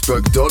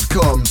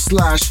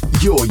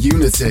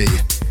facebook.com/yourunity.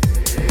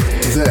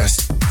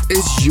 This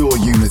is Your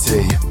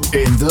Unity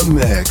in the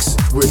mix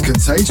with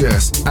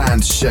Contagious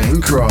and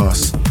Shane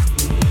Cross.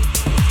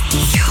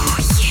 Your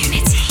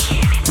Unity.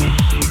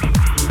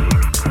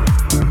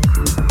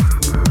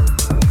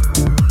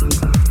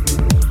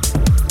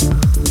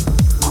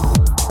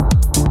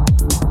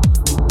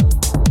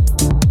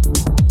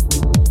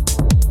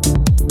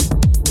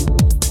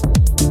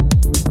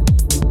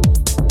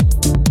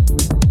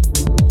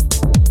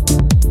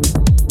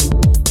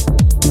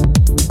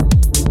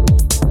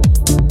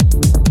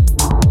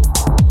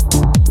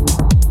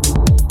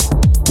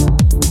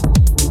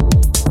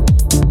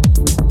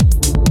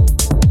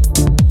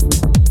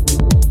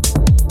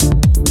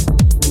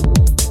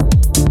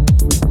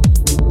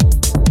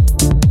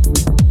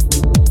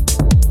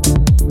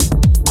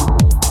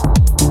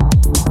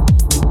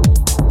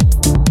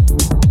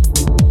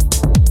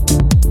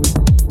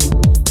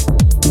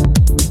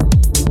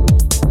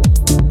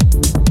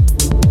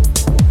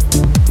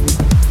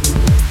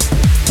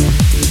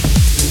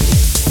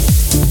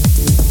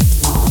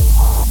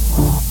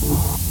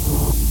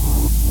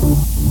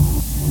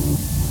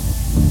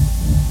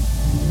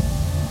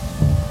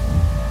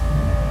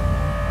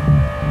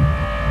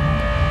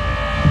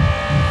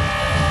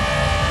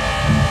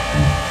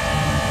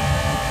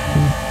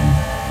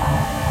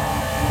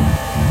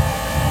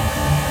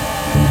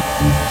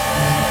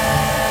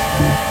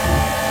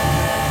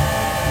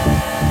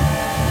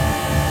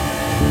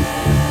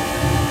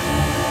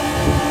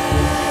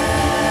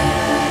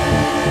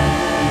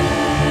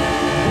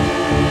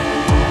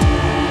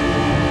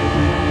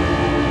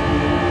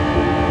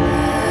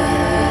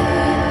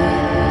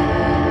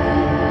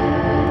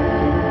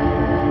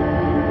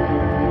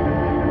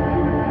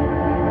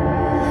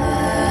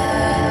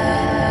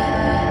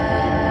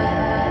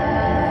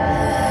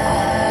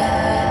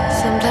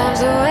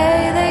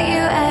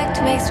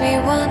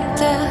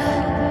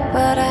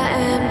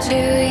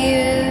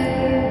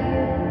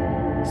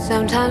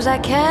 Sometimes I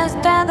can't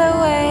stand the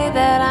way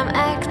that I'm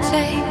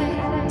acting,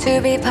 to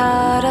be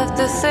part of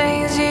the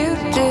things you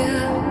do.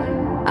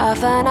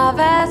 Often I've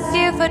asked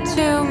you for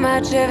too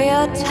much of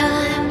your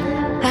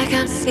time, like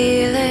I'm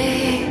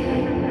stealing.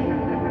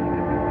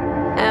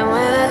 And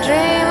when I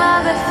dream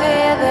of the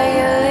fear that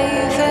you're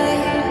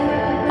leaving,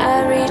 I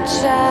reach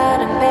out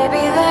and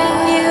baby then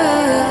you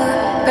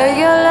put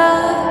your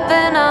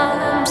loving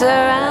arms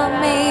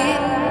around me,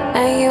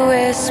 and you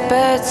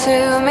whisper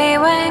to me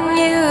when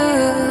you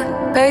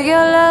put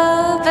your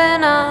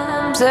loving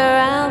arms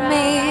around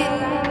me.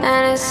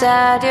 And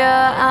inside your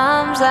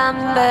arms I'm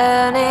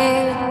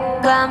burning,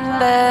 I'm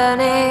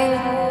burning,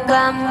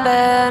 I'm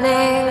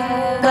burning,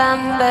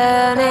 I'm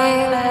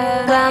burning,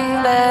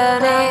 I'm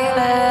burning,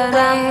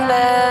 I'm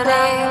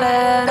burning,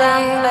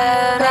 I'm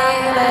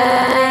burning.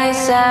 And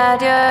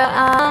inside your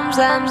arms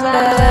I'm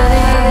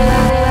burning.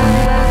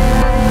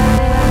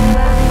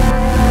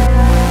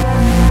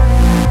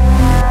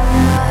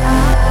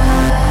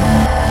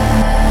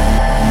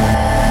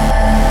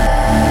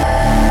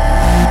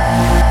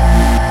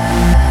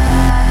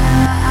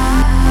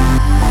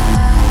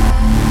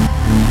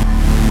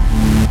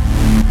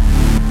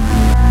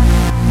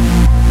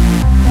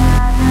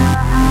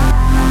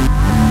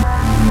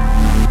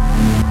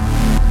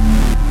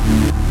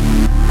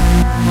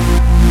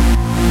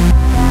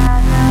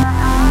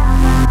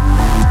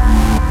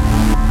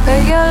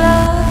 Put your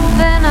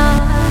loving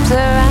arms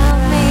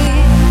around me,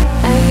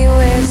 and you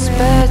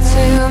whisper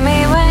to me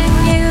when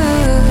you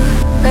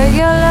put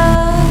your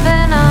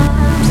loving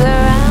arms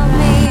around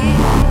me.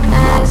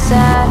 And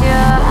inside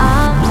your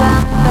arms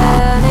I'm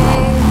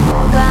burning,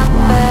 I'm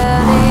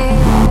burning,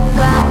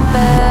 I'm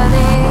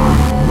burning,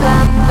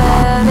 I'm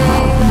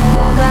burning,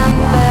 I'm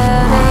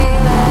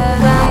burning,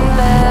 I'm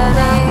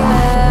burning,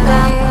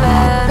 I'm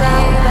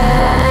burning.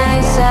 And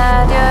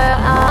inside your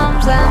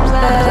arms I'm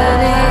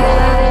burning.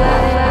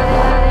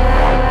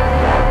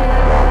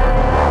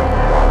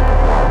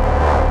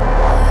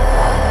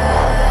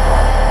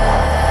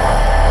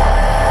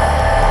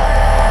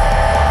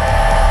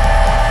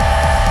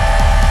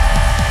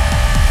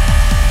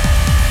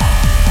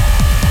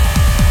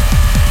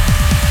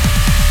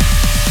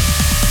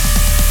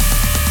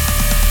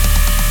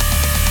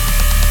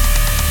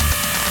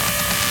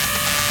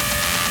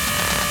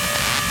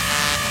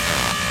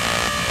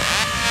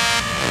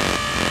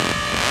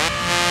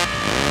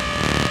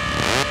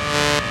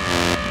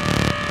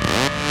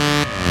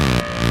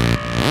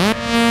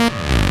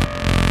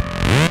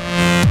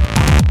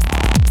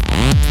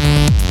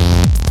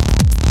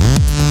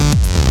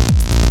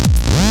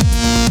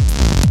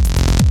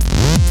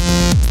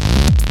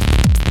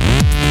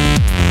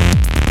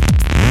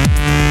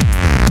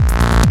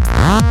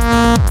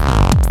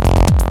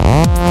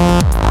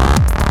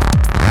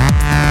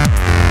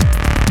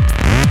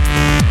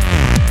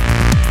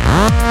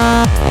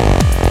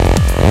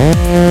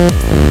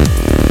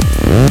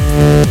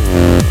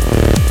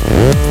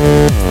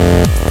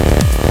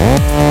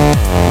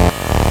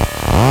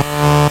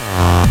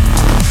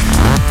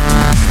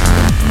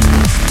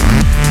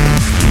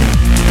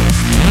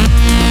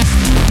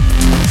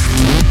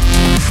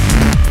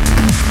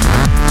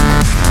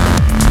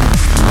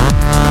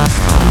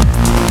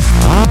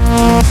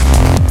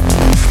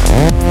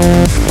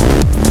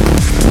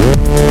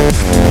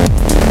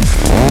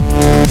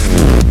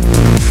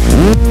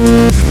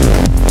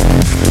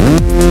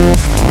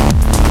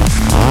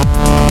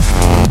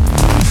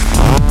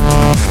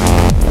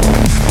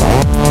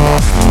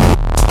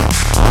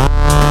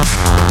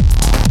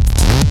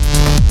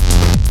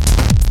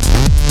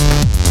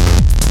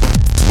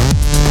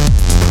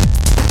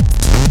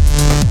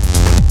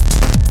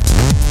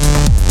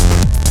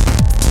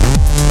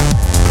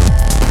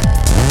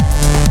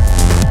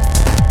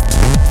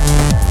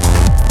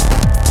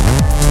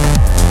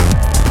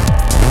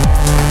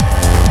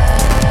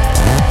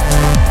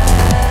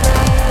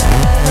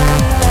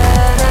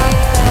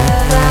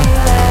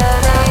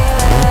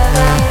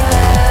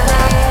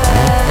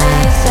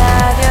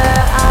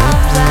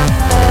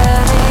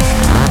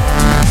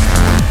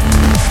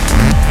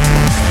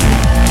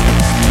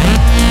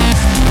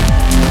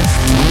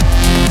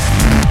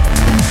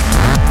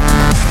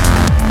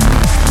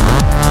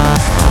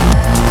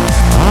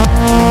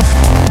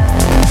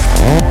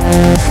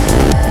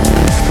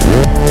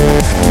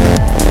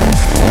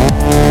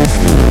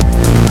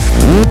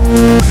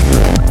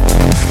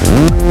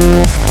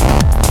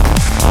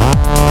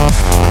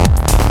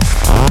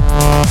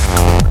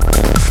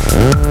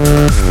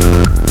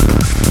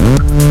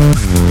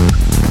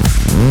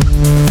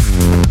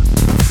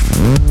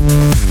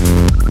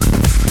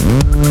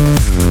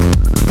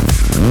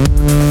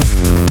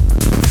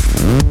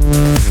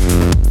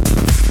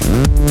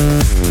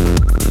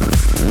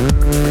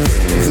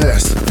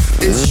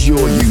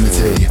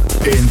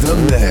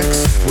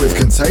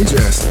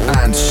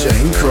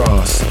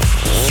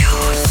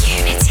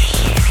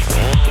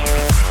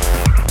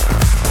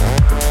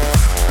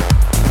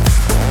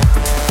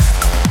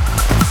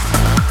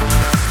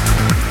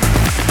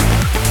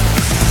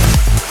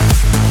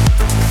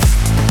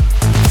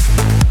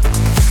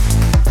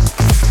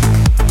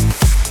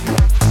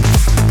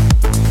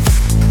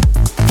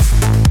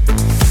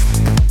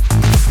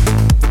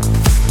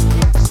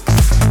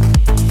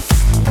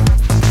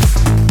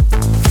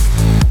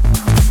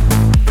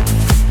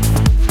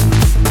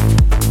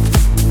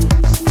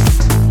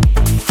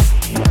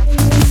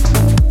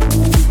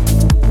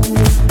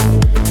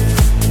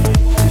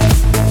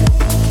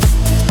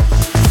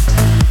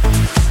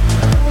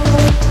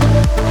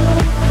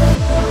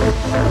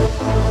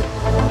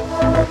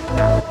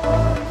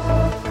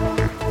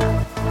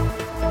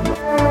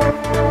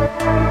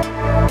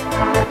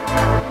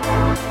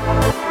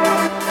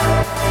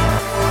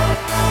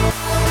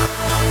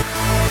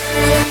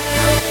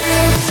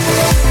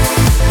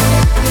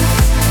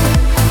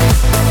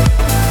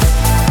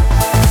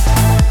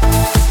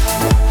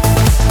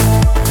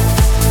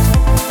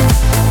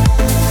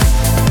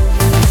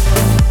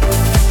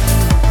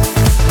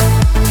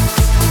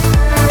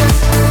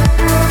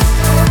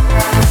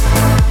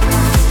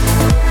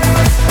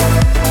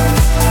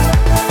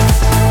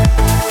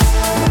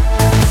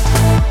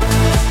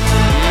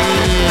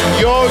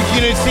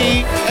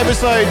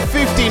 episode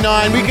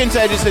 59. We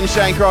Contagious and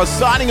Shane Cross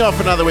signing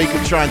off another week of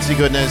Trancey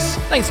goodness.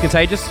 Thanks,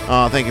 Contagious.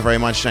 Oh, thank you very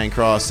much, Shane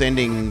Cross.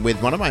 Ending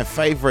with one of my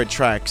favourite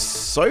tracks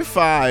so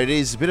far. It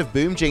is a bit of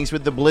Boom Jinx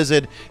with the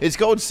Blizzard. It's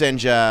called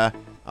Senja.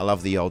 I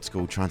love the old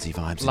school Trancey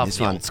vibes in this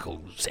one. Old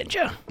school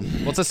Senja.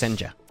 What's a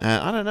Senja?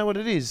 I don't know what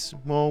it is.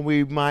 Well,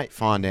 we might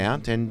find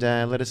out and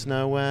let us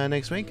know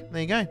next week.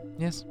 There you go.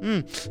 Yes.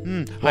 What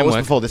was Homework.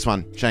 before this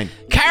one, Shane?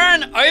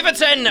 Karen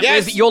Overton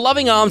Yes. with Your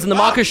Loving Arms and the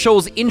Marcus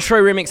Shaw's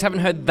intro remix. Haven't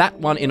heard that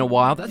one in a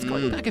while. That's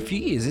going back a few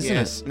years, isn't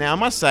it? Now, I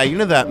must say, you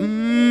know that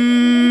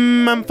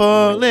I'm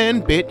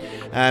falling bit?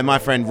 My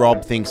friend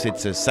Rob thinks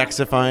it's a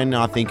saxophone.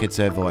 I think it's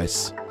her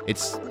voice.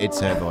 It's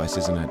her voice,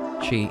 isn't it?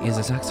 She is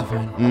a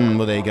saxophone.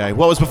 Well, there you go.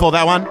 What was before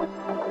that one?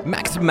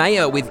 Max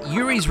Mayer with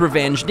Yuri's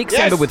Revenge, Nick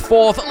Yes. Samber with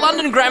Fourth,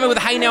 London Grammar with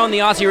Hey Now and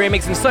the Arty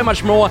remix, and so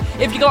much more.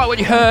 If you like what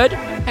you heard,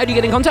 how do you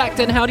get in contact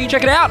and how do you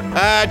check it out?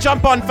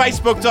 Jump on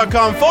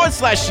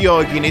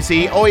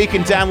facebook.com/YourUnity, or you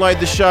can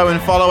download the show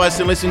and follow us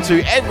and listen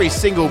to every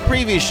single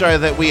previous show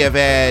that we have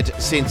aired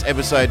since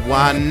episode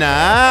 1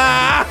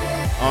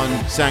 on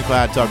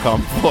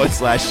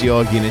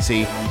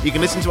soundcloud.com/YourUnity. You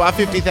can listen to our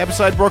 50th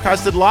episode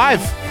broadcasted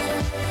live.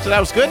 So that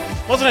was good,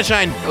 wasn't it,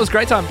 Shane? It was a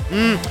great time.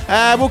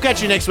 We'll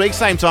catch you next week,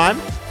 same time,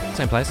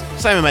 Same place.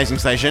 same amazing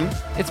station.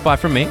 It's bye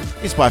from me,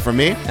 It's bye from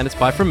me, and it's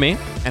bye from me.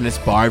 and it's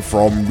bye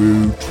from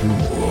me too.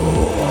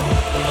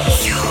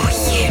 Your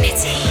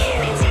unity.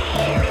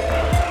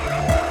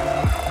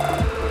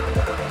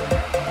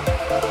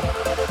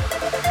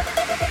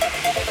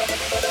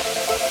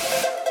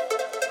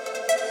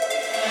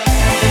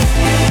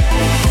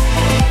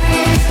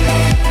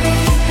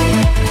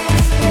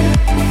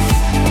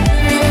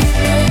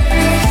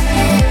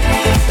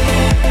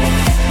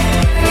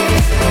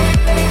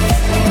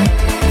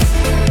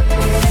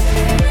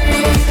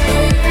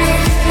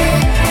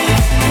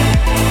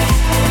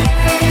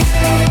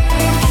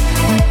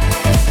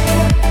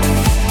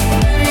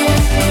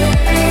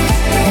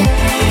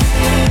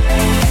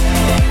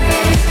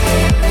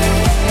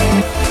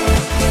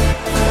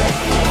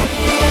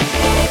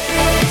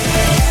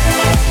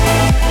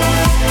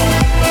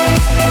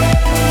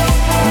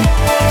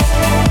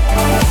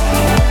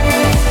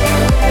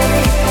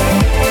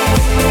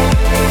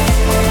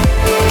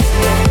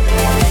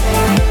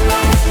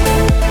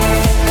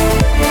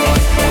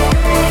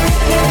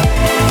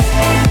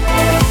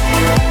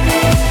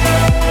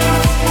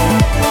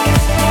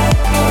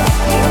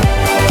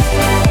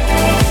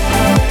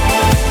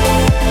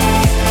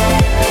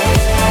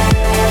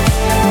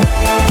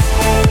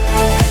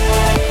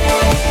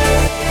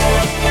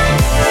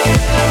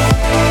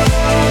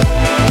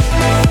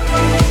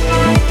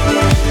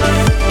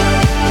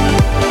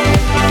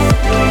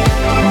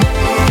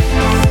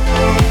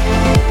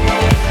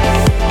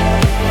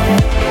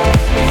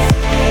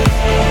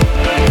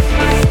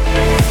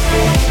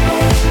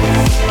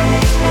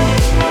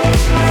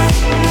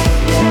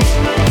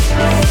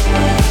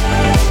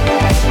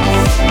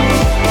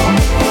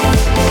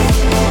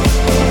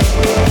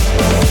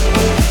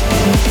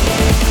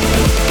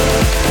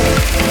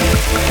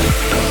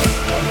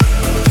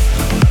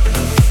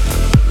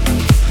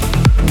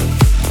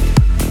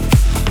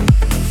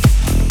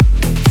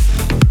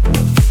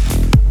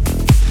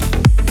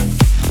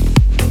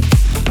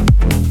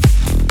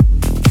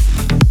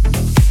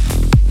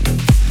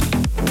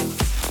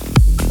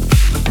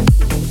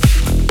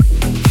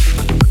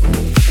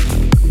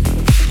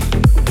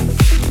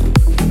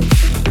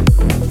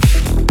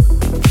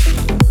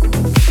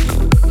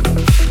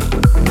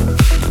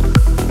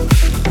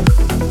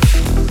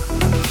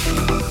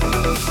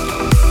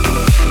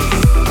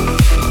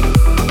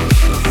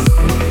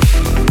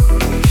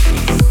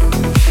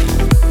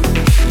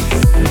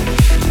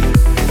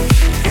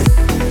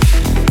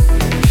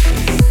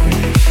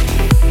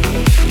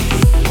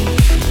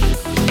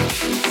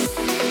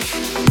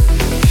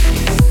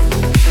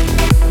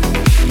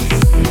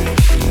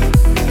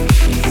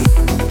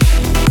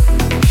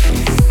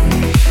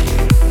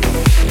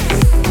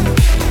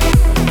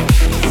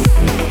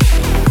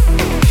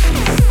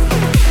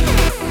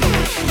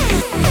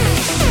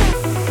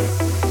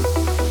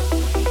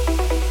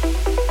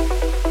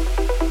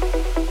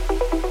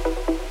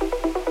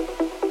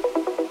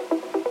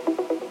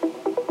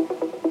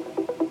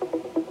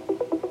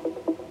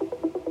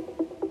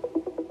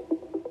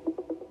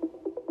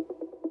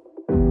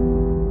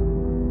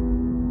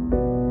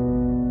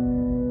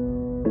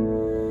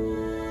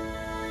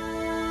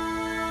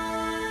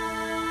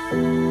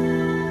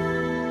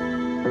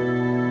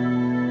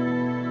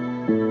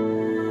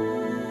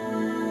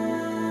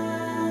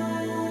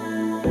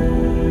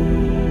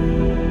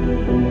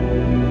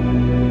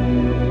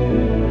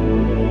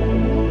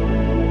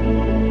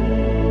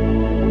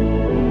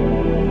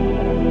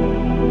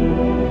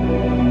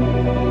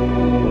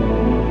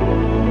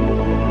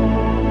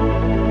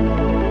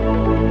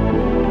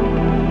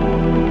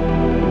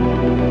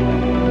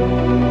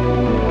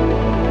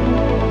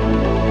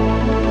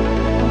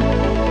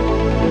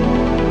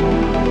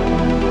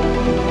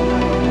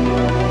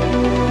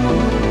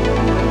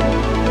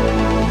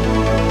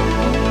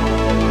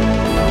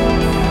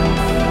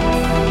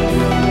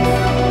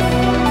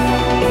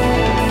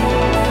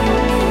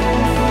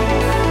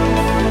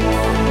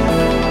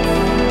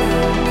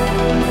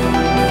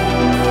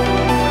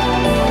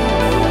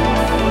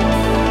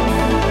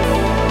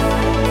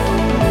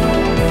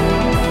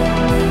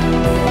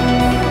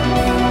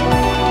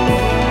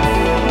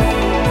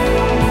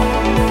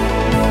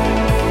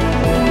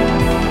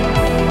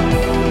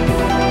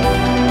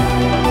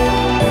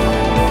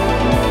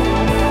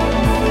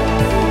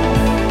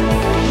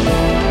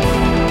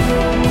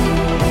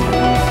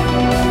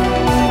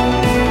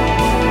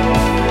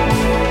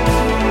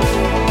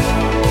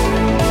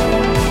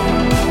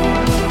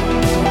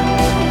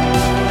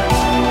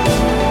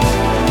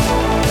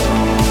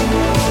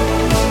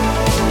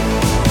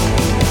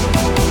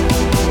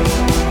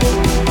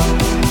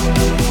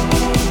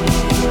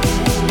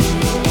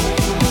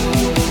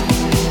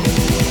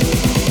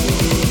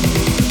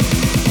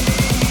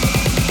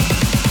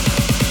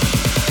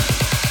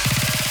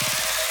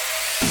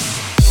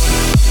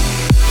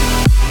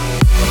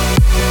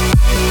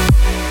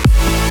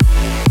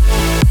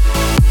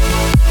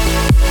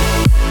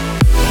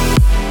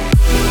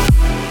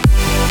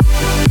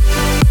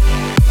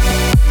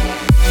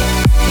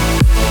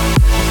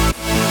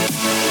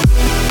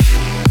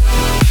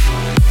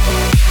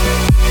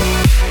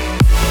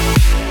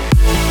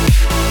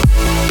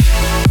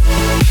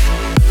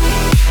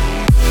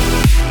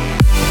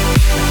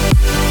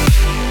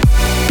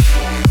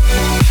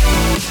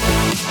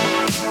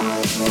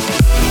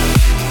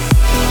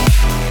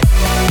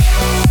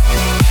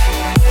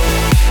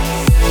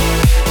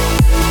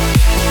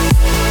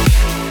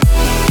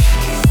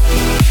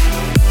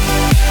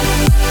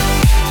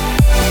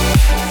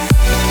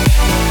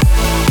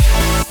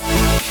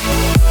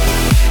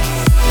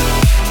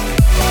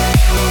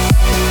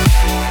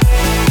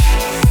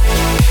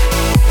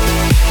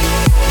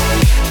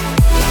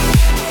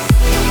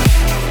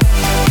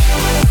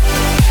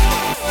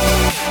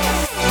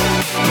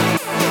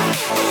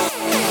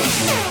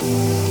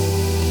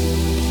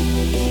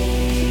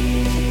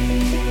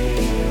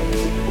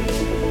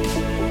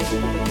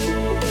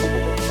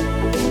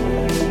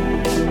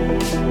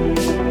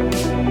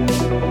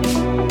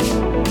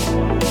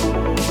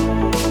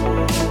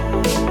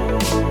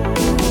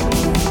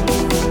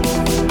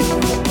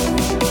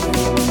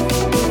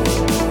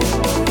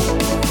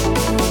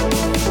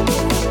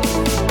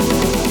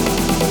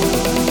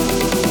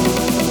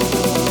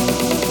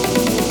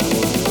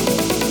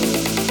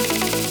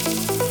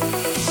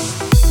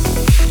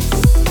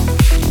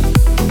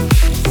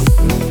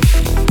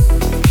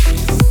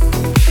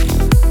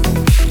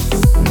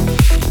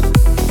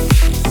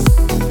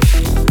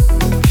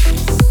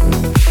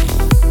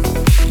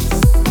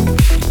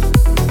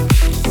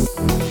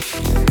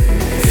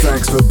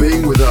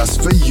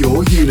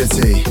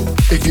 Unity.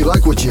 If you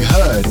like what you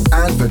heard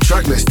and for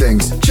track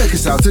listings, check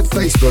us out at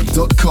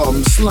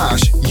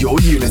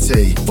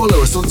facebook.com/YourUnity.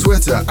 Follow us on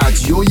Twitter at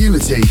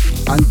YourUnity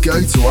and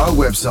go to our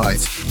website,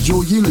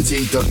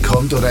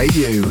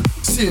 yourunity.com.au.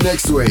 See you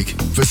next week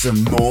for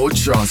some more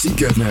trancey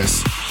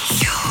goodness.